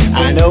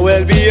 I know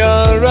we'll be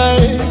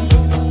alright.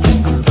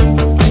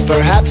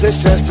 Perhaps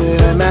it's just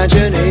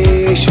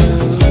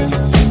imagination.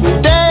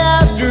 Day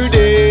after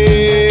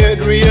day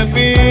it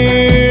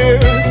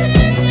reappears.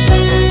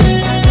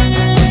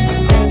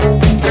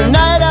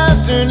 Night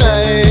after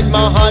night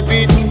my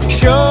heartbeat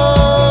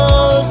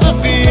shows the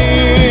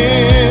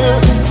fear.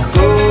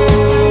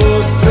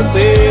 Ghosts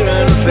appear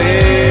and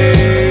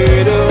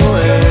fade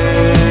away.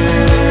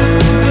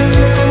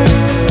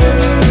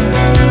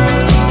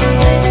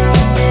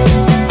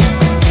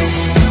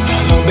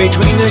 Alone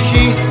between the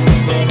sheets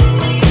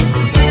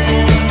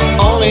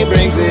only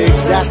brings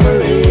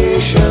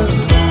exasperation.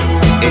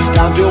 It's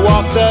time to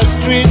walk the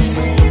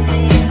streets,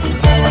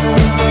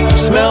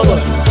 smell the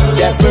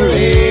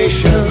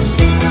desperation.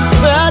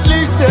 At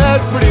least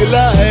there's pretty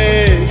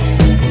lights,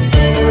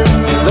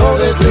 and though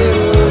there's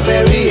little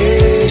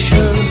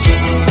variation,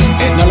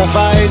 it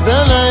nullifies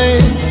the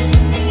night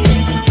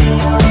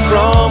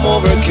from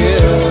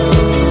overkill.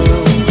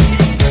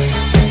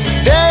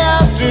 Day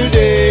after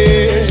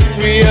day it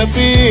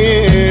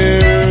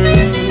reappears.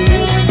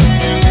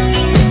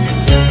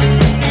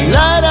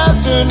 Night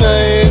after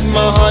night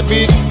my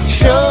heartbeat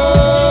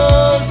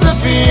shows the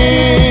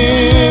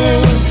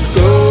fear.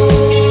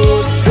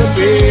 Ghosts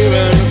appear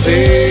and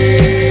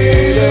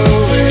fade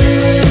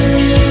away.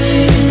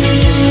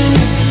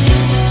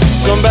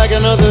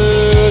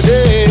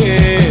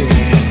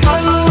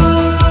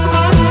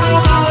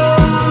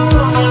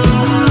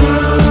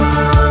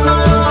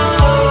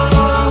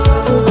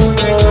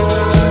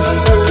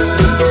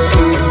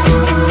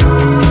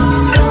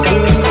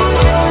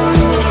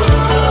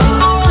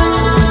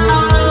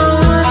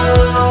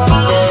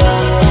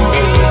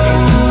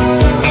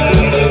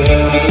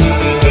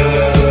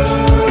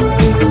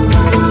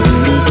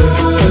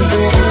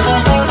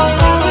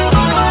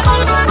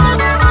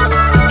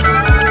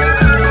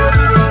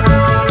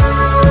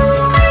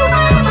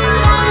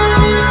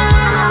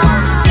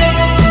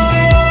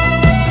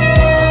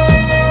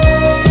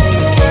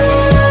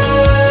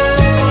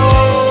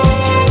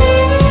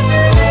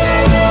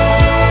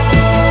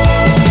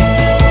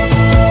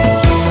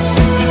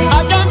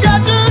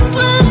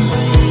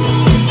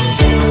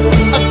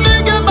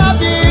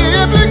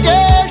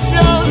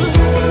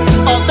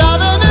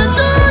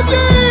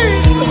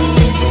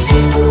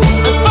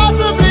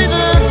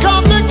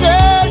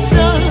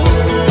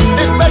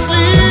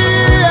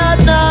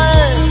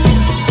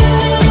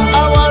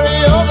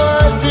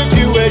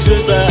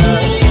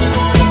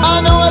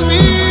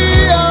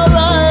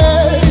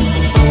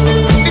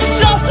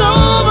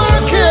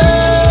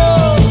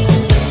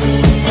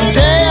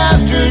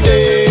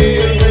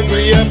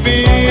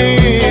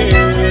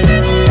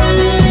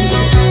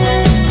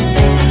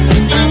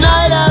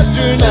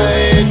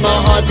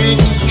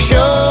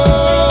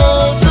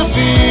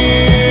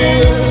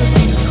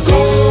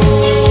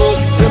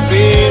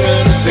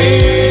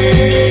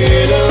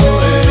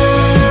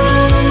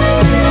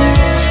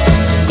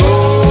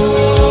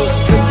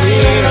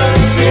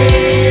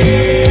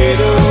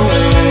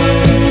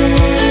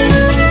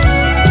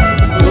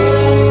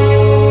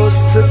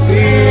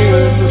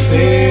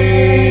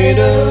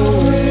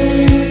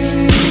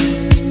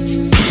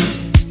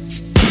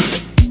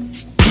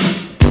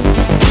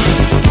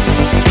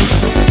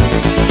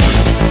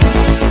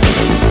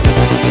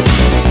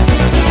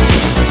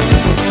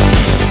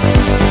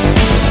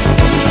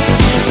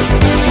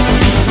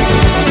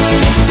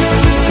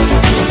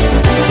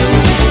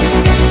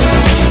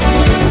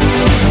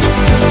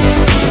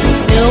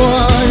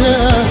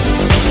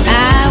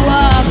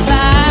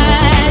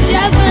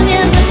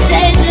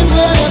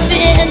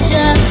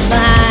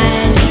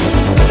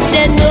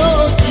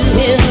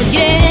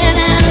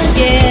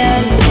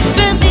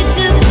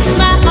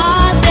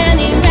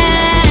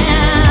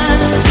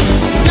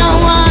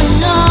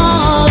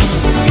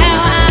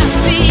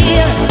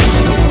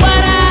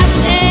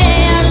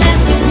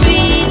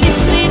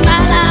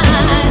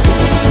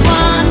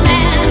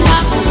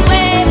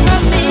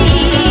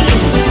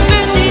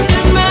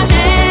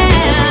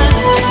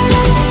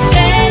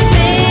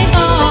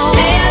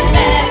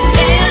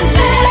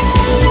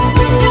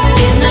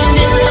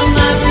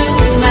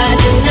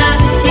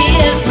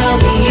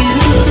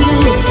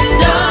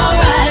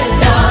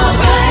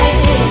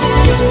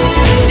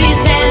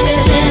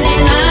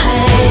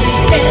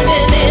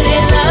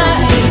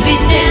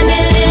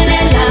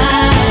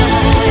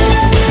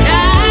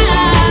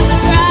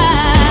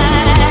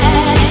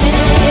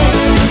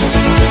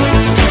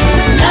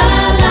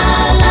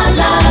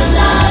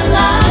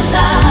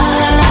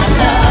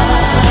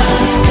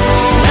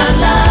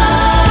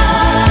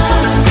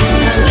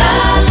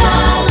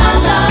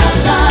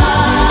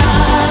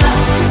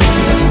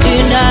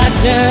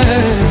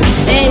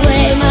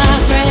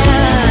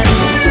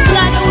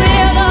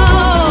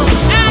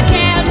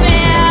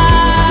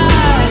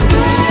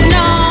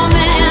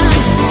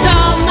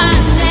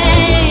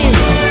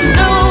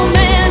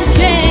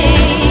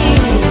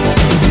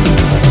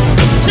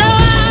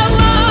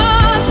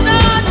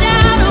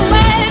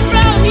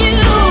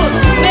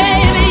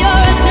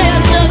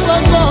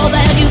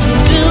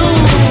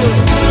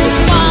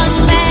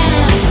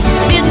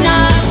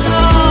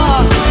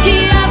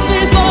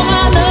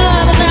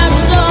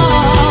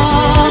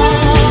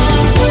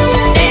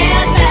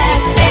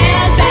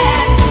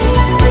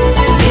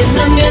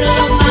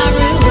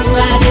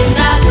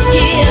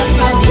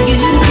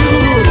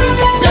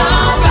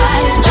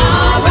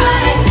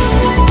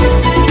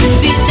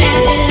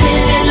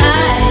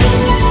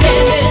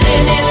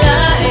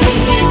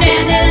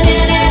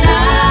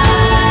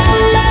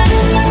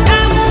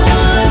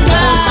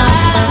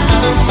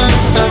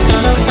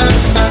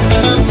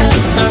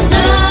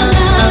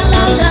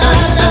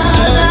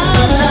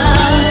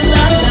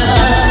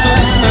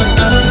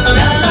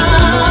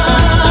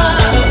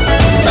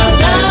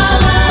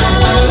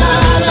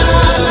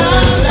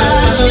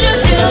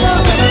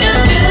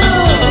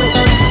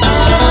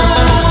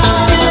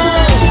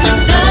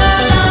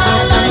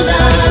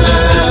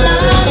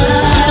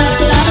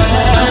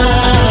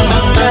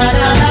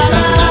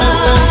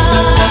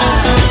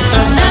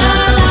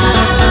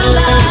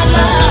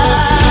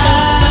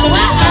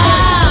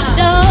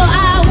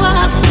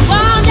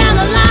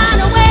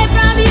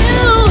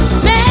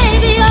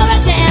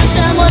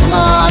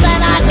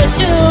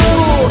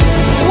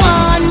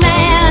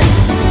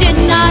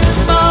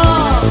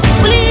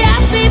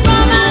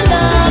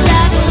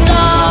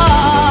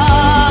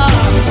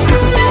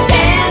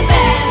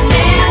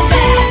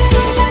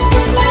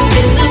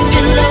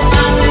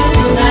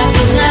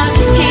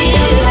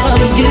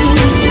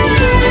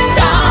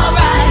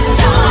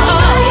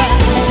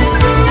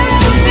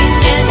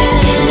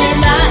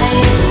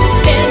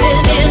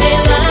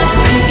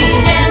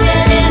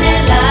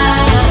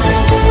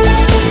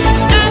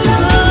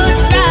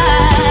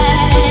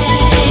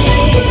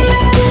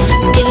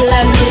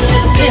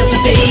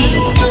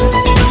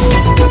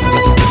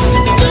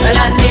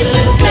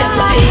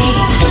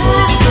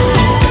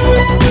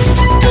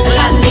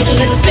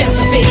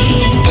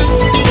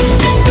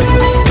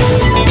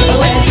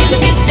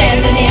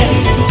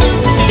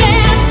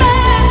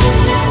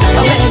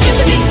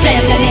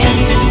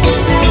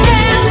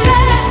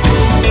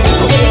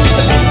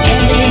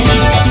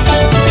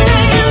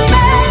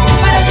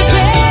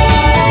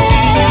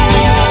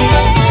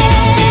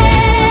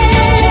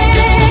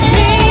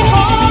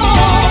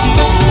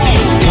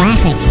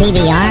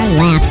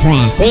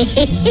 Have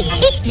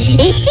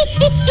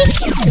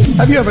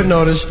you ever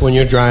noticed when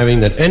you're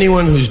driving that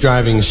anyone who's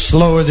driving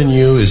slower than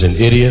you is an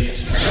idiot?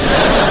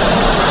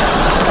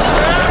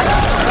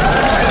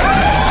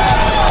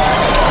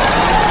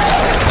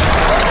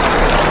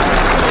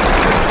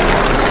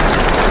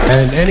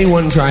 And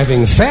anyone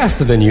driving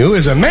faster than you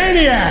is a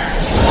maniac!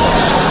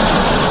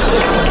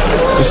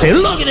 You say,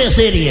 look at this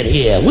idiot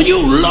here. Will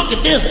you look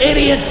at this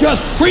idiot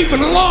just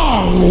creeping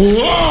along?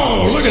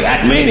 Whoa, look at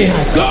that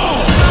maniac. Go!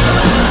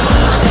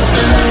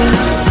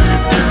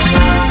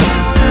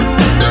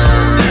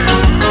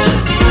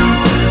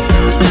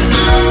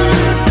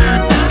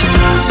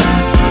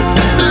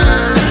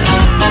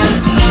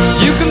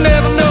 You can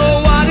never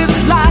know what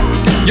it's like.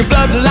 Your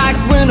blood like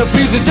winter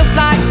freezes just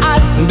like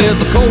ice. And there's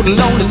a cold and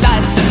lonely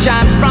light that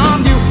shines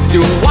from you.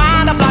 You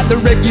wind up like the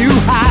wreck you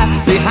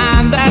hide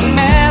behind that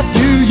mask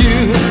you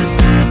use.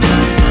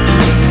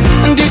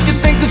 And did you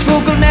think this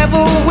fool could never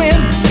win?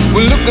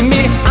 Well, look at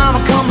me, I'm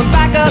coming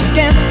back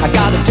again. I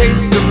got a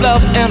taste of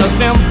love in a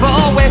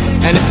simple way.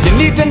 And if you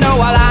need to know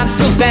while I'm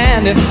still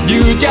standing,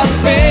 you just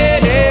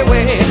fade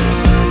away.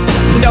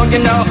 Don't you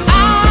know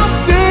I'm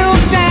still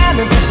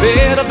standing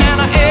better than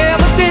I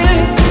ever did?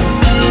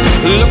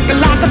 Looking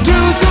like a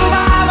true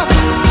survivor,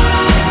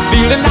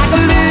 feeling like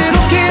a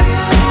little kid.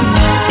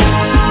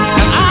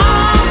 And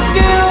I'm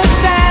still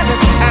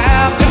standing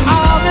after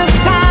all this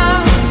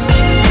time,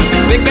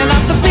 picking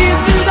up the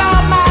pieces of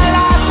my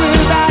life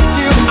without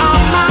you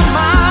on my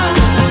mind.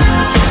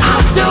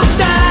 I'm still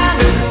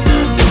standing.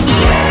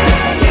 Yeah,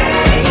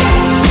 yeah,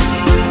 yeah.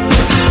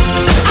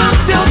 I'm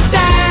still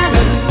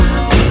standing.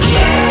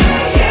 Yeah,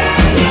 yeah,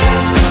 yeah.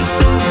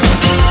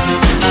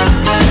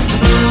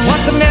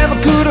 Once I never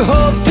could have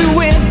hoped to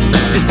win.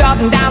 You're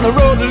starting down the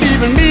road,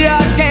 leaving me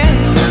again.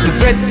 The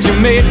threats you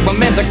made were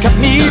meant to cut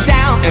me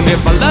down. And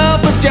if my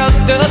love was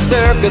just a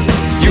circus,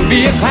 you'd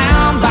be a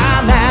clown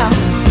by now.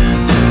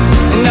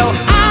 No,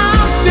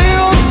 I'm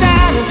still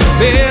standing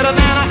better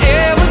than I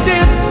ever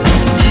did.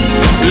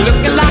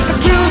 Looking like a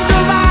true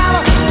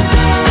survivor,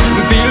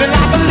 feeling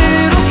like a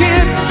little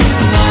kid.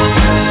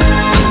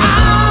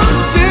 I'm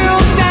still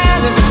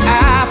standing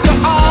after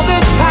all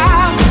this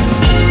time,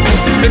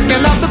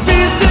 picking up the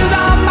pieces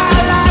of my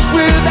life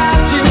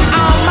without you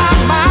on my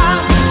mind.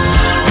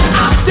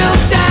 I'm still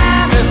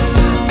standing.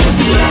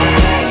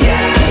 Yeah,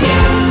 yeah,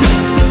 yeah.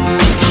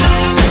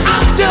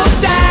 I'm still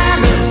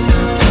standing.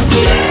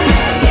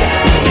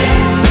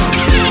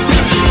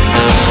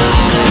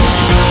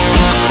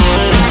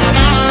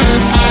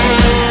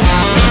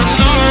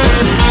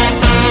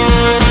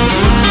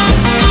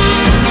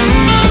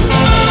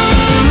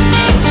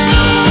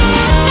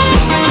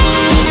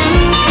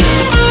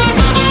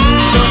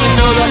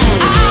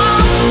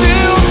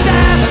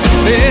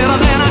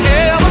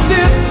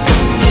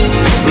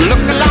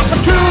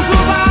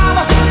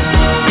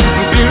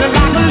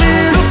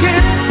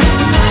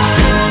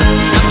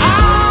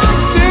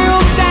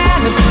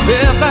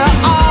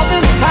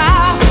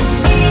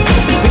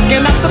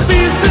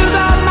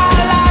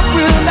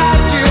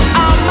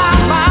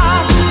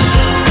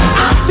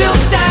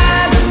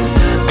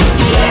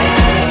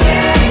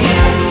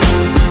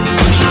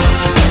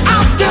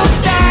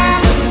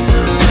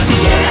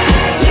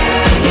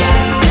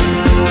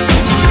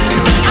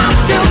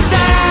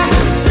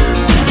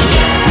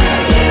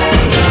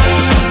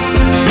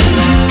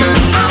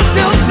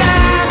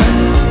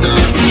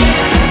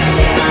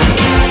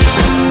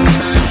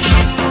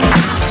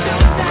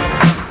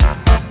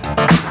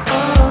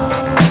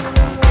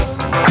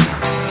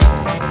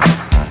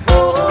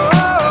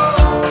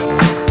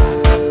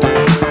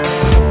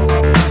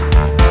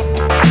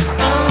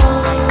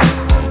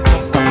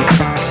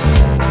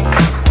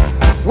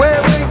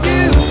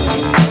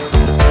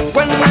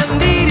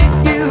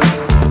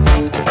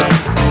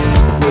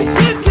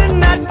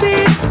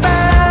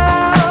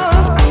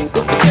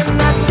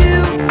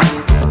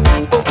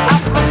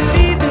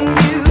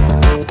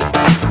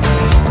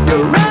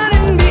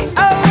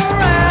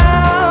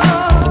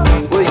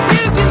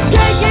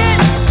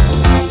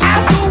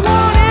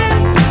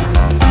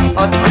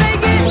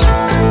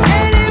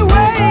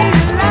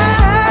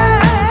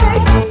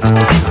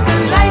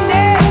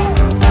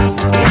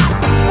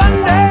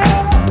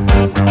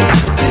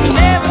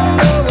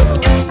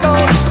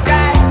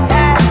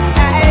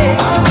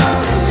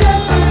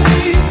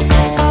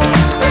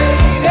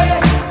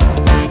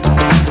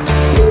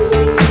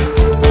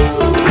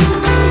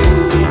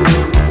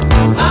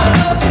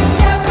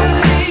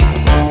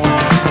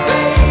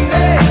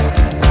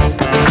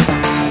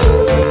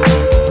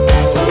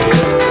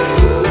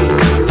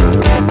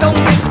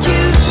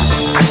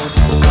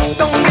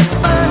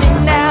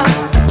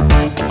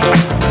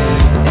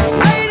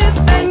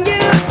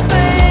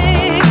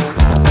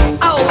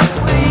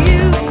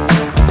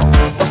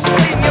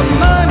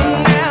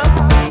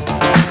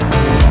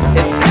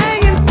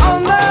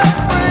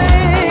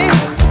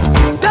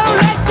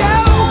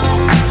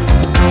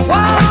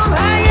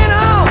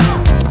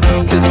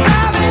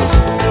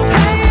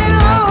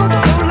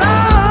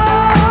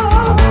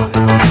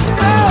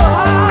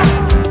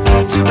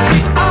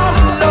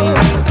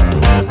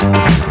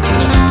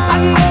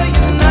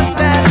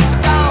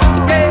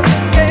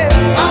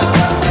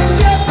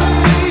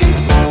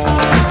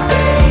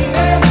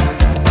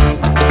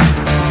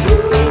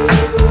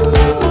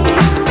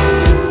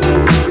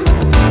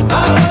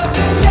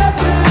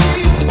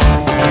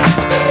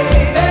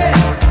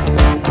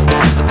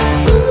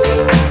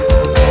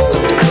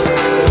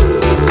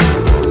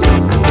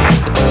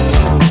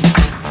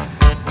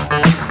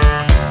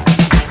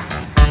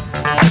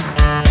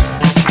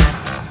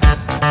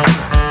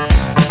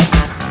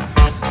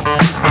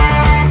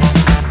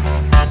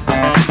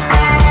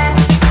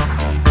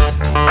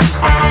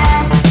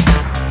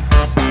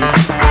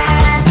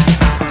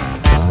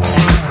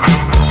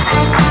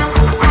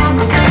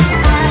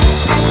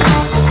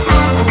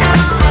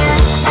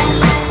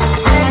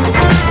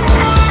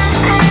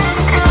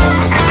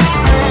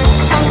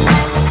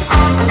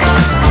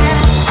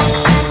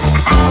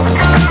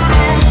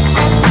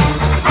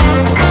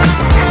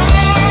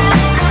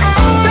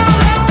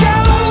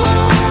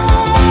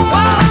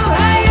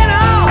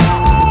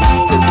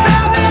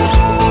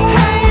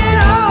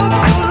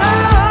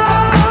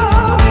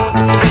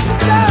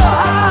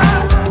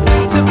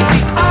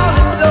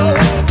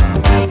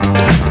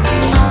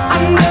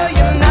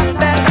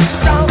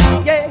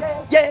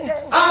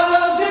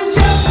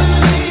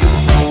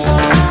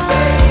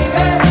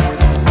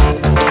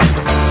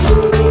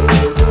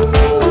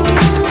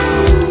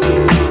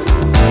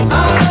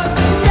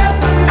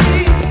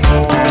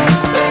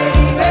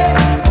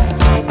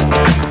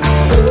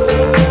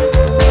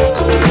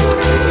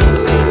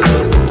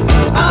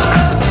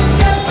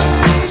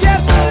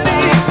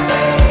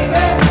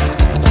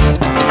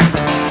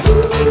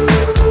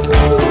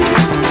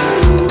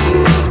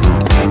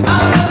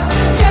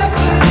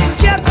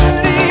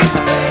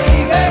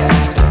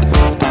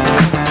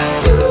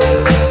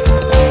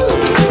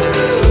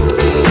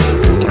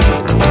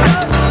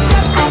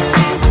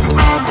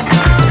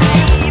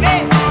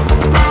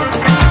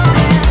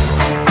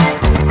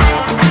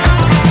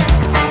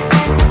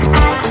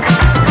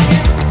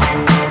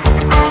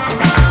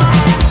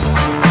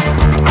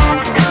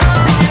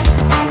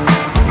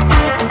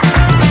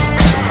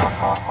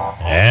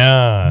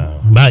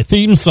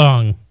 theme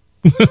song.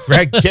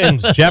 Greg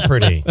Kim's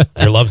Jeopardy.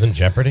 Your love's in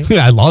Jeopardy?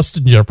 I lost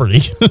in Jeopardy.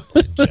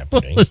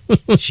 Jeopardy.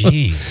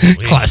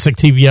 Jeez. Classic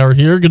TBR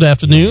here. Good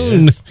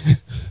afternoon. Yes.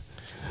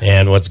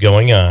 And what's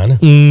going on?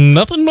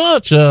 Nothing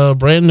much.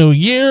 Brand new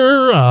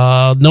year.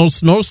 No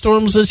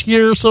snowstorms this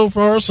year so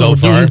far, so we're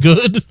doing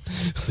good.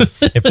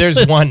 If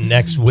there's one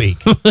next week,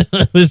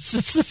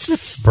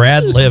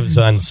 Brad lives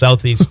on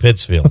Southeast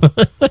Pittsfield.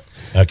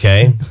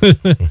 Okay?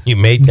 You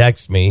may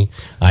text me.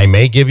 I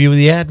may give you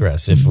the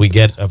address if we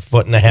get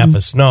 1.5 feet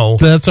of snow.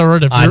 That's all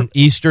right. On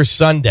Easter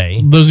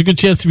Sunday. There's a good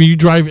chance if you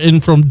drive in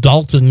from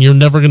Dalton, you're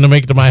never going to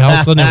make it to my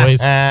house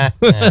anyways.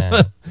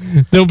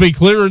 They'll be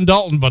clear in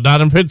Dalton, but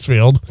not in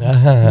Pittsfield.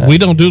 We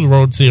don't do the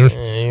roads here.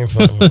 Hey.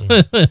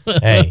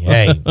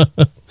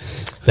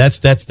 That's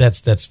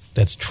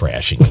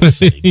trashing the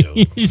city,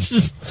 dude.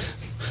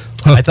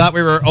 I thought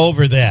we were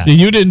over that.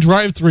 You didn't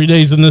drive 3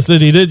 days in the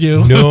city, did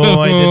you? No,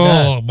 I did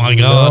not. Oh, my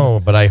God.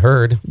 No, but I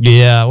heard.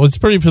 Yeah, it was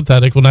pretty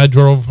pathetic when I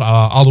drove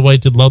all the way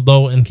to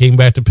Ludlow and came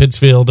back to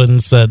Pittsfield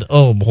and said,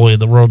 oh, boy,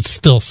 the roads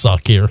still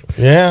suck here.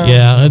 Yeah.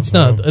 Yeah, it's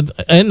not.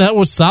 And that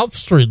was South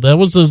Street. That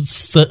was a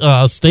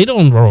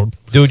state-owned road.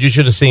 Dude, you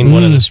should have seen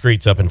one of the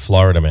streets up in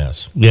Florida,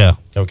 Mass. Yeah.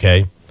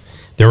 Okay.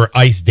 There were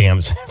ice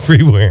dams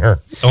everywhere.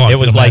 Oh, it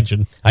was like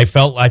I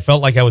felt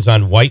like I was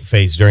on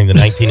Whiteface during the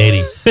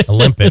 1980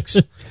 Olympics,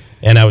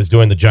 and I was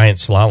doing the giant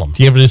slalom.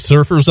 Do you have any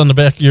surfers on the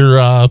back of your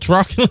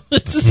truck?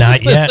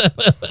 Not yet.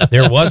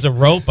 There was a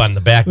rope on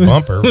the back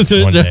bumper one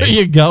day. There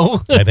you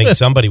go. I think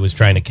somebody was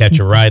trying to catch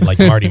a ride like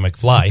Marty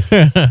McFly.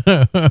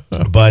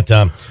 But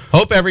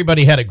hope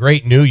everybody had a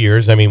great New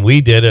Year's. I mean,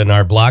 we did in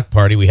our block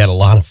party. We had a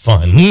lot of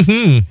fun.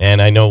 Mm-hmm.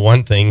 And I know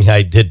one thing,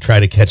 I did try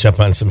to catch up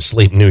on some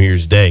sleep New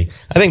Year's Day.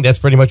 I think that's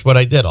pretty much what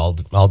I did all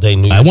day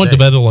New Year's I went to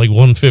bed at like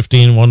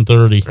 1:15,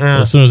 1:30.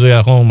 As soon as I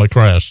got home, I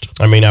crashed.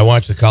 I mean, I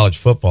watched the college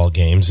football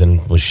games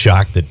and was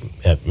shocked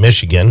at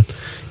Michigan.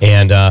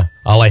 And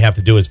all I have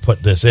to do is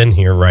put this in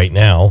here right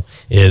now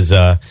is,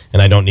 and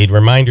I don't need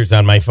reminders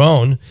on my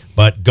phone,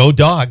 but go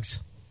Dogs.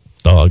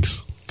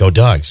 Dogs. Go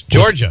Dogs.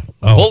 Georgia.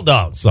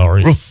 Bulldogs.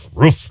 Sorry.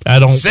 Roof. I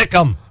don't. Sick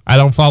 'em. I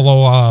don't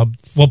follow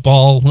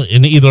football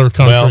in either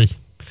country. Well,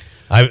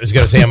 I was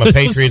going to say I'm a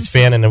Patriots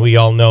fan, and we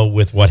all know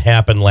with what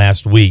happened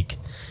last week.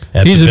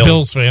 He's a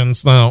Bills fan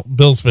now.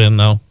 Bills fan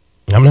now.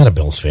 I'm not a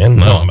Bills fan.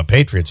 No, I'm a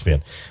Patriots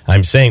fan.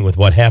 I'm saying with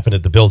what happened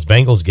at the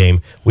Bills-Bengals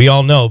game, we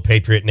all know,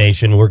 Patriot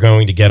Nation, we're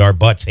going to get our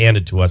butts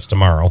handed to us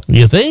tomorrow.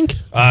 You think?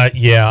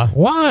 Yeah.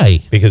 Why?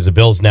 Because the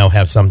Bills now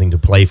have something to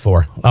play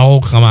for.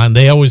 Oh, come on.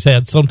 They always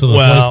had something to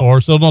play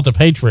for, so not the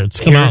Patriots.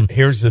 Come on.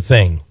 Here's the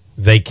thing.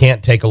 They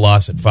can't take a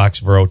loss at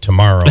Foxborough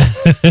tomorrow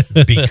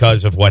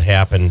because of what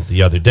happened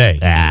the other day.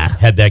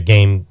 Had that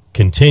game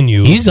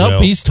continue. He's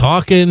up. He's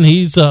talking.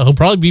 He'll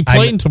probably be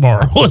playing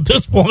tomorrow at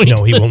this point.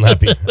 No, he will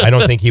not be. I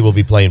don't think he will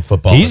be playing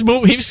football.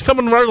 He's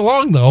coming right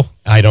along, though.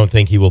 I don't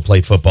think he will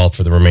play football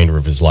for the remainder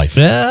of his life.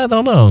 Yeah, I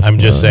don't know. I'm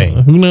just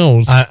saying. Who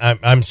knows?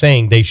 I'm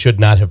saying they should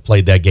not have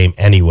played that game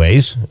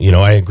anyways. You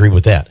know, I agree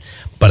with that.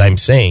 But I'm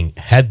saying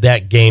had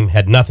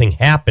nothing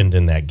happened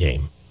in that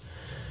game,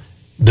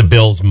 the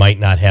Bills might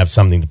not have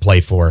something to play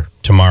for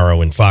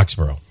tomorrow in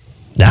Foxborough.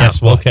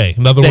 Guess what? Okay.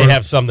 They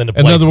have something to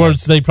play for. In other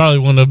words, they probably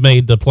wouldn't have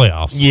made the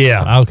playoffs.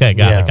 Yeah. Okay,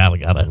 got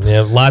it.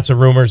 Yeah, lots of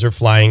rumors are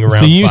flying around.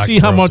 So you see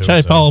how much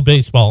I follow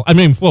baseball. I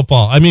mean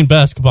football. I mean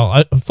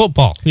basketball.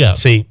 Football, yeah.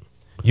 See,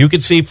 you can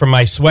see from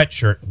my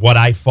sweatshirt what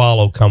I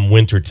follow come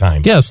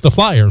wintertime. Yes, the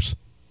Flyers.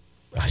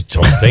 I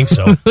don't think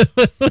so.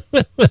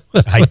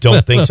 I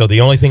don't think so.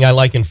 The only thing I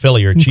like in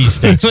Philly are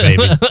cheesesteaks,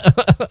 baby.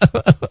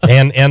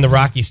 And the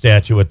Rocky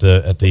statue at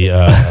the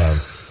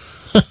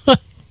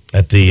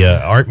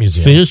art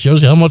museum. See, it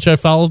shows you how much I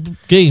follow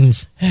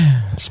games,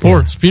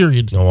 sports.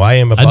 Period. No,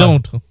 I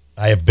don't.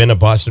 I have been a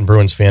Boston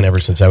Bruins fan ever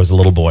since I was a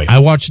little boy. I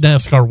watch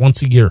NASCAR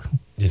once a year.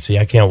 You see,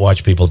 I can't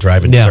watch people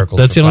drive in circles.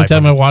 That's the only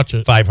time I watch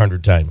it.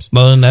 500 times.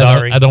 Well,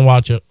 sorry, I don't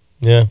watch it.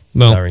 Yeah,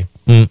 no. Sorry.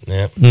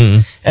 Yeah.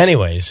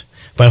 Anyways.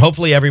 But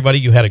hopefully, everybody,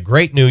 you had a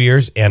great New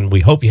Year's, and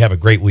we hope you have a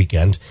great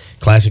weekend.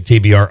 Classic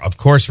TBR, of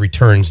course,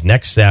 returns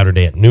next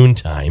Saturday at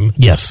noontime.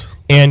 Yes.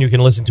 And you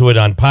can listen to it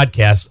on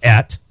podcast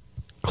at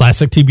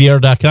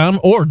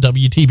ClassicTBR.com or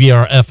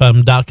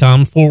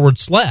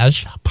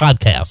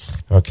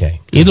WTBRFM.com/podcasts.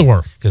 Okay. Either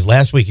or. Because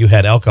last week you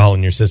had alcohol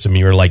in your system.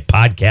 You were like,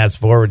 podcast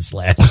 /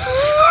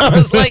 I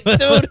was like,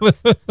 dude,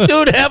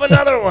 have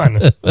another one.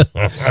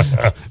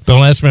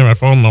 Don't ask me my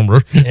phone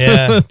number.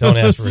 Yeah, don't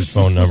ask for his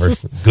phone number.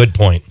 Good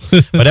point.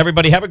 But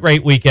everybody, have a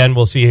great weekend.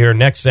 We'll see you here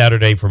next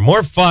Saturday for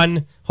more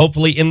fun,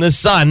 hopefully in the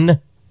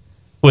sun,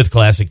 with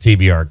Classic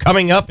TBR.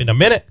 Coming up in a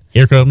minute.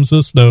 Here comes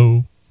the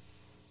snow.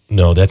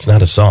 No, that's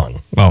not a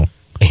song. Oh.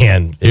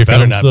 And here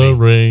comes the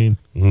rain.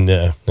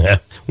 No,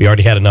 we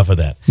already had enough of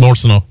that. More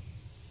snow.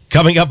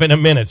 Coming up in a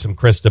minute, some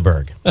Krista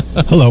Berg.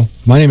 Hello,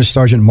 my name is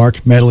Sergeant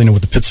Mark Madalena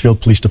with the Pittsfield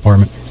Police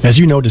Department. As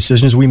you know,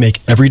 decisions we make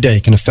every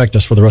day can affect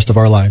us for the rest of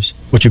our lives.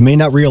 What you may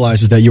not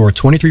realize is that you are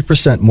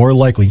 23% more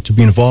likely to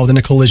be involved in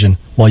a collision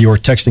while you are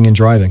texting and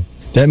driving.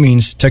 That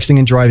means texting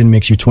and driving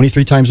makes you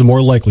 23 times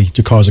more likely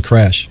to cause a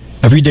crash.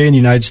 Every day in the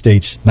United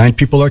States, 9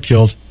 people are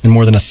killed and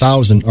more than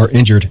 1,000 are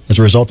injured as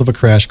a result of a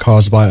crash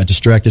caused by a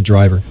distracted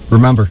driver.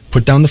 Remember,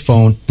 put down the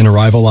phone and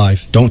arrive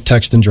alive. Don't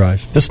text and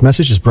drive. This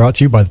message is brought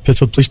to you by the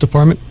Pittsfield Police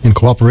Department in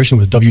cooperation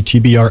with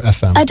WTBR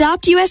FM.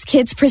 Adopt US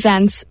Kids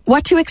presents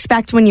What to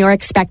Expect When You're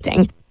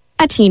Expecting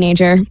a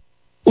Teenager.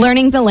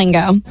 Learning the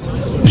lingo.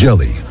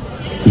 Jelly.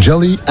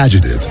 Jelly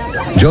adjective.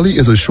 Jelly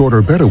is a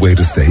shorter, better way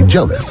to say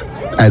jealous.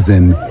 As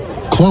in,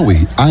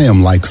 Chloe, I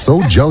am like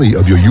so jelly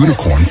of your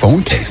unicorn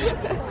phone case.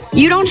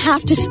 You don't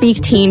have to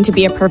speak teen to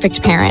be a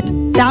perfect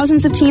parent.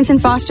 Thousands of teens in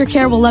foster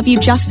care will love you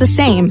just the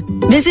same.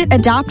 Visit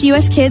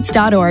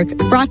adoptuskids.org,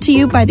 brought to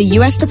you by the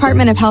U.S.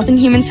 Department of Health and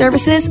Human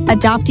Services,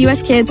 Adopt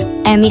U.S. Kids,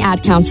 and the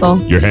Ad Council.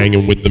 You're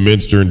hanging with the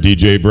Minster and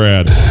DJ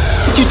Brad.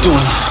 What you doing,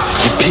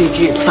 you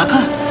pig-head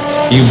sucker?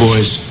 You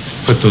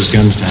boys, put those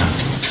guns down.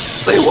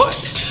 Say what?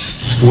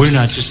 We're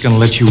not just gonna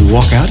let you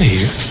walk out of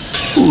here.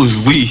 Who's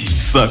we,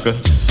 sucker?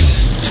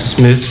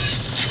 Smith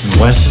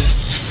and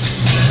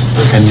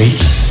Wesson and me.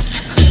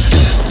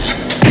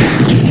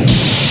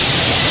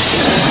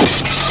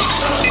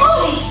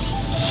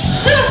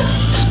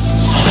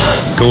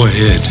 Go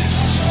ahead.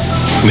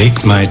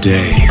 Make my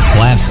day.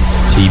 Classic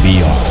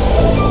TBR.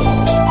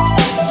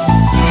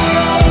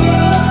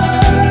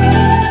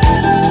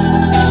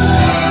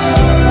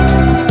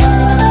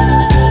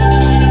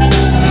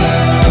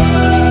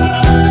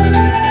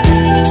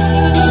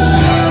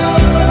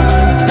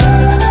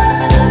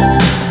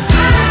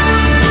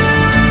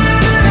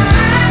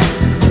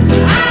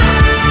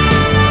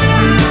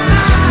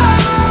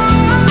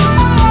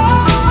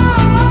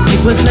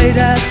 It was late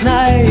at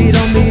night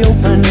on the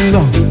open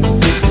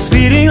road,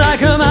 speeding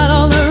like a man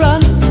on the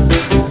run.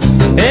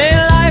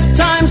 A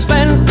lifetime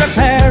spent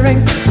preparing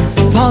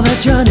for the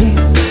journey.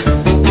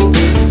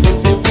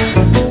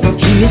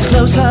 He is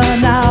closer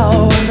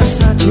now and the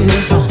search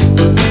is on,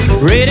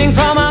 reading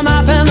from a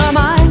map in the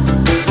mind.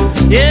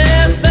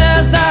 Yes,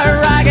 there's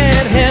the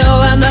ragged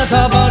hill and there's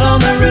a boat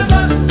on the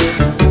river.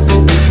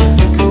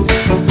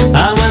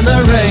 And when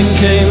the rain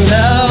came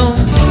down,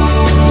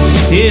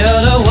 he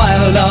heard a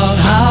wild dog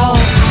howl.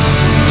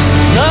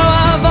 There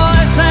were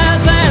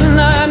voices in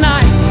the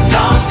night.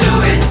 Don't do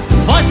it.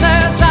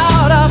 Voices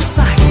out of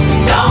sight.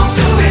 Don't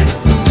do it.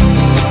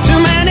 Too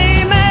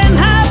many men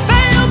have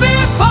failed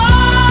before.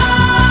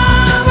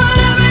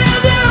 Whatever you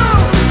do,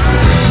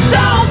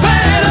 don't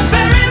pay the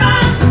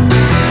ferryman.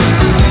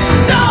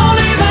 Don't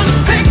even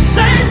fix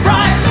a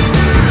price.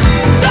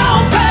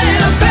 Don't pay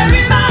the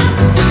ferryman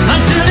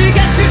until he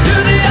gets you to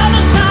the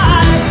other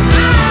side.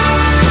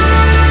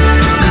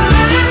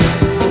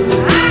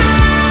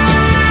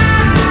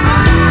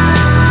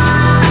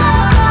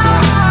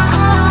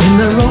 In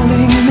the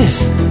rolling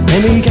mist,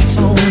 when he gets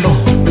on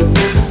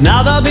board,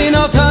 now there'll be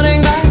no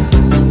turning back.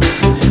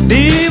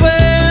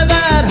 Beware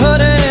that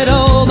hooded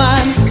old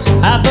man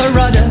at the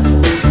rudder.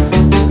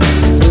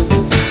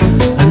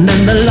 And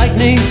then the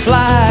lightning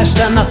flashed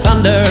and the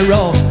thunder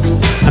rolled,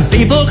 and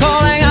people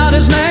calling out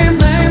his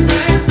name,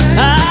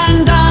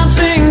 and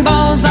dancing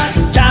bones that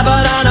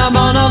jabbered on him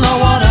on the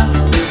water.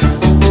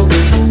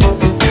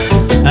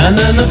 And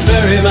then the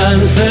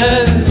ferryman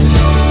said,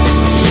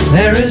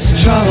 there is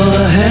trouble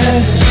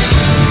ahead.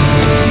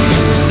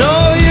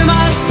 So you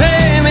must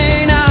pay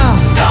me now.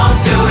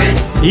 Don't do it.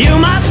 You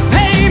must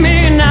pay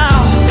me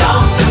now.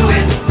 Don't do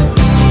it.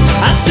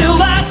 And still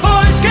that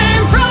voice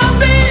came from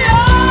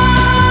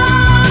beyond.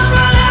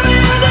 Whatever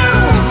you do,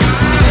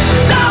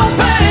 don't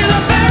pay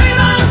the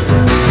ferryman.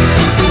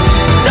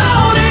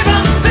 Don't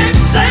even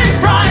fix a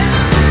price.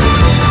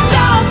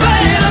 Don't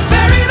pay the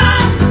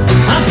ferryman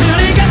until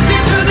he gets you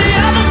to the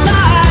other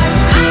side.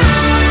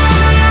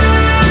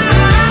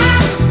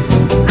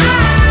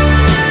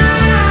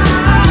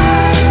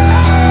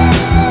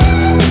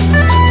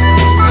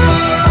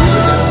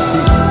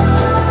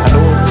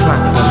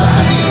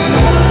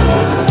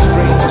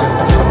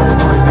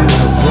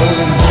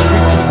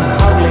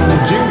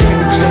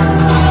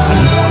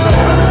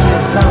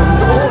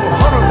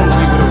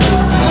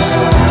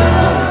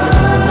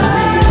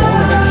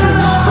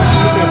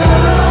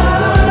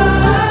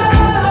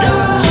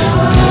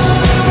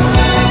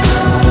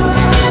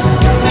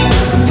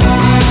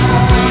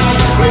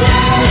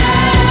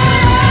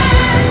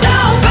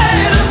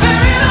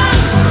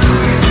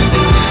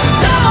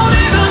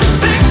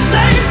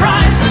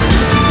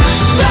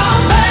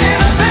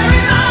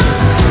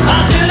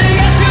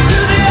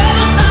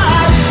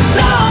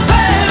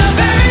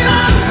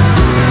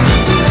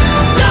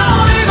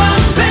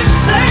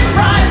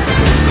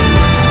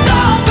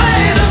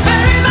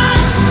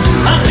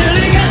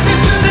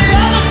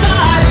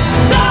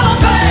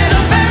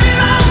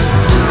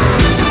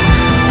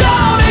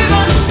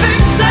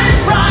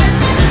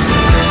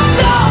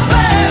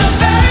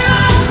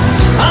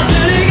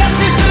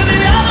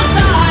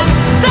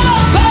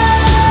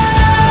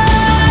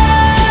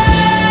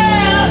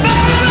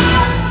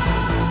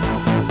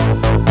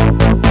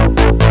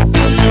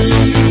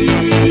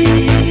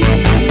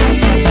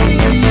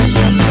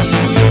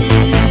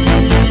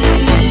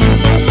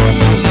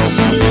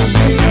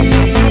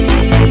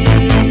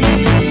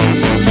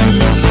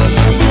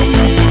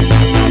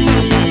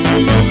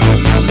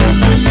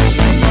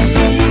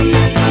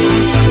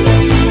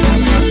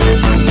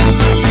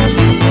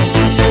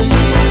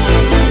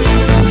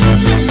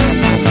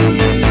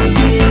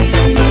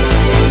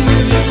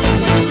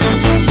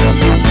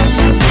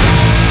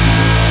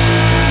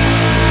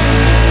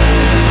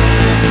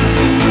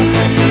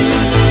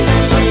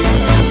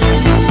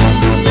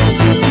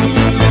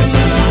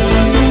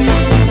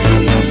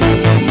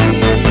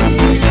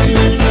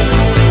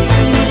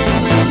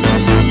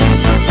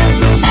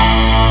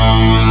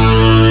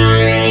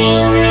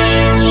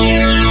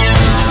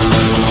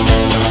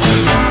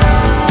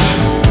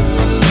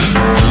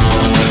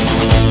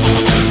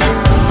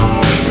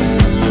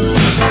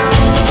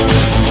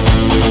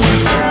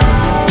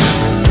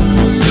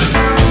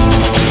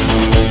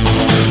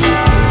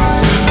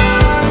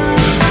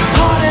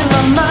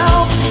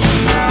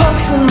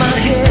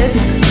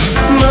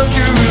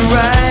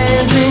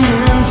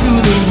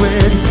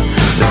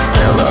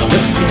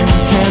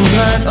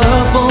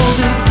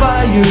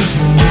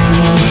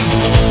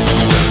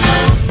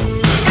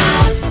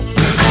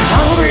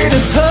 Hungry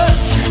to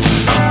touch,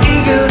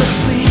 eager to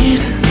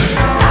please,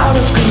 out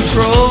of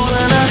control,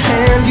 and I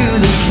hand you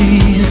the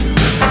keys.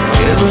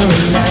 Every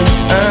night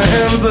I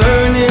am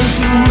burning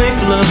to make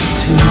love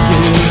to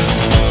you.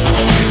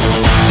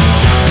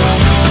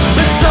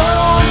 But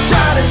don't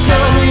try to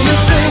tell me you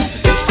think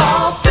it's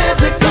all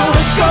physical.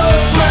 It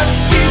goes much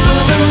deeper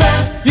than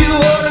that. You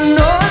ought to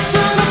know it's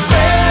an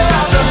affair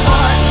of the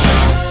heart.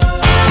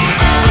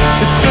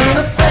 It's an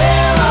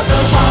affair of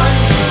the heart.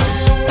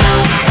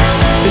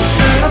 It's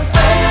an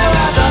affair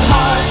of the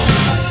heart.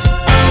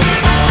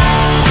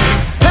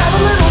 Have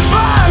a little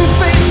blind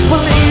faith,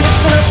 believe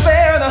it's an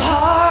affair of the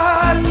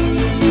heart.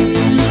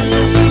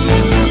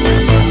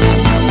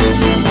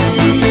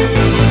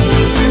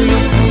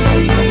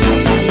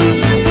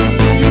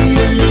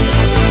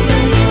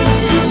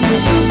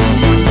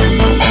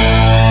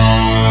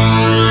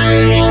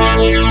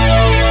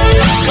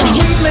 When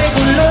we make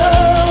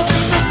love,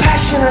 it's a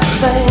passionate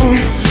thing.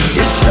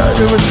 You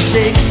shudder and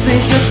shake,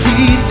 sink your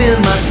teeth in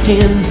my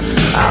skin.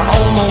 I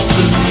almost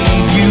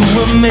believe you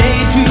were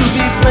made to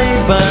be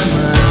played by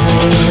my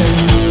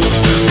hand.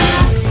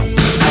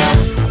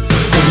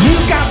 And you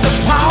got the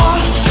power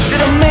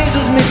that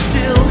amazes me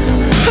still.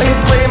 How you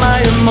play my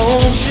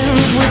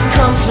emotions with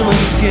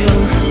consummate skill.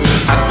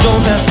 I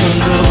don't have to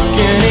look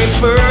any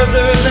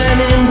further than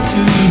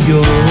into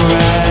your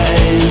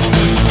eyes.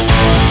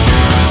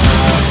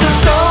 So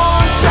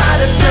don't try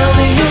to tell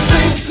me you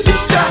think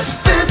it's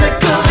just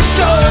physical. It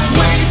goes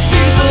way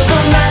deeper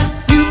than that.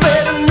 You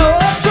better know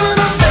it's an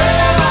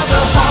affair of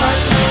the heart.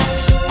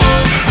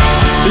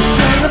 It's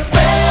an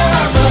affair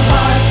of the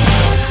heart.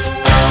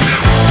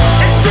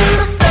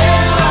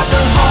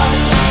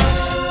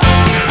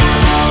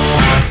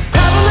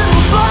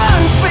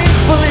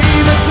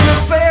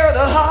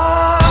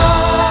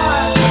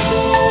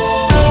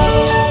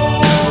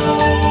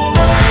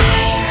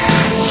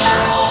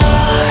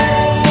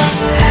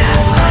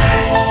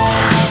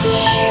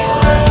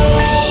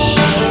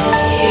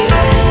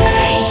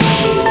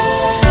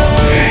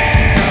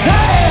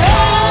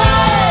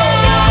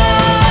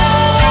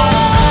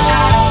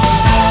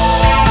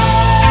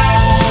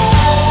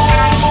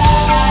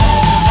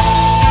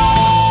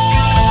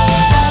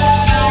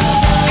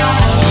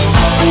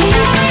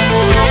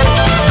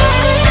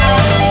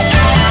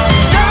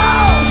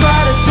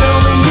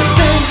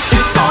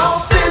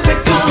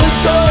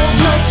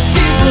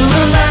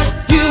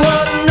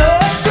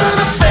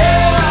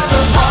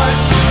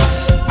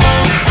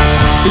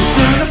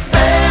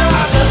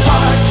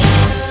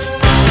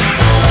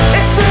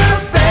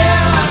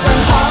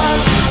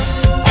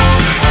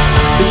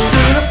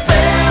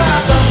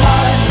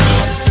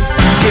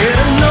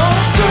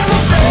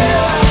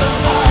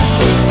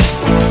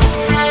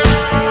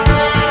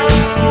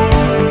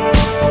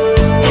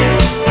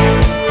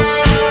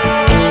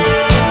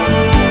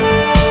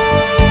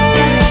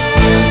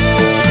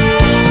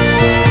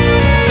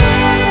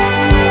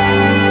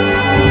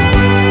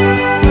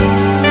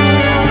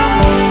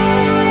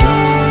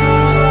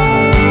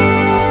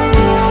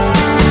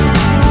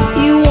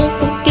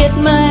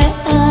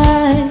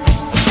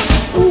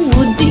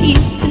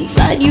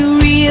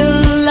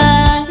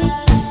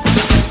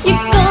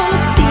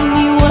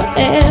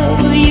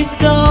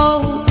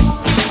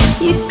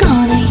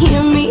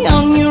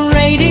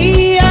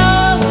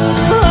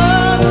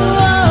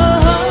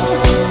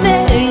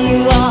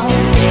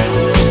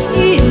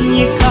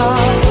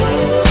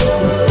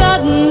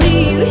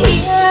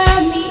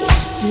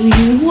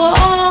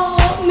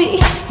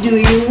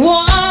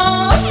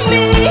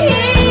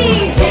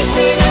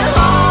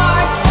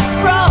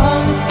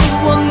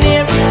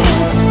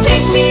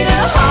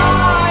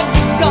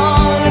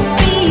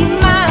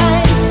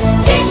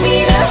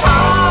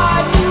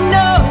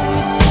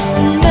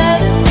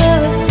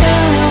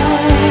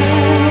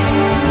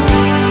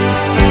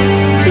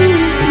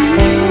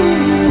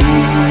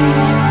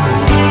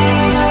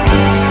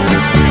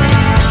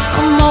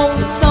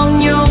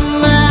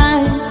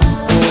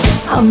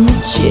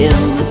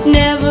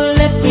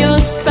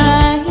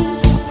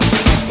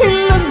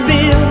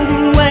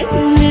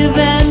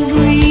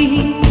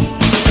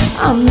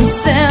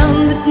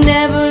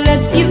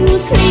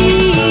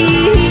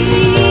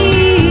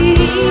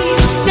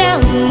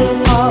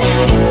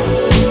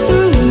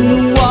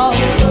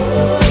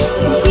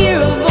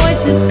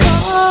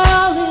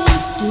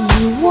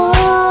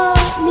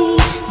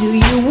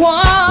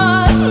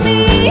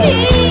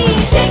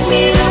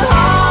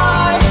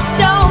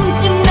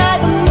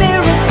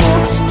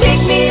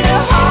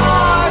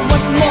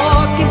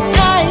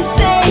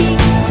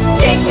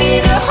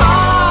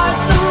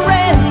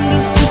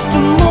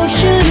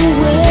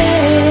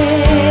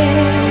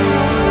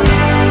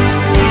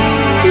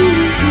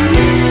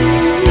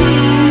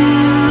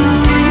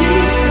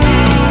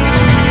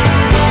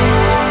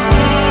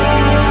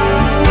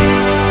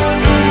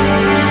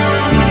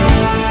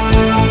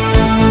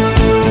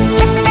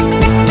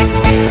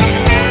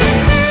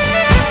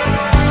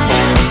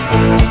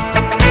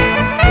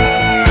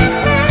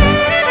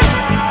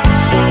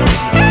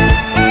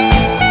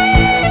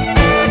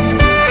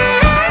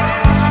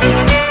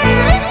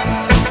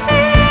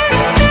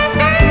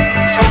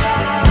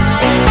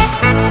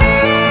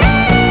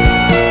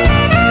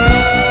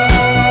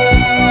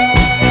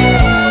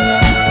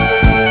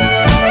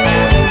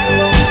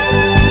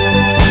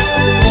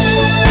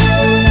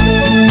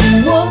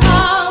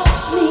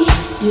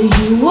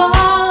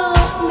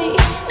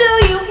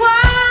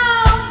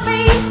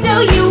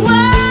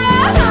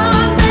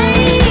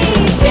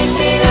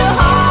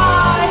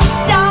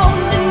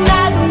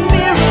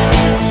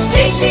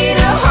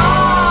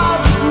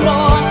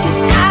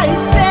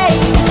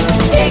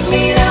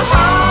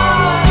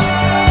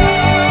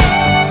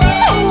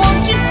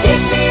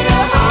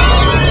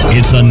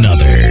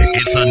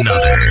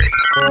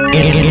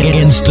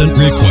 instant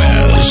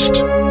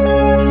request.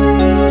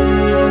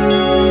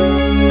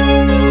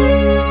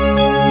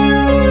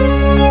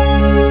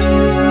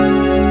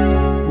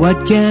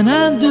 What can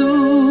I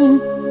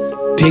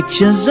do?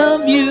 Pictures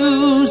of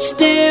you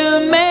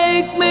still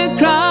make me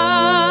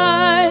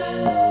cry.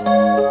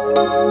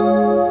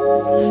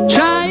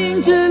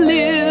 Trying to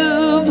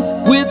live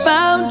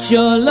without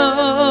your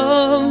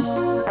love,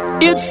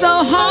 it's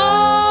so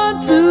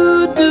hard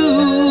to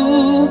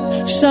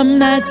do. Some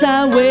nights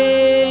I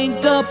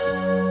wake up,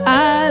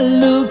 I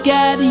look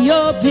at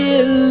your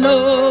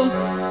pillow,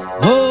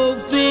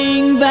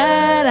 hoping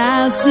that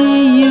I'll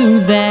see you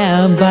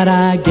there. But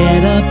I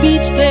get up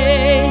each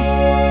day,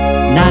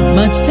 not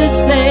much to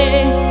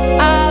say,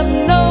 I've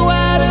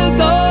nowhere to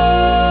go.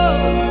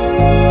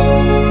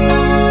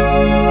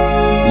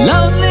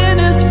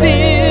 Loneliness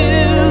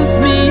fills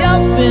me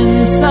up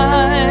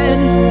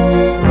inside,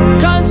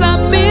 'cause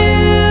I'm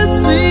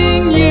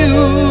missing you.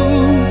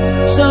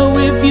 So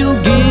if you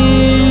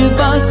give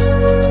us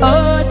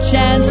a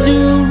chance to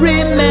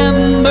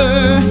remember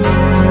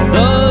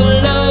the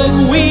love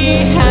we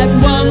had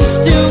once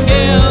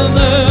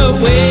together,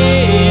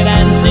 wait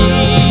and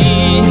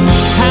see.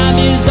 Time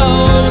is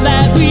all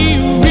that we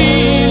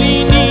really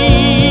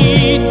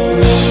need.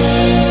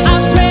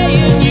 I'm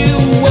praying you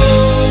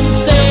won't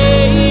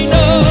say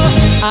no.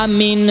 I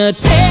mean to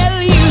tell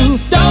you,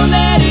 don't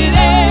let it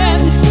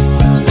end.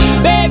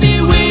 Baby,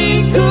 we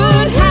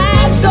could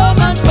have so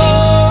much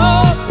more.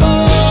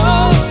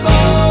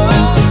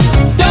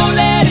 Don't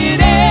let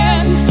it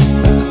end.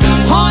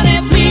 Honey,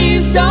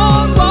 please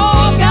don't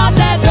walk out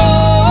that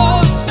door.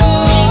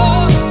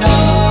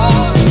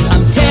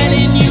 I'm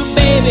telling you,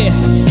 baby,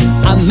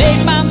 I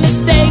made my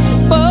mistakes,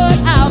 but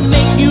I'll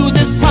make you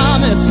this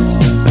promise.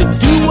 To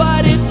do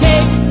what it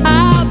takes,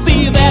 I'll be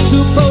there to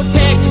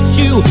protect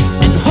you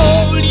and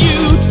hold you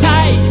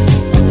tight.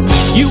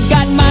 You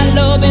got my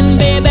loving,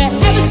 baby,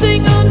 every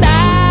single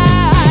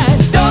night.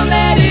 Don't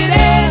let it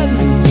end.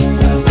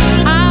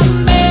 I'm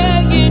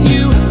begging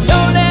you,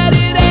 don't let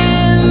it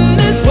end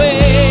this way.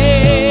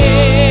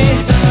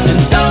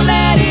 Don't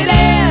let it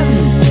end.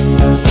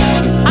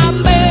 I'm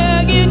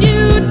begging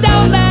you,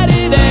 don't let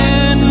it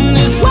end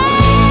this way.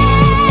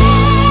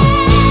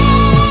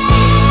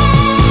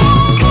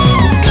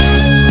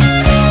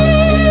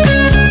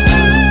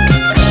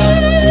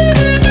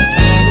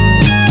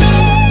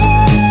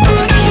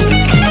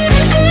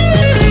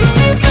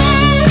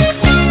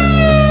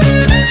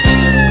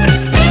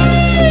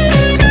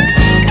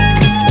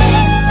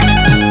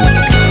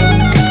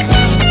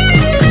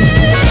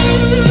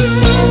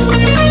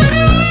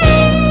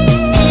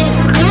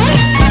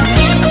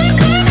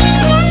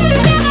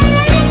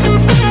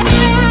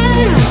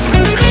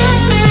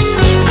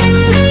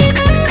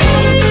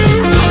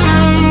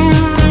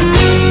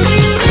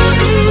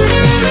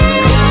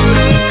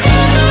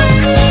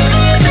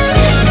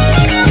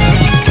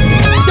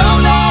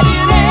 Don't let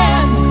it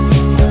end.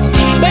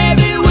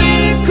 Baby, we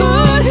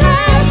could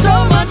have so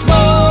much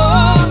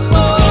more.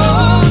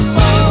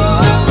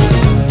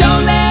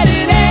 Don't let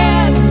it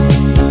end.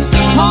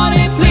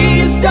 Honey,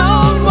 please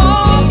don't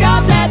walk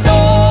out that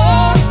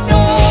door.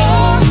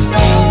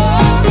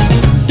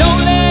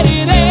 Don't let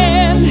it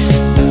end.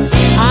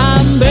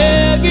 I'm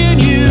begging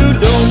you,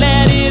 don't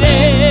let it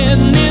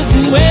end this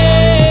way.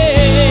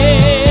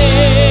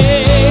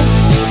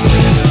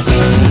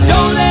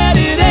 Don't let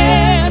it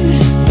end.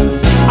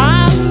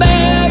 I'm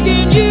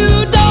begging you,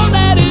 don't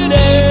let it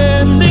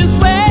end this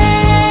way.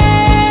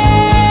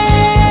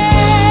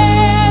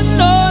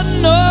 No,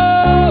 no,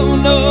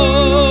 no.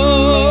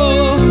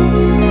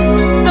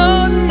 No,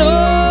 no,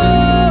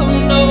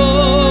 no.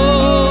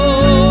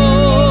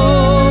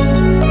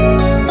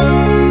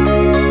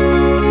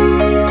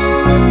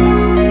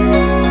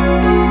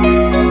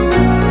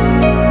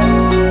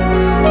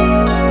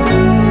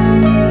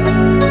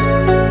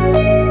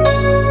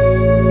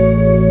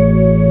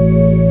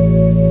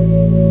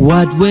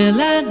 What will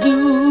I do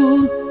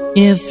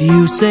if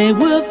you say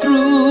we're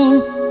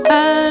through?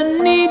 I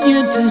need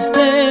you to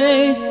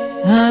stay,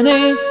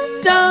 honey.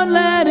 Don't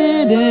let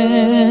it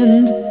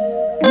end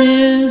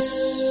this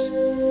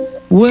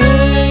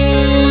way.